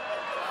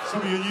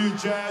 Some of your new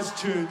jazz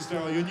tunes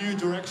now, your new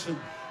direction.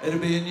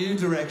 It'd be a new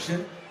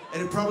direction.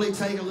 It'd probably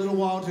take a little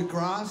while to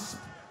grasp,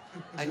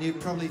 and you'd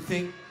probably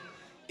think,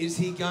 is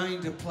he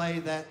going to play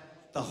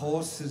the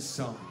Horses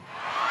song?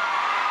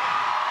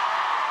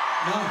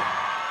 No.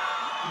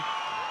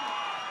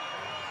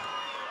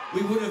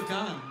 We would have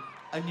done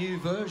a new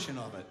version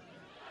of it.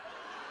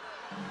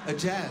 A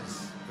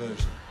jazz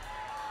version.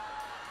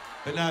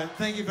 But no,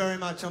 thank you very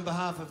much on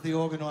behalf of the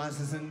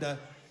organisers, and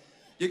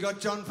you got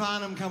John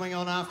Farnham coming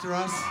on after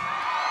us.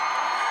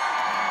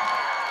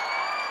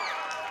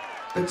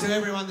 But to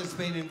everyone that's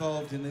been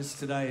involved in this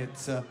today,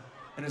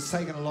 and it's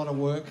taken a lot of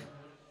work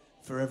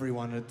for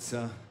everyone. It's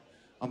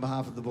on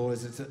behalf of the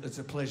boys, it's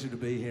a pleasure to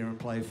be here and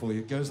play for you.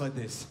 It goes like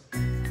this.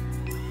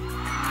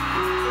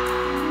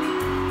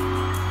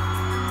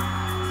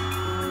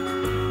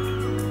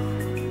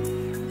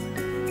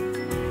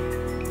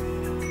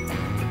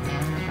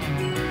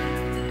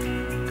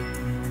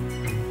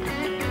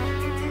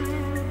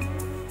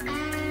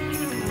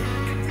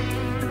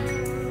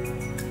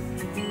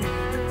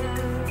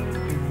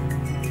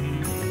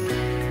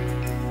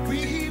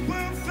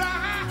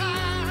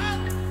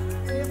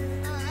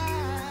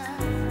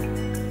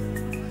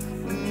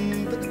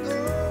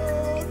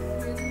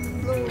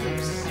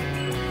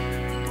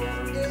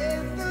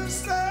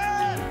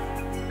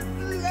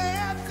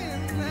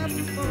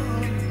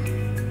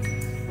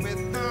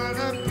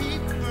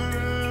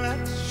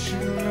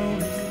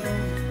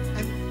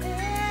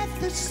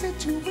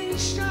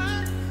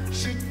 Situation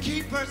should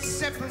keep us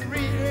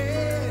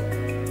separated.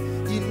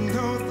 You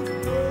know the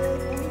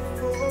world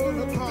will fall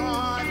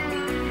apart,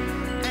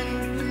 and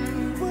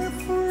we were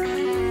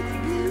free, the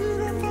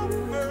beautiful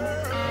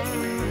girl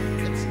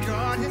that's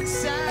got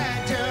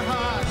inside your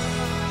heart.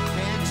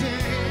 Can't you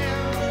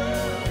hear her?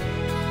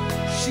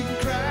 She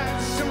cried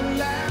so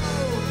loud,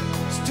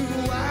 it's too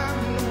wild,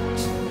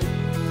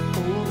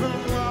 over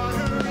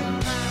water and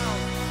now.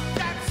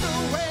 That's the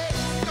way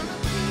it's gonna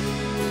be,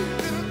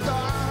 little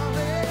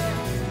darling.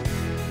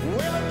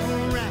 Well,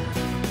 around.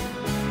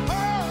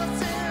 Oh,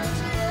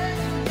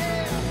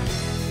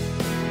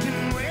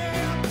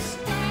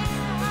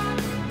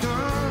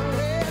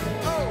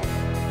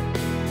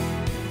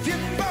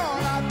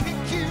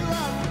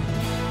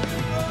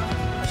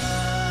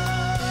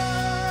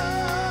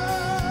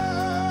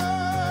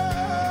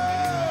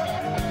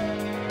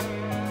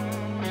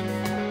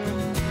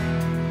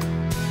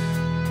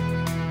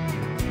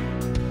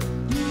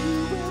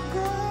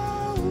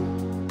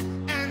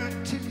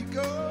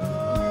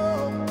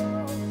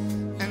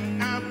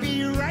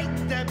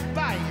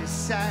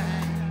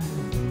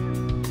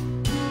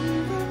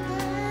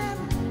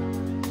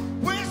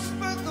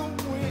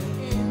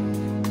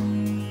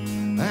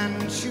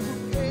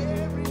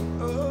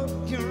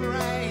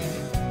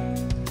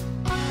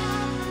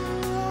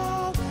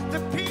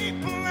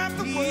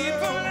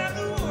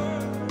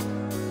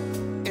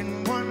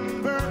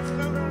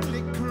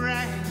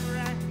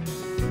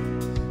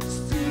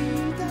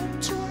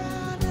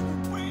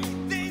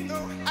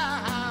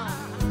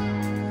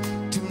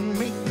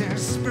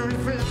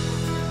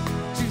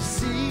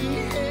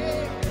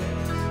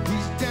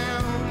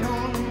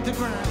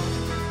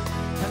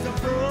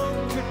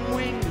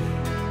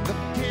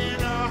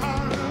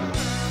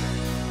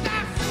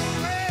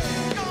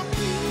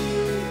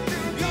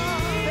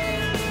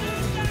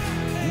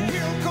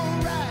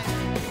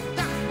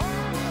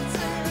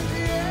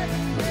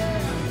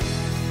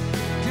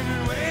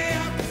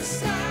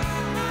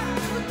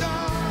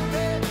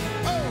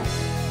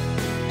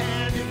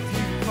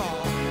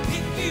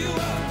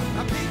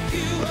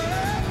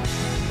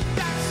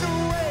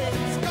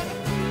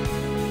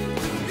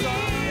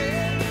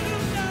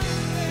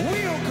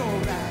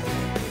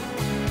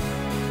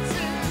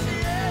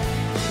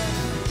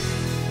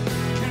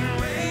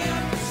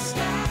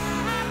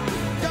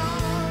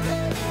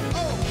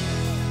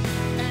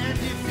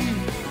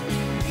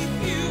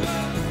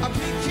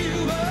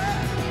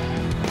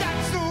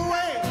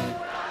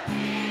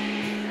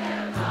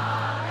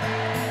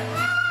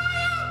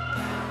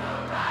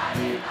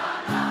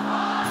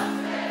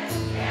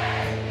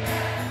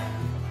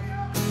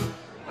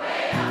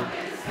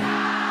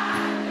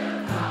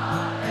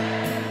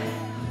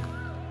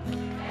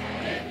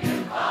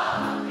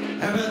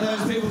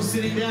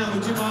 sitting down,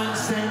 would you mind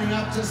standing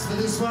up just for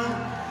this one?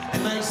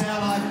 It makes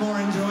our life more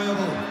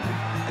enjoyable.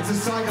 It's a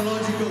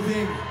psychological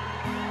thing.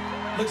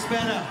 Looks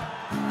better.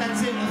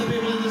 That's it, and the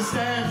people in the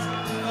stands.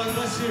 God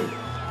bless you.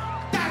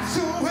 That's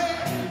the way.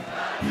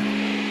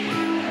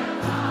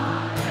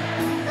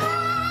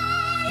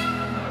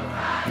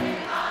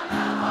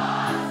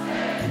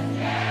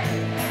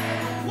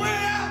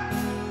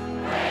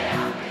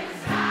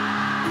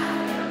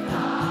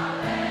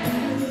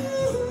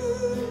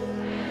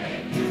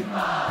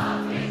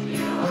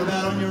 What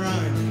about on your own?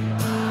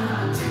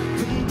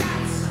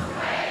 That's the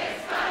way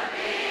it's gonna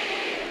be,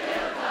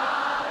 little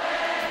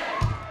darling.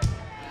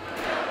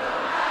 We'll go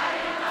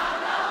riding on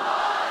the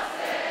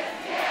horses,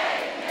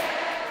 yeah, yeah.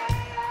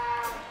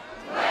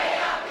 Way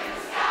up in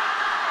the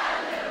sky,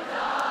 little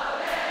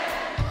darling.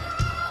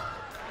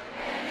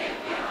 And if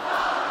you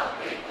fall, I'll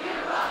pick you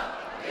up,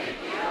 pick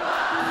you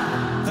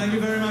up. Thank you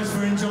very much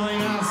for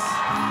enjoying us.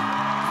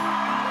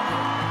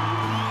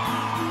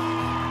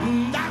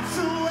 That's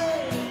the way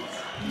it's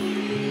gonna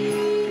be.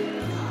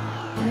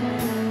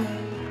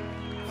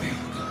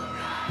 We'll go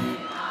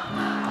riding on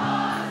the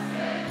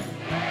horses,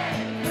 yeah,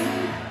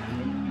 yeah.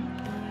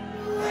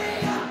 Way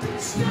up in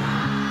the sky.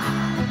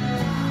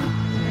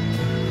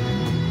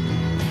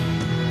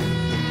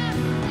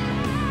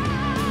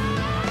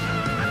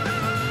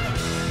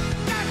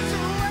 That's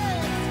the way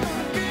it's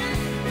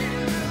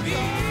gonna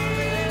be.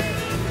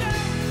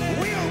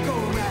 We'll go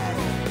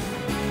riding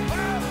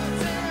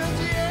horses,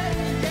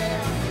 yeah, yeah.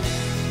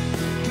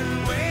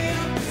 Way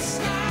up the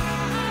sky,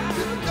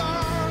 little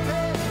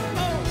darling.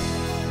 Oh,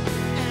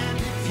 and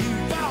if you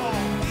fall,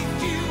 I'll pick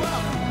you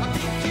up, I'll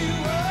pick you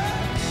up.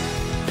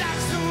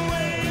 That's the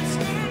way it's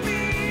gonna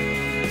be,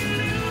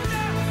 little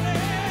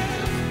darling.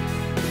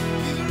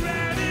 You're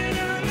riding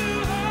on the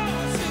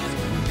horses,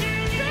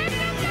 yeah,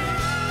 yeah, yeah.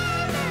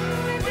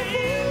 Way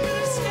up the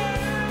sky,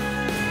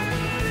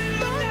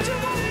 don't you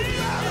worry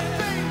about a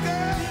thing,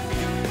 girl. If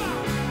you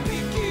fall, I'll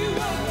pick you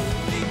up,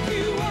 pick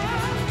you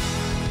up.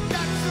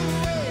 That's the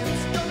way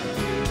it's gonna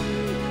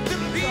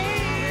be.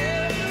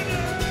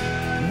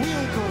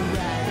 We'll go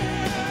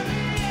riding.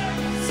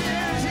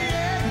 Says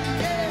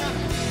yeah, yeah.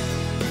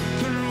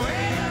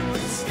 Way up the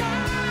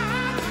sky,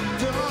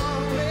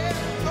 darling.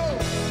 Oh,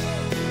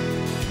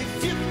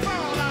 if you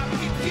fall, I'll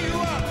pick you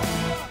up.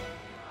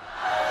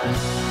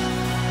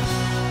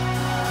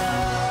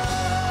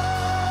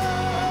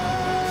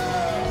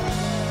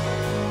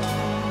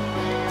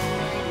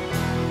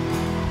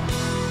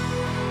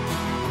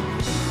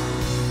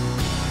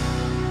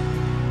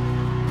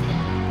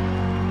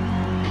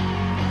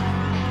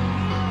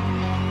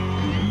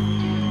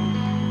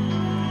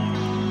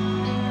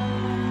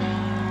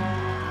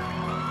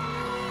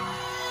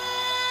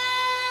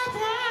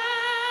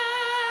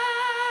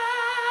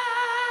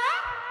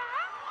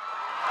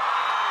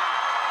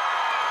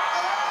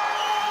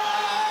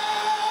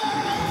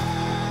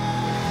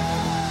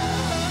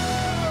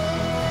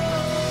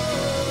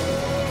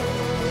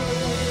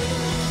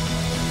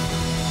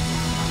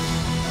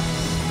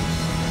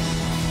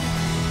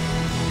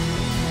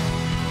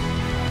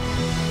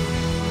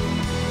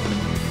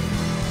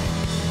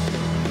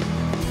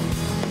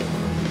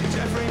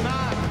 Jeffrey,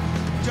 Mark,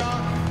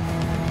 John,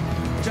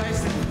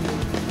 Jason,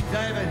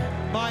 David,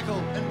 Michael,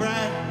 and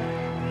Brad.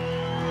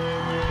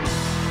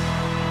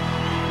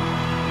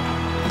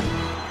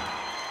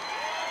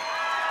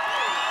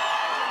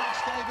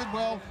 David,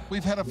 well,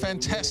 we've had a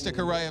fantastic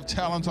array of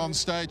talent on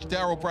stage.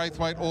 Daryl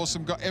Braithwaite,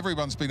 awesome.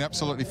 Everyone's been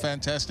absolutely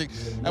fantastic.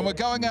 And we're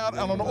going out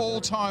on an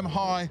all-time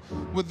high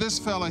with this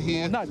fella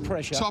here. No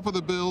pressure. Top of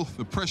the bill.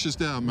 The pressure's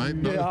down, mate.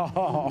 No.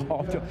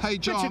 Yeah. Hey,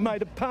 John. You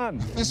made a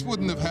pun. This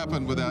wouldn't have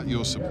happened without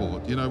your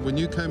support. You know, when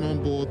you came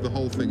on board, the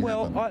whole thing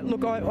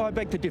happened. Well, I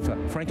beg to differ,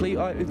 frankly.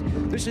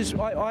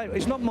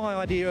 It's not my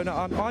idea, and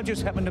I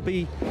just happen to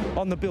be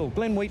on the bill.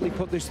 Glenn Wheatley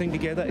put this thing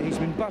together. He's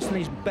been busting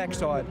his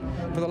backside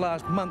for the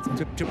last month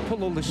to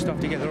pull all this stuff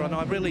together, and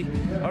I really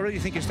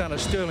think he's done a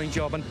sterling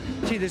job. And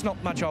gee, there's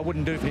not much I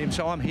wouldn't do for him,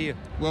 so I'm here.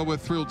 Well, we're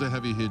thrilled to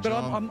have you here,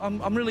 John.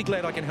 But I'm really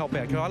glad I can help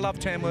out. 'Cause I love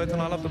Tamworth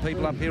and I love the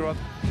people up here.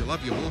 You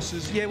love your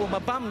horses? Yeah, well, my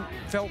bum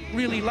felt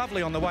really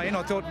lovely on the way in.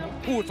 I thought,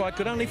 oh, if I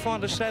could only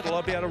find a saddle,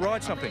 I'd be able to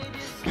ride something.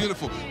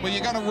 Beautiful. Well,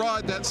 you're going to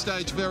ride that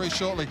stage very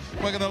shortly.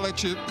 We're going to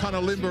let you kind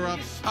of limber up.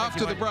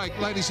 After the break,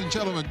 ladies and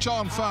gentlemen,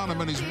 John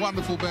Farnham and his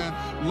wonderful band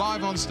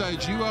live on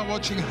stage. You are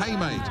watching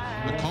Haymate,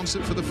 the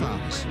concert for the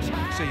farmers.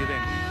 See you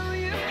then.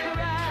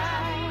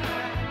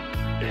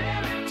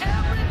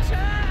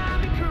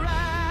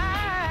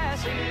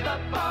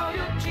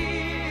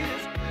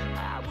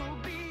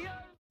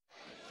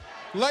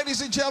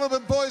 Ladies and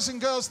gentlemen, boys and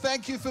girls,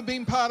 thank you for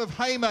being part of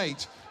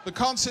Haymate, the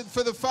concert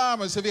for the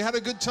farmers. Have you had a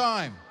good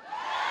time?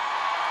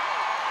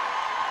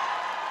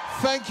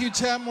 Thank you,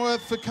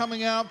 Tamworth, for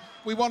coming out.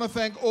 We want to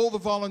thank all the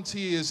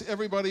volunteers,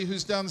 everybody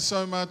who's done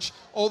so much,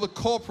 all the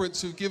corporates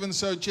who've given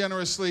so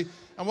generously.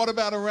 And what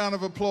about a round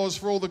of applause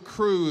for all the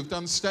crew who've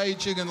done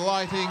staging and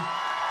lighting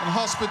and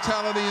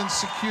hospitality and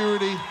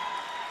security,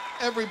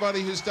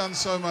 everybody who's done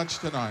so much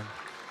tonight.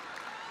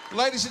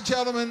 Ladies and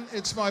gentlemen,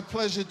 it's my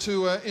pleasure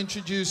to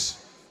introduce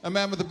a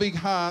man with a big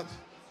heart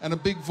and a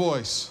big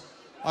voice.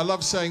 I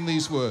love saying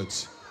these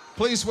words.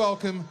 Please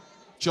welcome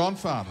John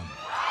Farnham.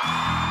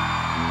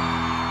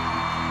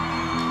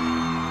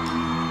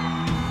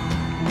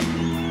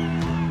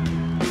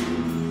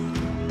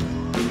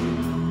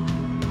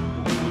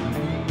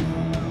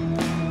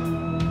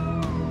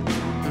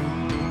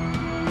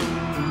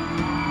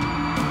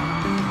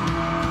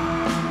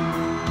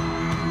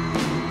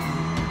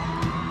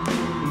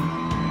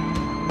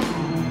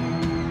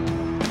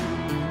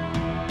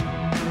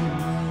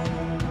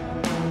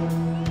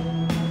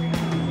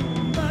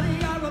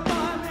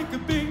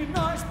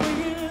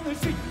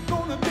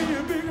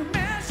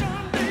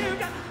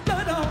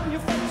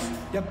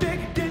 Your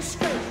big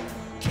disgrace,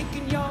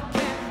 kicking your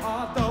can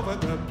all over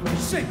the place.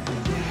 Sing.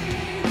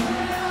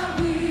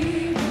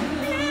 We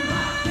will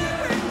rock you.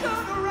 We're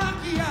gonna rock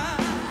ya.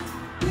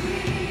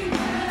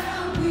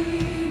 We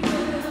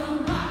will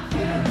rock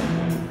you.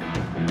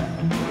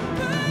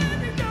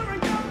 Baby, you're a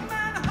young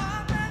man,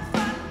 hard man,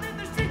 fighting in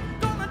the street,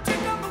 gonna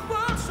take on the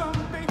world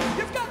someday.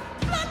 You've got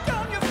blood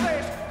on your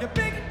face, your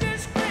big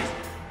disgrace,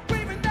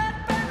 waving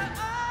that banner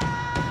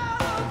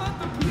all over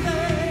the place.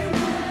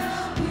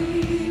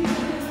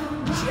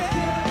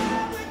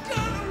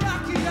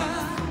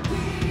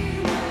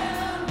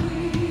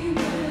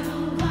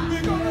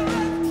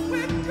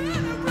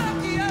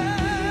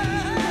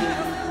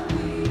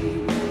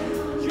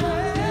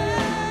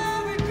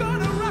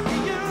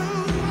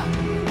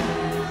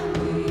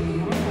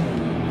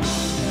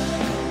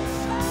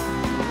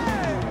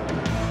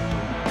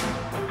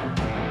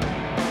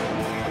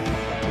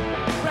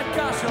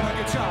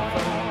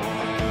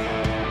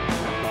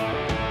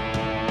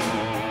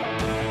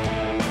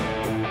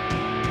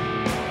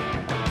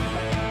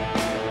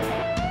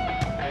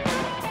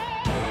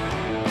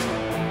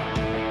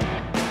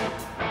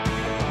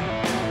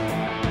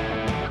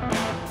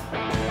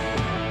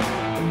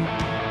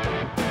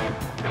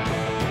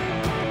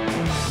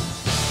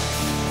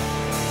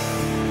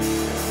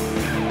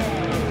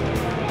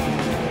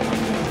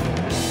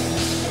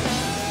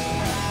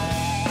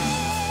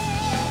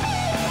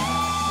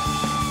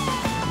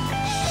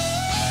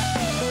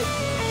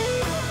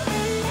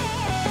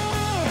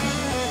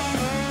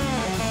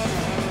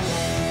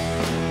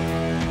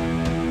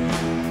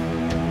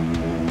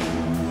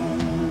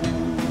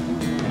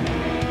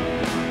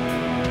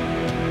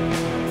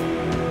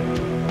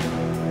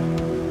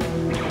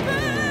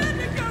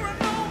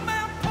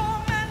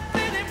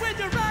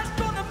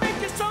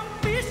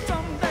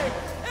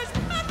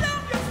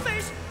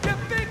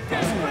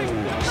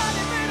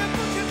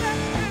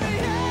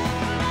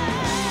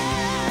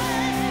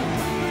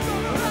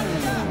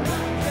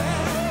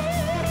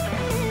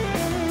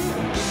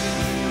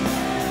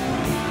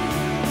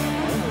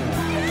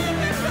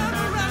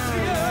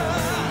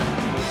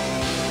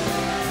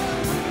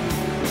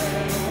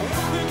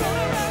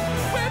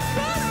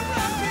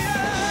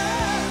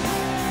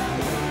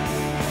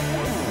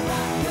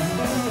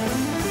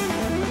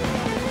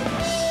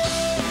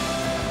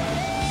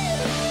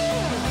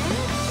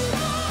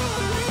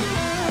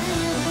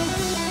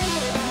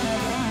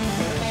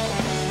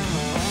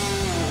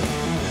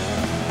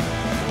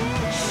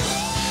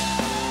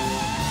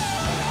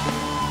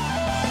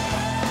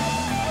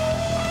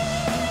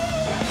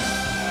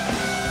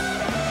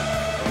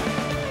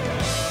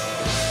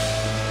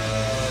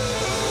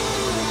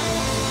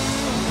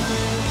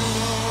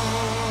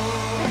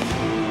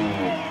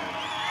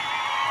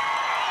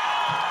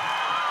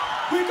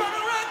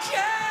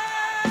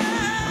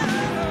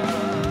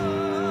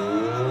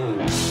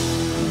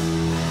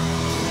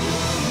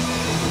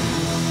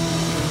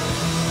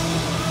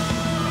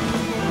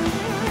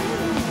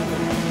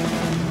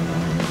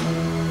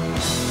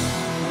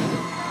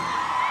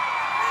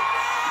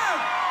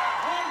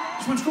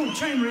 This one's called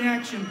Chain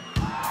Reaction.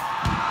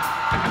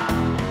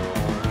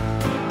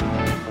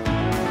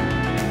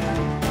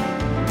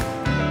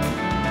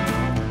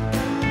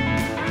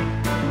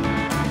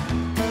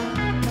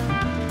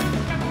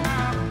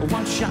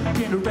 One shot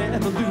in a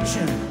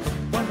revolution,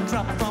 one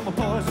drop from a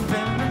poison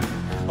pen,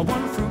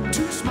 one fruit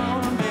too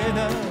small and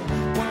bitter,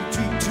 one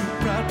tree too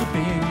proud to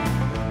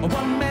bend,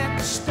 one man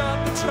to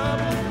stop the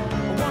trouble,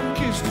 one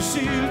kiss to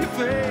seal your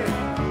fate,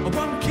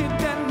 one kid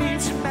that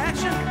needs some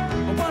action,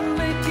 one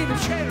link in a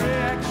chain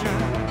reaction.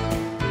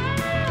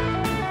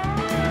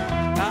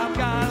 I've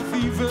got a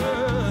fever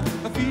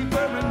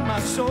in my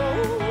soul.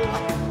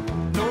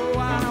 No,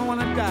 I don't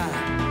wanna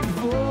die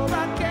before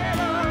I get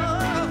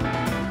up.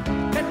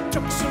 It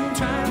took some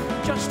time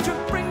just to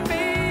bring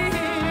me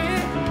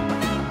here.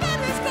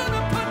 Nobody's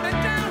gonna put me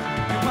down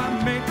if I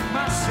make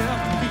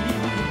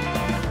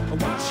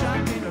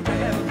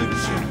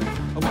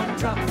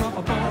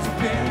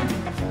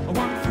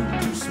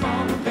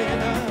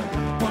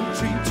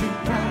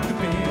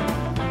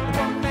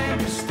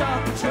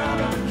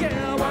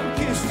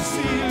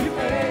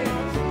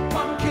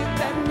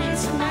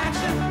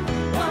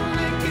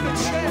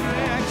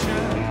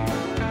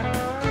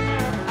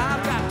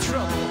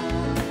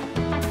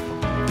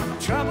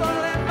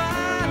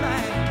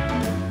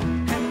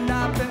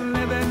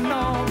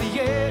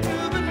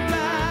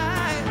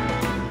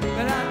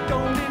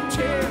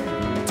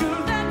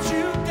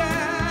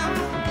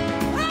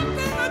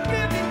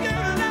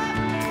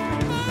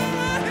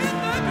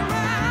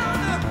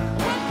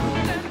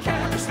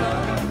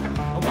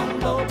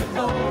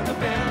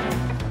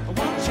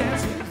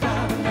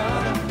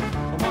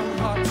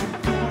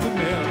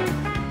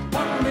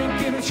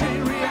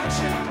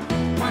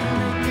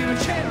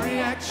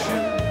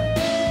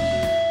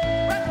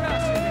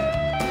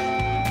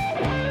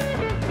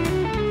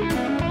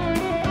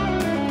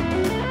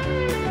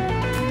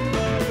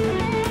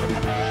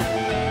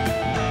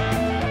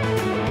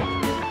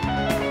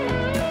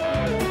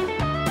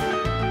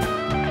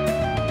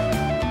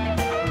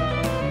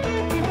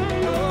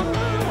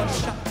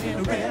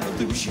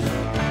revolution.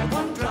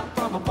 One drop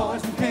from a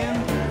poison pen,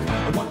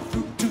 one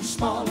fruit too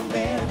small to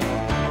bend,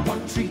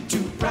 one tree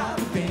too proud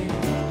to bend,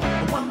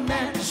 one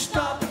man to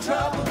stop the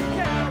trouble,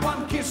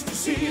 one kiss to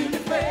seal the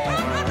fate.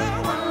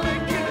 One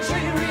link in a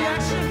chain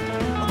reaction,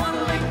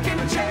 one link in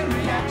a chain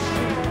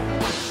reaction.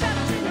 One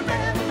shadow in the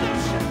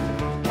revolution,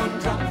 one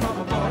drop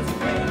from a poison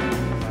pen,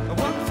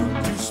 one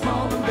fruit too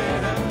small to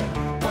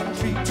bend, one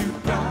tree too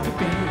proud to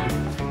bend,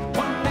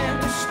 one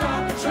man to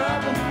stop the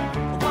trouble,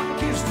 one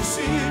kiss to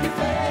seal the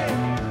fate.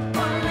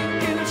 One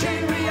link in a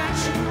chain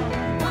reaction,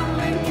 one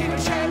link in a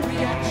chain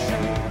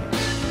reaction.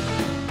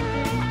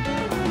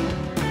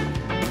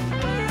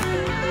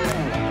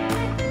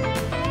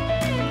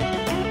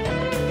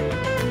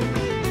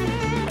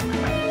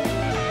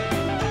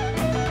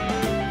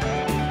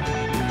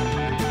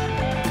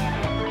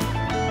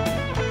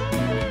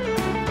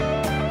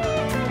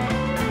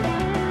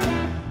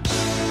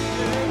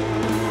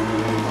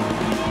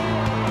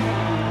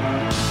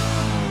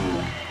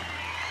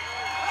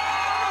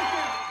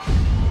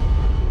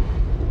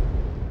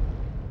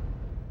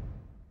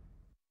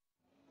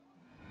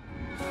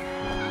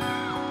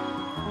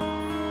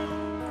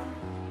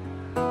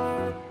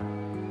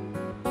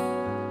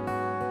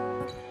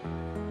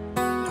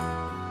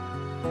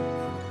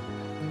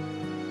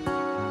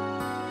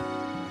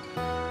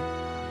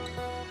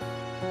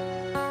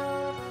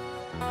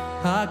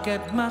 I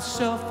get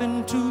myself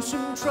into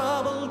some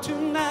trouble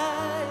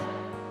tonight.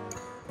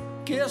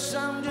 Guess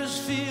I'm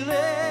just feeling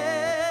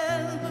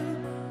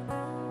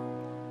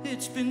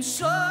it's been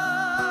so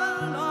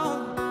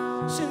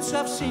long since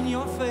I've seen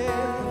your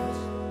face.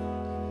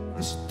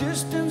 This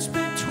distance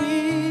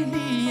between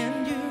me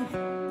and you,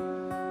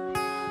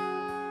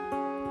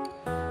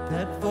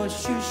 that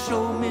voice you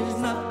show me is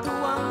not the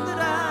one that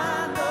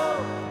I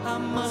know. I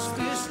must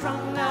be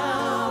strung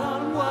out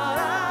on what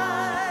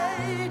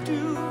I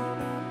do.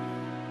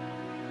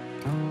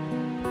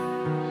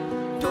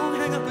 Don't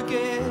hang up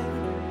again.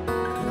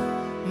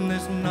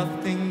 There's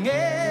nothing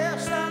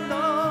else I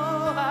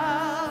know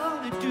how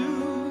to do.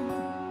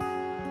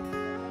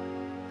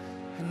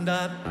 And I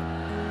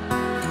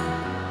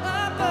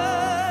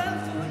burn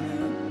for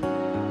you.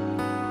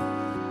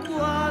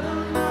 What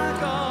am I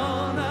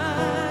gonna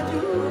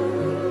do?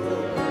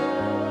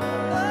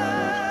 I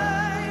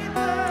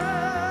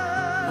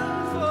burn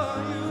for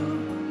you.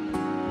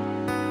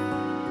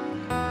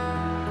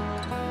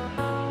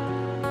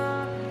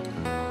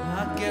 I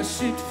guess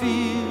it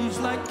feels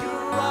like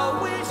you're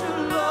always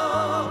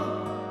alone,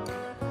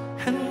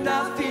 and I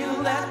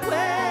feel that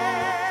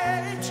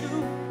way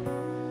too.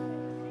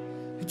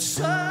 It's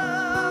so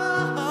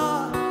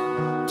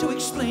hard to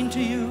explain to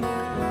you.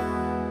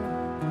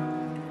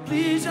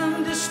 Please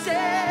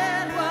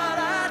understand what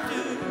I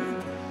do,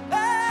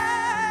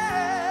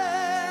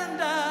 and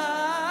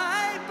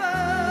I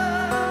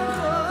burn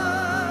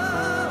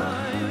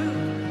for you.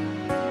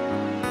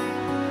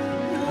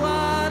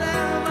 What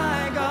am I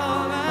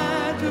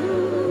gonna do?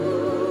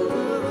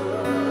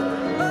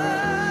 I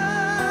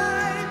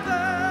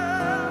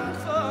burn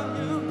for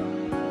you.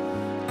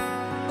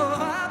 Oh,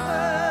 I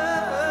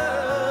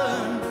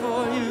burn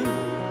for you.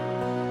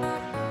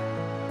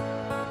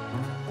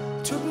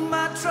 Took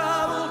my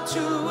trouble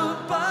to a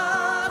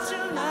bar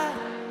tonight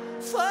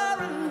for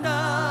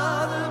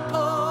another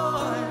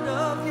point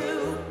of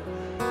view,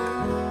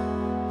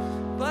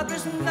 but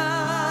there's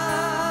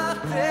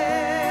nothing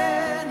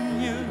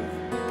new.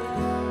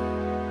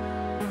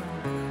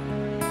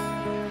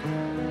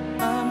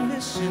 I'm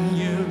missing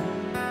you.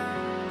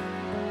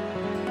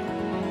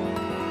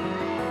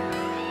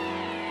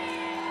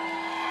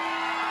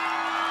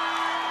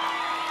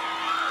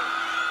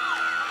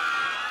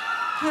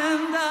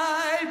 And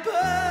I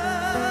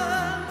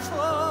burn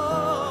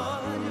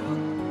for you.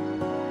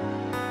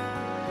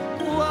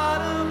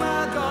 What am I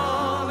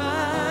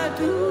gonna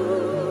do?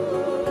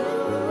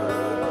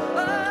 I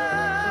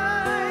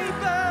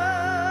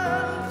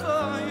burn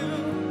for you.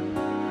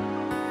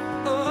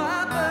 Oh, I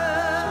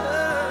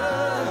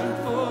burn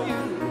for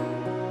you.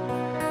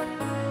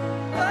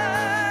 I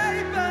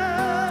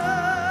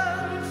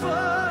burn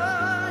for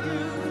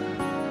you.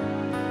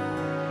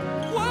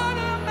 What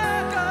am I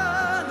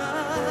gonna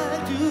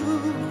do?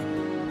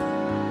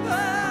 I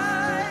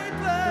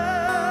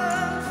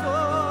burn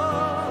for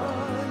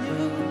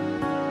you.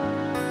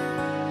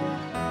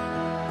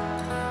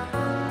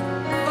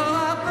 Oh, I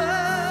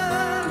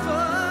burn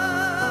for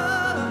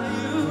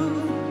you.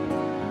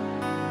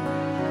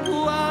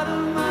 What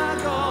am I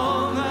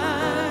gonna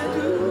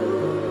do?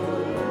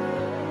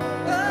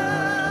 I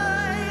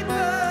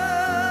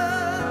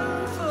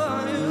burn for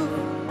you.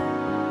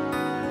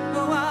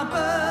 Oh, I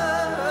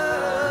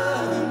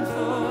burn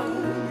for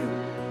you.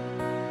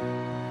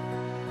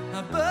 I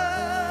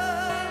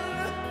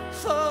burn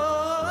for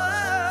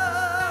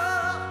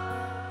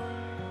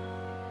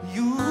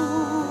you.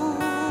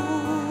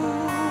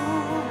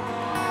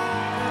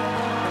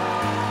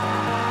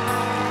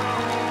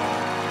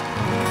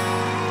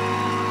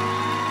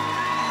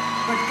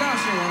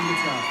 Picasso on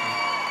guitar.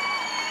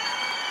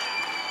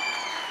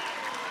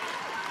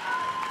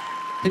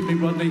 Hit me,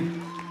 Rodney.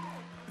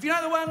 If you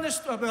know the one,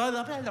 this...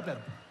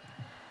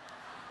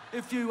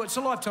 If you... It's a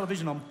live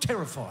television, I'm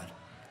terrified.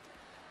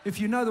 If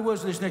you know the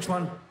words of this next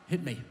one,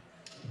 hit me.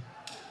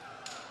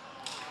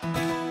 I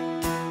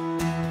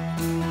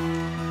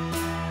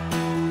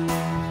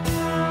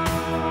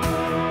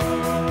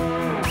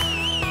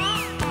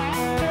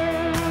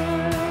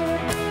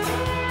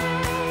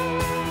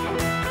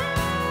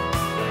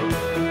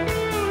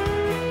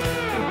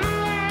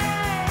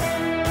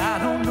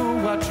don't know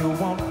what you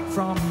want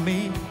from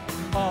me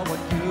or what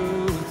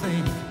you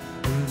think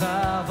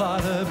love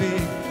ought to be.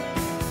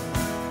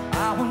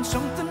 I want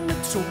something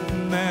that's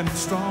open and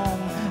strong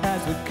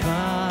as the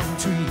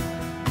country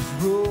is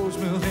rose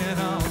moving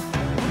on.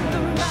 From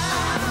the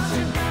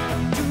mountain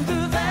to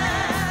the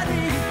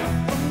valley,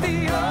 from the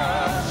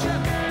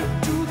ocean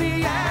to the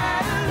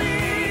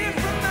alley,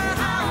 from the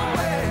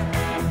highway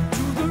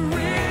to the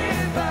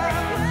river,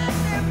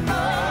 with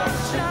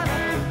emotion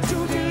to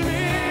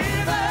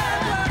deliver.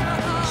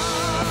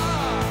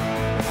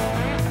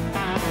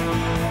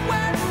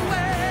 When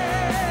away,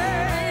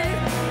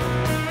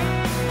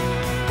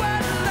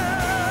 when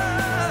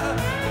love,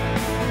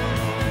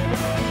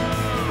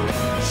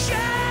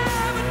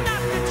 shall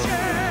not be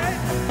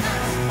changed.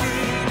 That's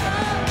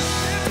freedom.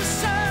 It's the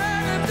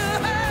sign of the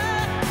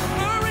heart,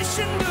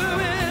 nourishing the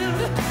wind,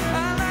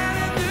 a light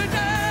in the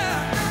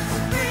dark. That's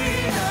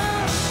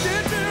freedom.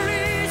 It's a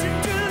reason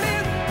to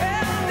live,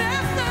 and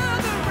after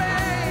the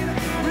rain,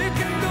 we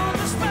can go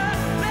the spot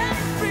and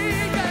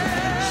free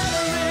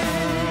gathering.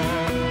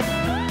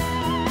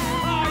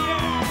 Oh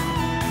yeah.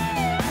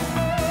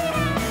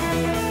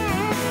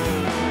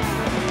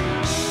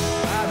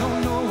 I don't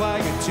know why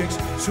it takes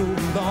so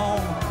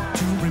long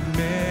to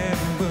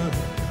remember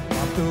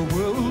what the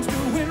world's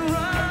doing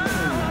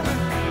wrong.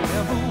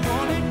 Never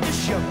wanted to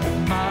shut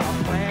my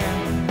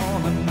plan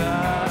on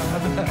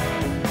another.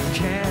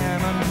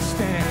 Can't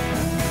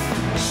understand.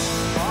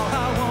 All I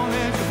want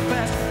is a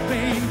fast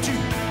lane to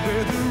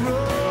where the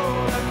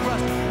road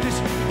across this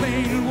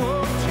plane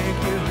won't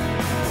take you.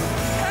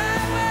 I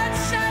want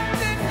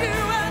something you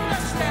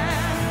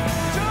understand.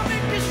 So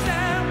make me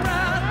stand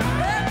proud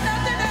and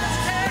nothing else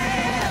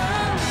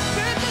can.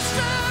 With the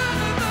sun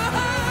of the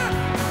heart,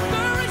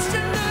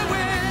 nourishing the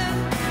wind,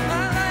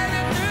 a light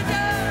in the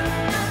dark.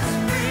 That's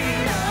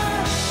freedom.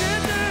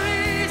 It's a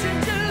reason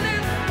to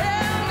live,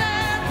 and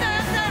after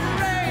that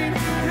rain,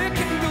 we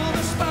can go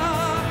the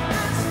spark.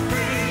 That's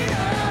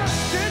freedom.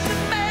 It's a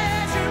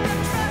measure of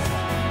trust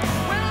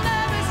when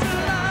love is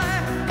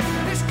alive.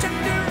 It's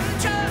tender and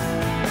just.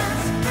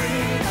 That's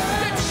freedom.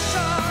 It's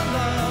all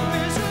love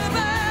is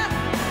about.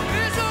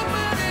 It's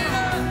opening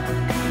up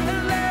and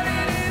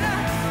letting it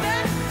out.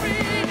 That's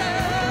freedom.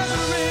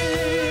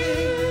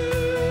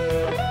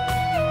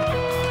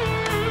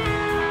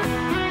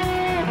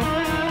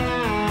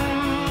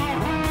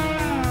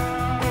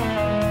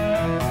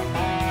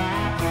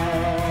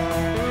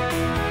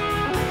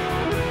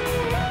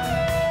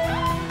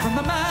 From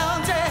the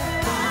mountain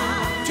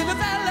to the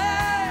valley,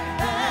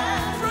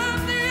 from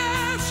the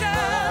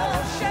ocean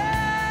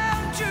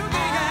to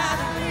the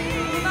alley,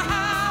 from the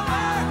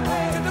highway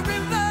to the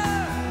river,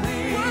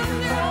 from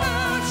the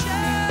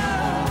ocean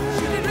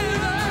to the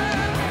river,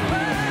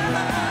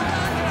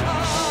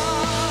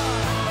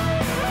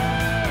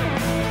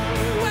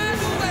 when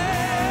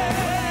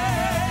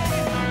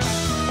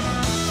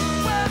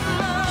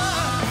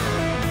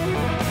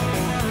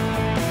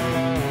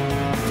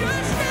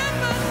just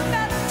never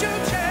let you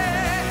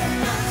change.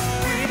 That's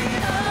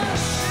freedom.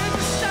 It's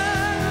the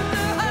sun of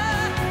the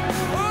heart,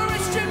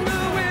 nourishing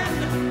the wind,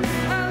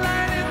 a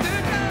light in the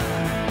dark.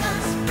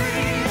 That's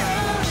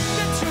freedom.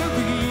 It's a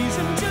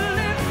reason to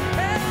live,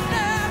 and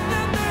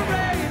after the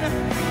rain,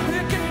 we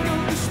can go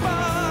the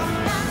spark.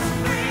 That's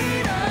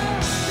freedom.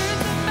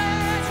 It's a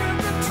measure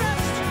of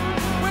trust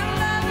when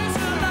love is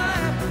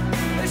alive.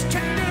 It's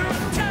tender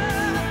and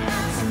tough.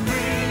 That's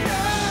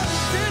freedom.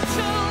 It's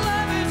all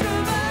love is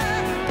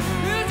alive.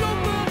 It's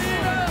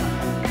opening up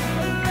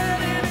and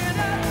letting it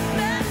out.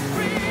 That's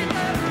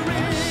freedom.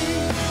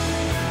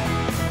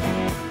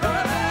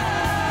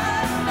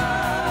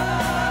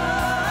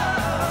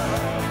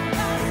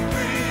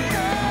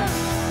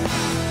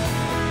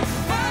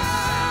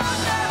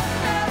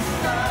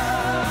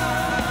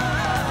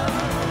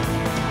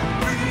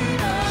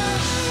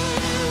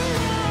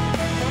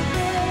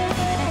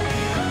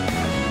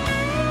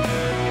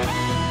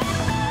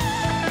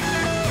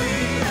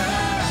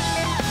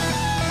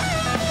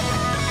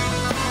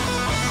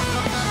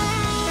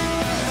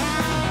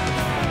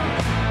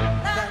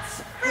 That's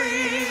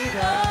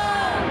freedom.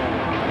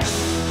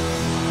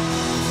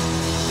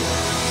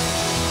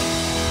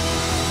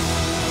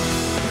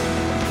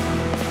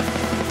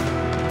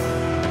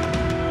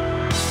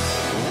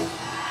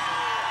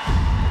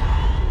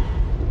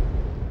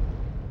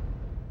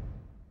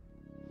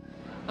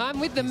 I'm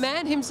with the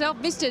man himself,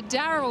 Mr.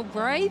 Darryl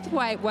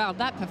Braithwaite. Well,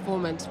 that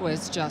performance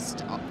was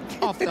just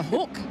off the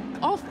hook.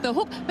 Off the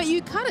hook. But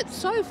you cut it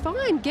so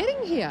fine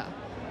getting here.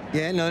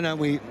 Yeah, no,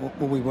 we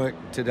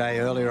worked today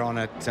earlier on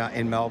at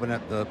in Melbourne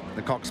at the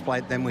Cox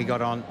Plate. Then we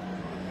got on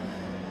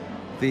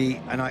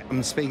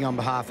I'm speaking on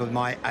behalf of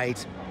my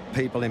 8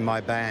 people in my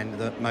band,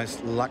 the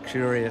most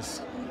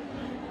luxurious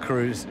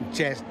cruise,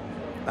 jet,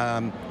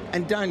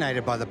 and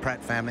donated by the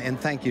Pratt family. And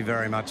thank you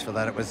very much for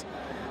that. It was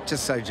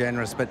just so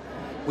generous. But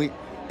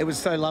it was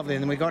so lovely.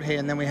 And then we got here,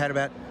 and then we had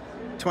about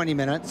 20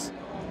 minutes,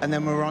 and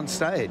then we were on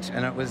stage,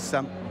 and it was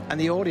and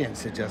the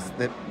audience are just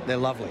they're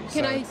lovely.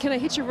 Can I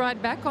hitch a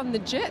ride back on the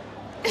jet?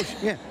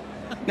 Yeah.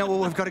 No, well,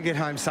 we've got to get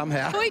home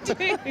somehow. We do.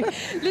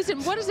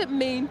 Listen, what does it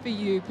mean for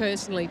you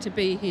personally to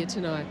be here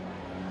tonight?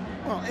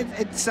 Well,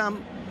 it's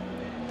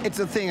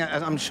a thing.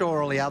 I'm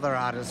sure all the other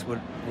artists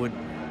would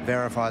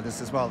verify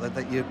this as well. That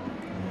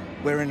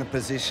we're in a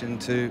position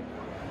to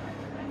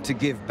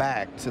give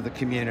back to the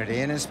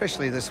community, and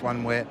especially this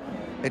one where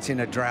it's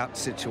in a drought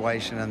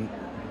situation,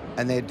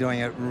 and they're doing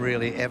it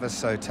really ever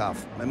so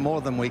tough, and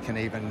more than we can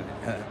even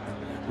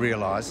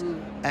realise.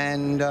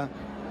 And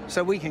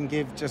so we can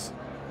give just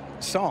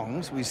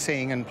songs, we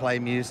sing and play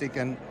music,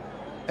 and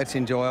it's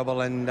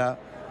enjoyable, and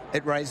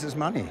it raises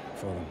money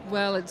for them.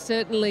 Well, it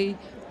certainly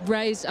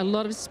raised a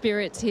lot of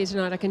spirits here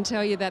tonight. I can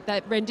tell you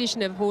that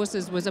rendition of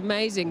Horses was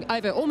amazing.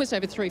 Almost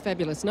over 3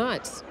 fabulous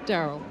nights,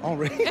 Daryl. Oh,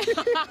 really?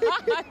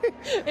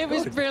 It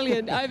was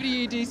brilliant. Over to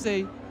you,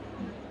 DC.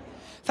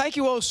 Thank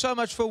you all so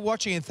much for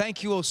watching, and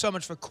thank you all so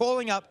much for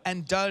calling up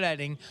and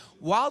donating.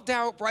 While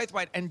Daryl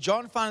Braithwaite and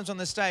John Farnham's on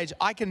the stage,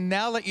 I can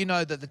now let you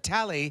know that the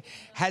tally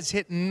has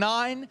hit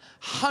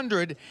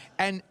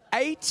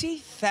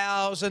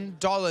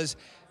 $980,000.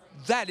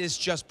 That is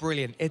just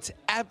brilliant. It's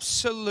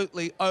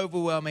absolutely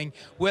overwhelming.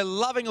 We're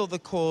loving all the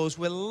calls.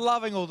 We're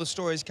loving all the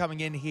stories coming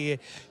in here.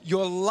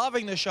 You're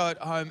loving the show at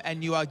home,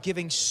 and you are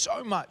giving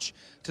so much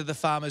to the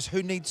farmers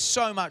who need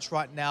so much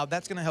right now.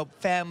 That's going to help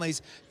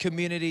families,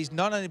 communities,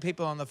 not only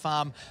people on the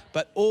farm,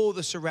 but all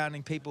the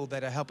surrounding people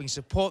that are helping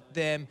support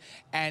them.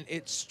 And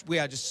we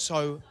are just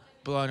so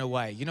blown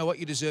away. You know what?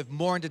 You deserve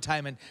more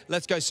entertainment.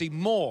 Let's go see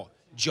more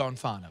John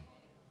Farnham.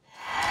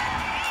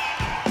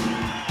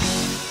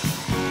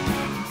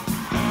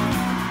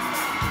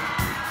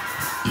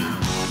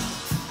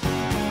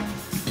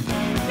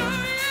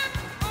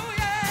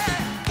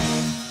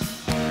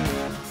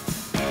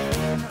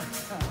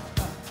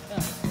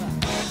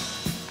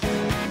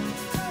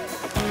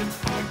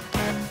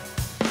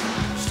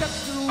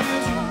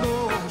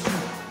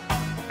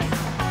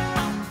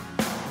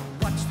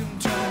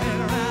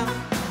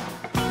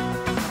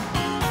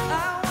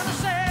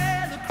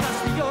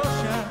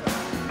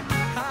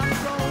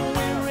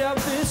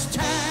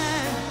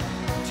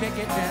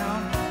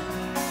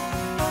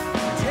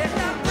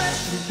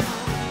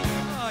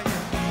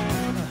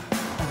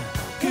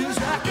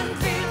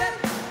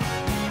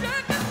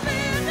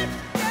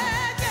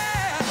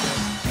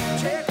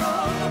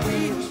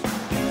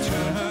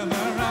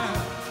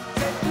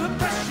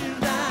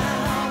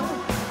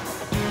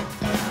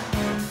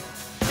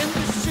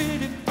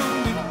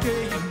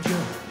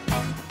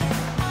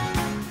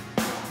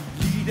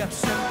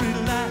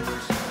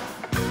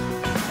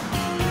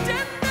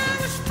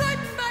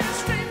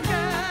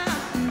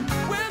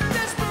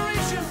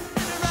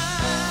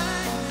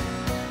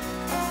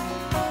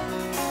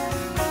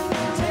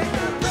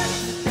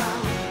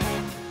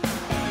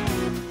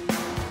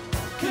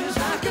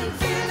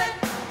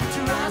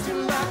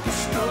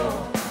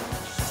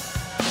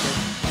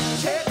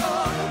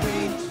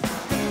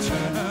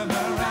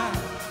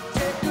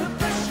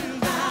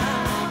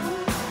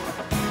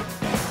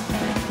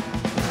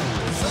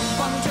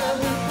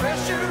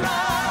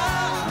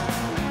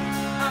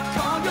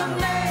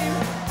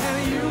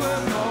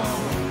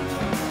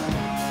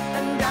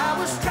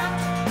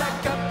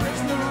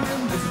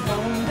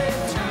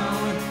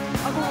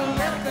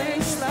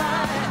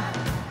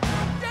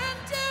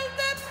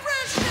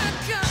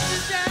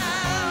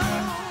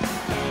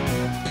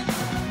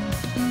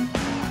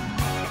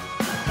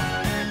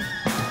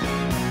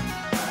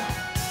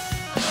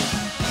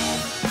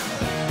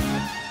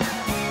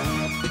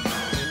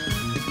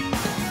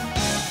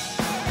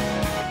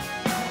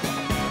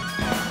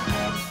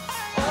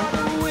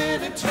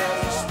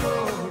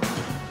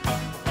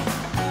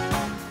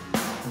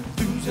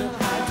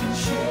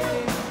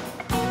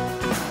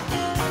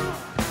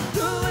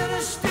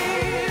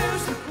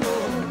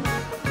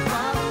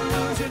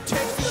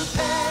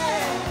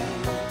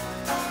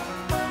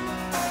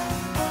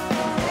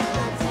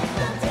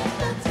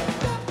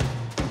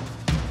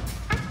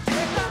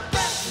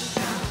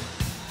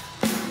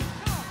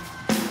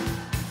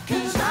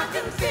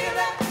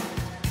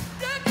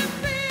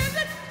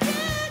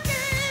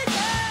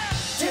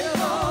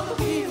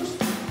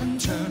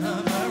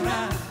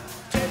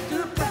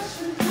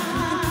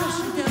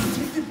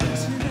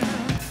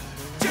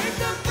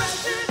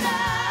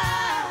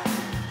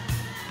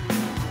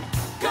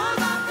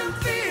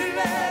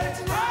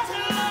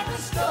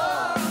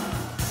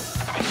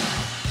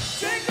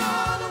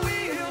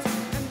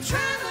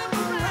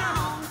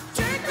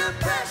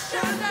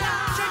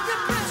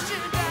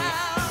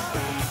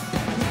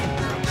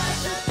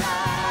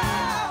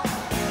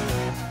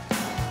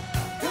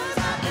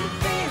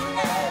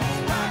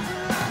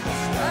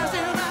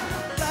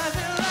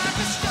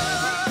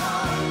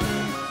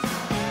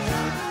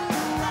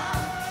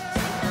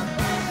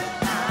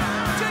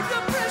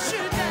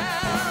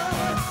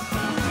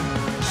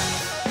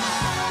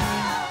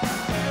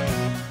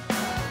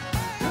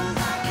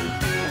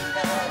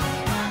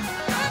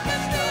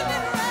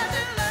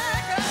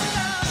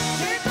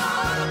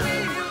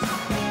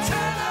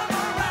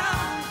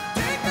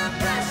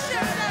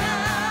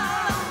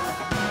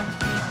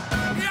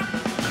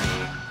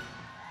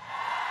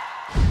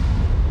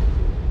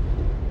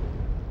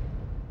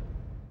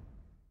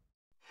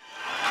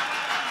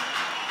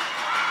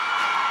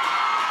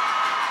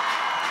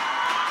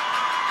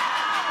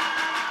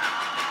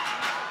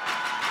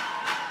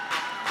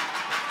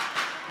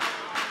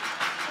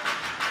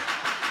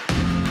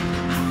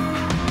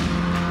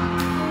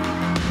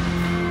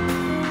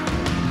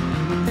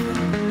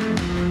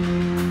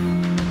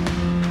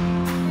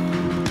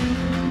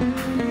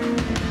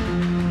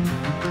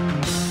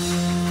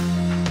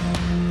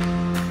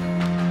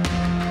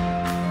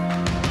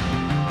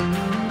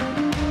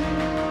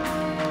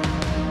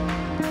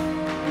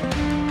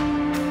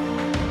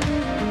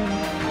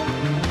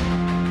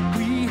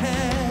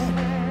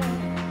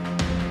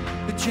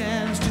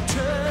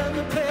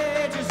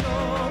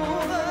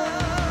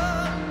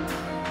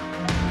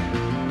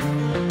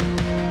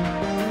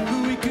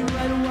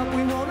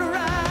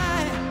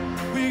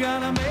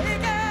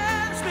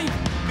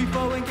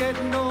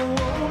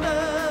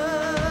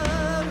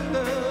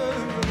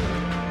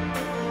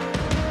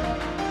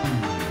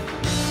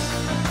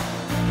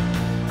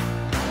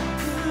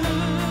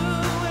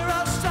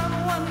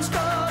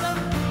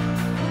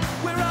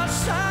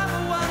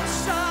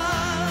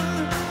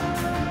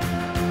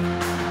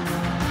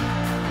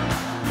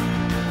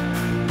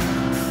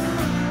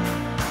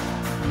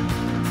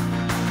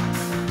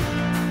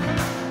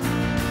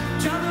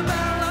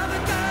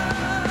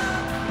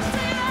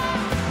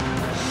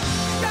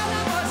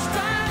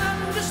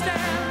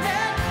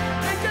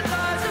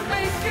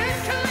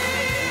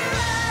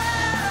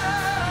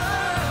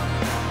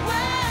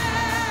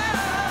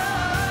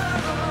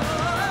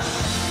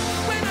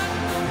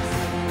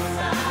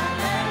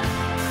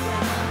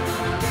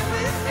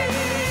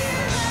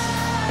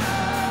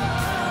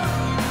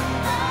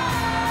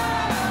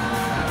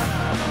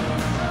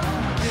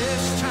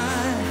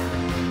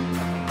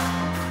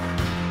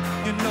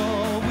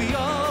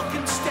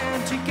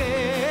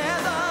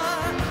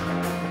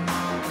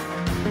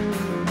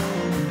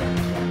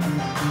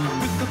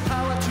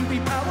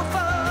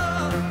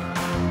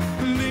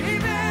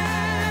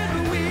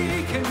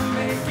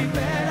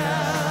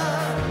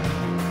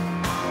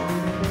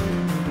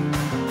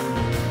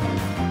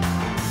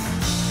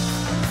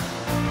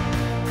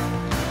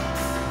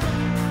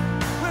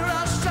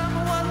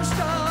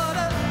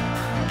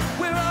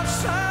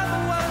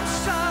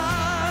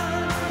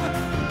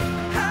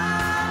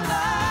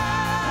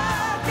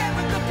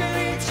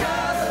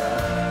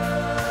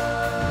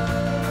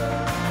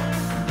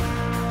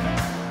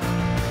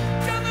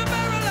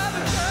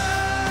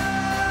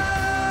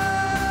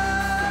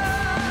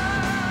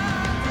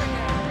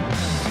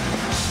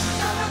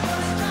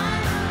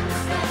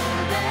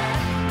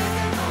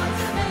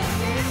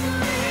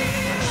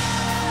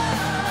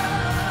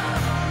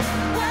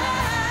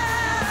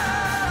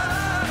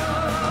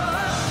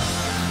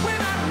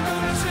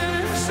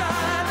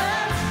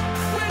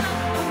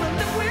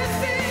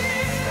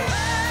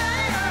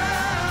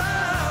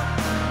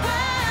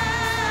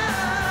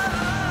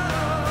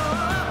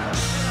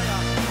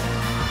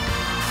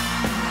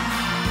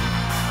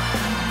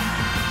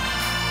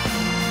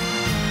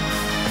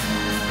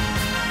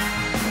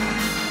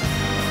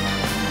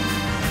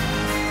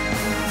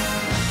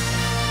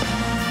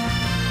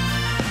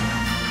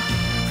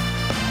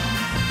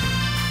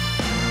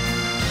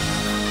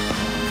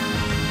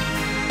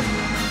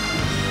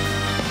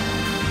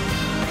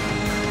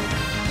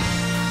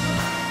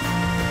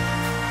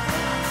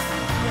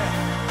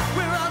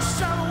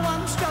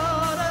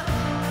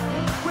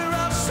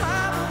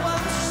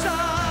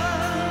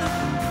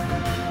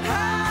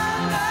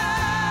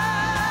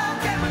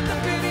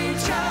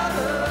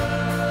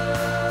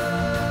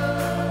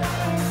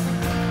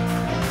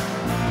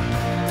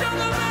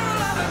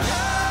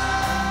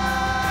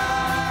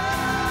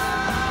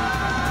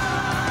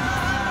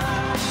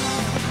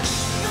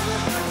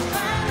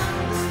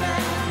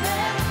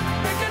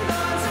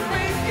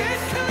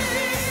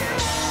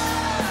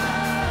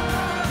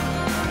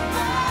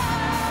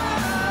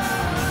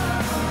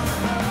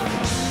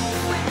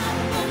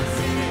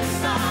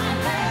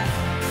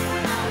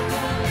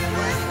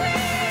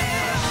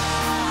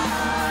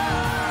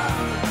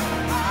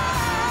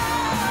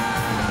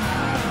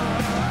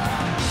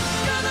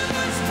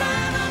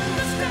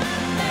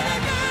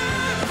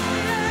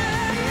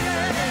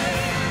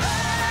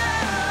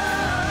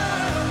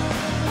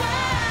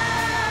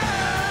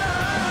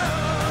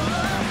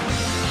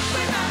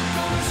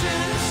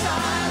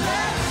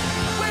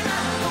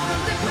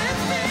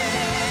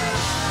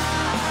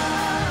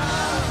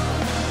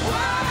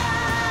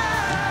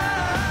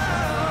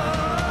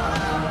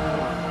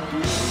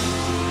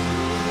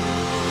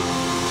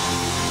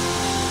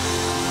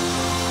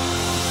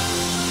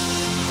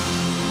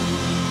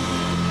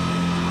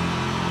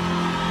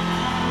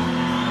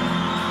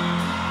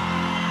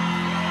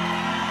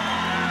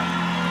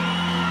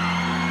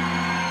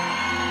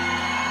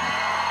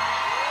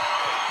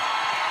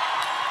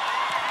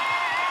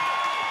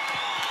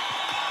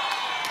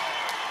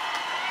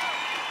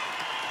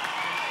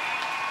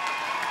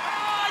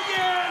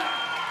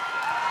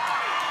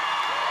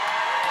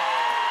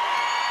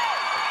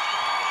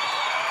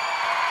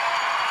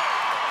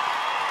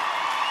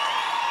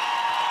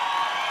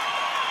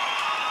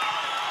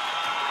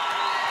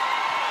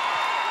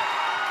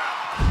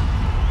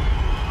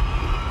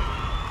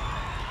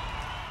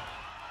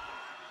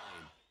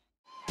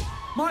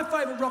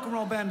 favourite rock and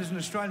roll band is an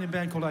Australian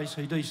band called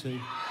AC/DC.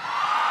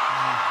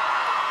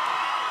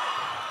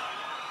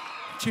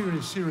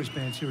 Serious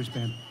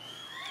band.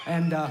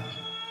 And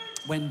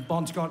when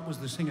Bon Scott was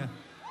the singer,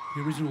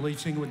 the original lead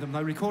singer with them,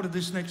 they recorded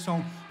this next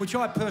song, which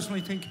I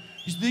personally think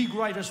is the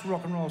greatest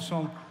rock and roll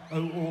song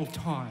of all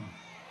time.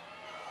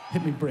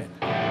 Hit me, Brett.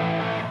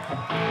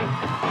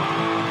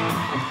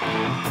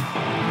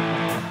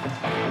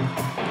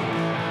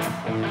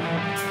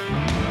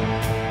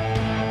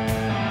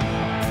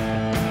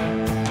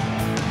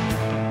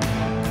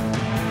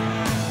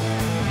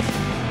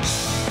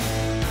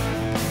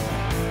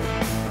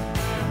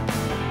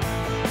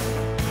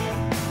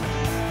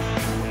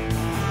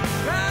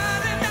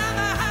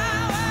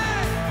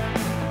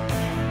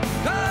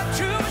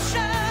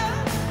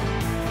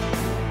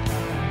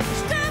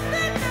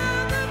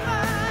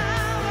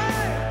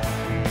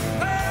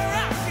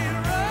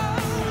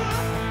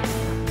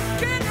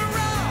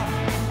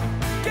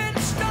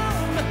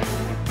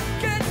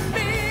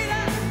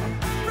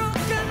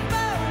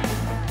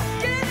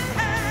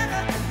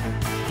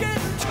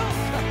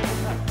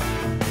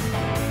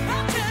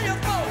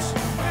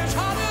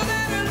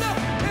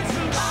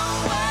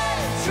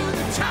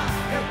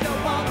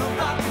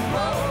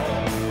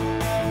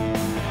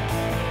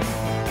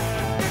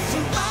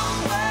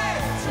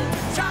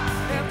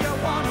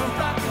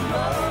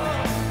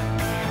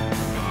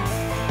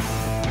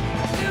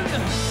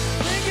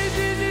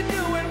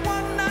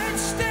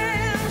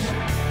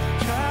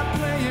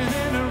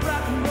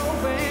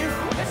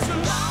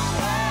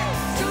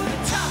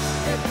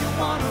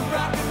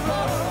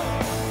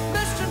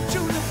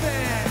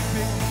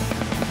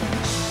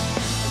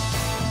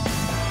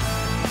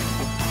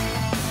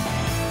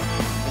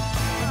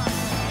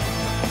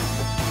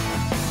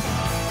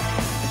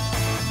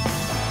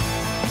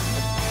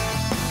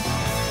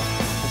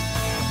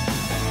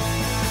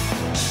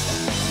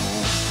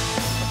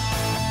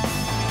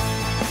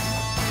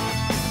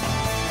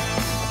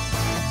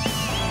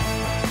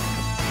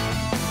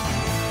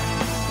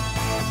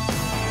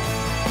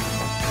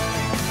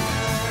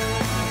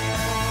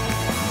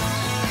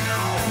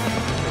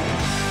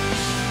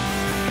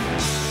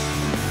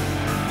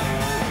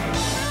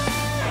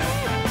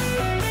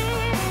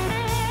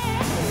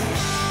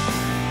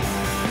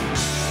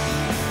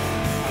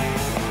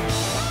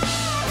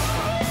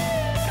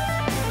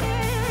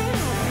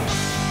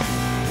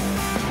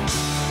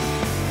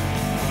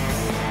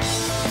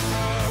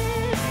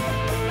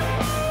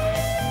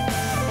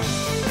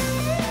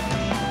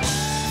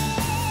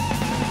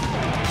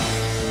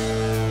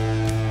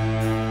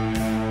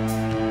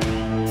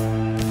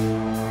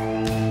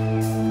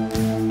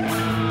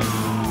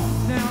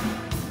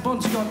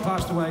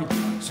 Passed away,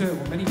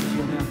 many years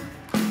ago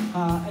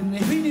now. And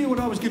if he knew what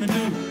I was going to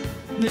do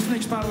in this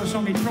next part of the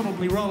song, he'd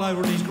probably roll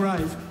over in his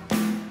grave.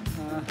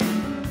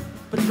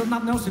 But he's got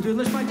nothing else to do.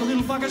 Let's make the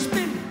little bugger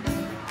spin.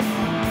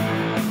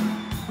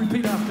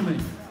 Repeat after me.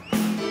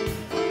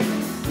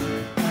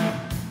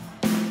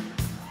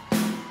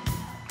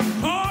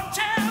 Born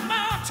to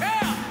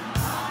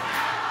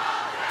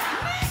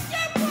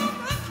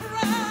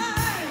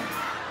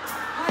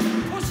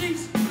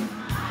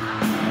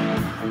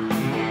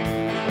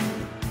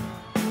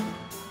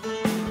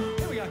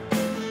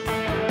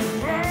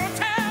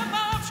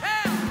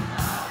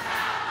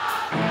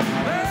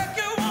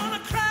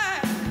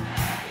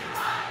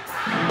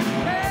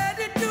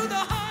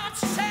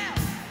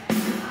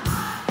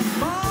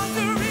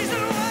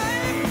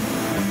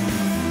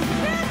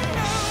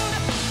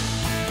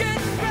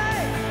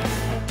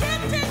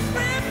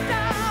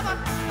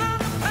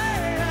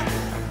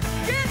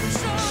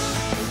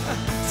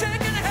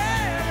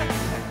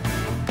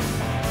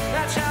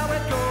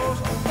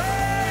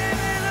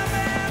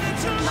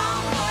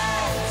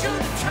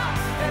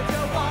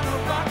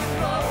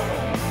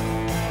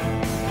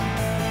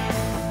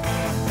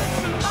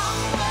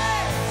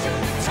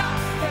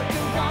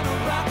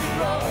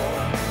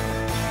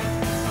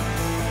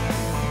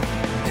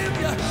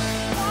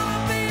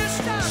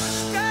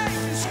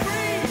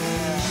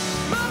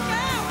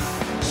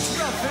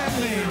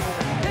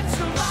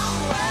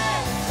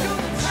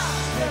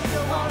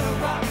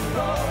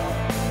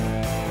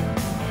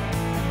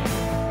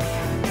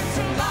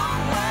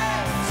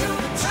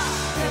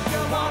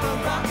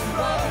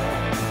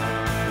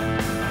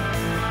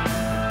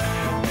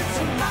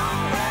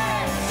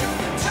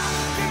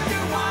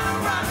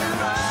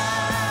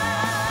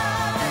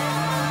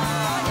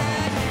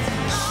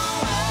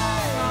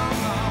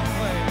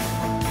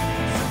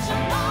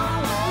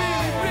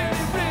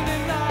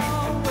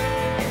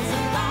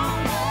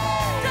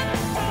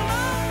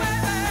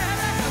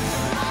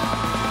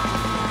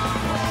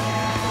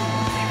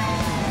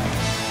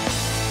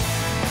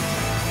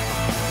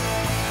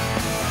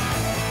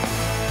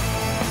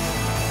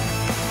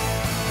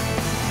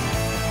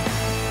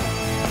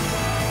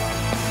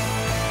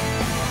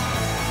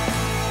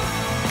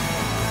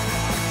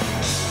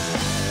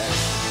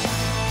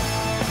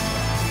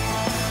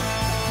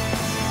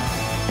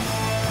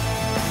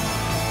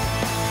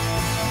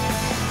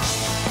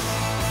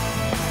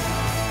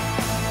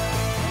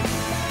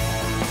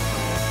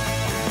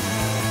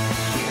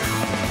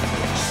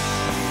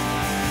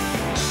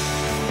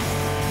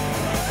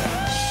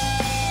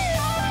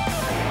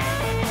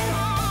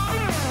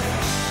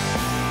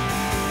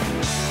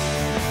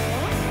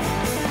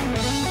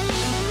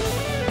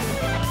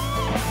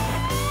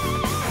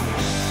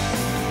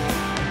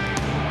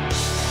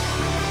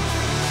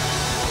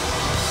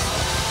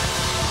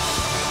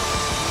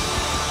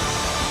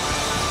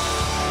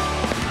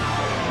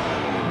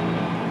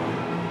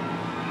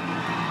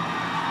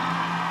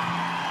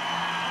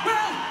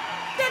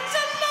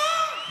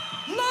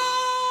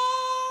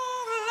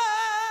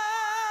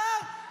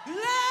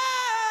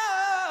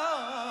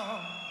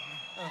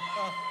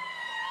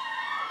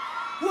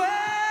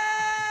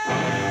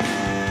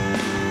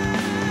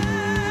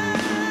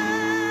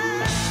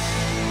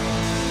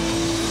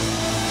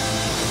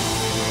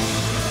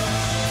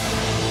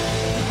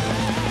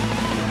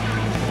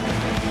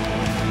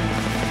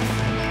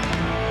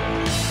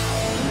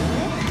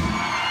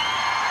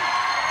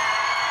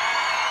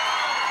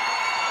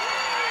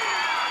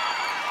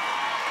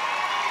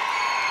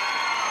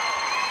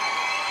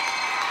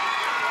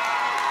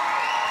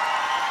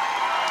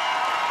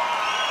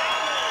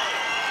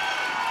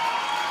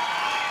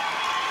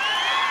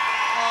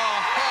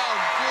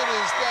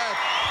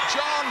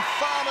John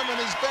Farnham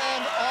and his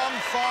band On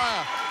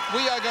Fire.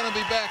 We are going to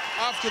be back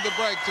after the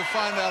break to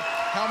find out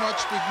how much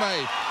we've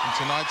made in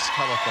tonight's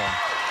telethon.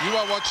 You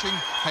are watching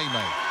Hey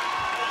Mate.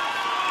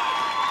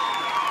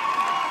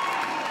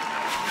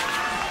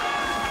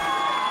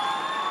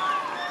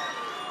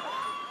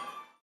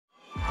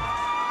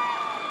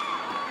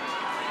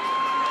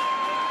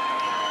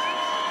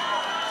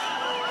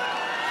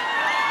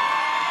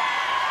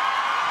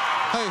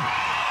 Hey,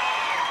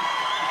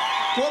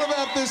 what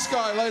about this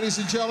guy, ladies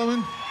and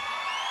gentlemen?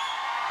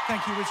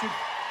 Thank you, Richard.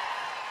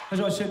 As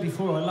I said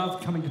before, I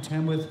love coming to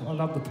Tamworth. I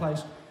love the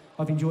place.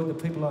 I've enjoyed the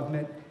people I've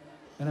met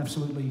and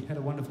absolutely had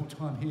a wonderful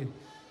time here.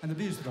 And the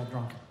beers that I've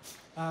drunk.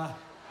 But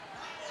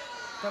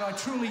I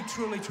truly,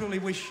 truly, truly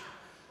wish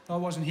I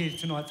wasn't here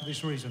tonight for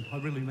this reason.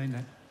 I really mean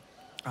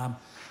that.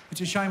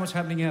 It's a shame what's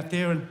happening out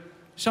there, and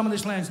some of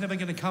this land's never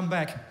going to come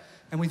back.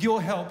 And with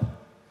your help,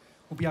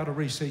 we'll be able to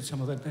reseed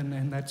some of it.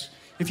 And that's...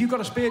 If you've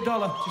got a spare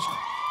dollar, just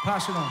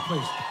pass it on,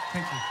 please.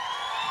 Thank you.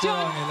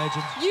 John,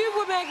 you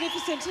were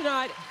magnificent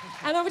tonight,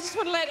 and I just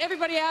want to let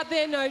everybody out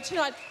there know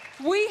tonight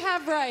we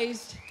have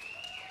raised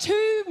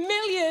 $2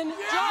 million.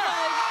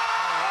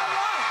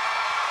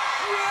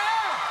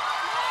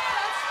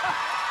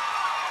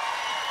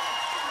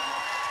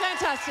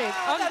 Fantastic.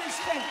 That is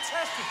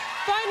fantastic.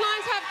 Phone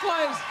lines have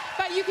closed,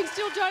 but you can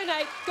still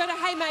donate. Go to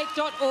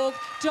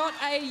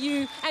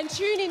heymate.org.au and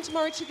tune in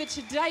tomorrow to the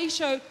Today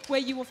Show,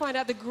 where you will find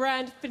out the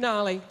grand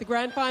finale, the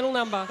grand final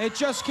number. It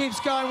just keeps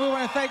going. We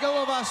want to thank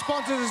all of our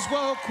sponsors as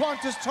well,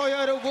 Qantas,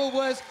 Toyota,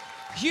 Woolworths.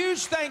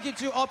 Huge thank you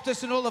to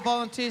Optus and all the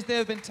volunteers. They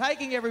have been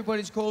taking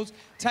everybody's calls,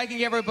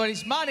 taking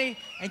everybody's money,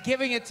 and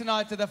giving it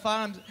tonight to the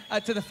farmers.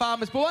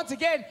 But once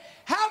again,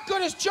 how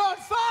good is John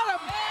Farnham?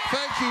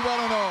 Thank you, one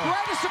and all.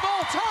 Greatest of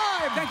all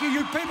time. Thank you,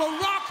 you people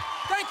rock.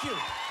 Thank you.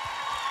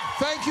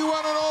 Thank you,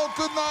 one and all.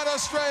 Good night,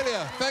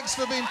 Australia. Thanks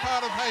for being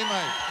part of Hey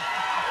Mate.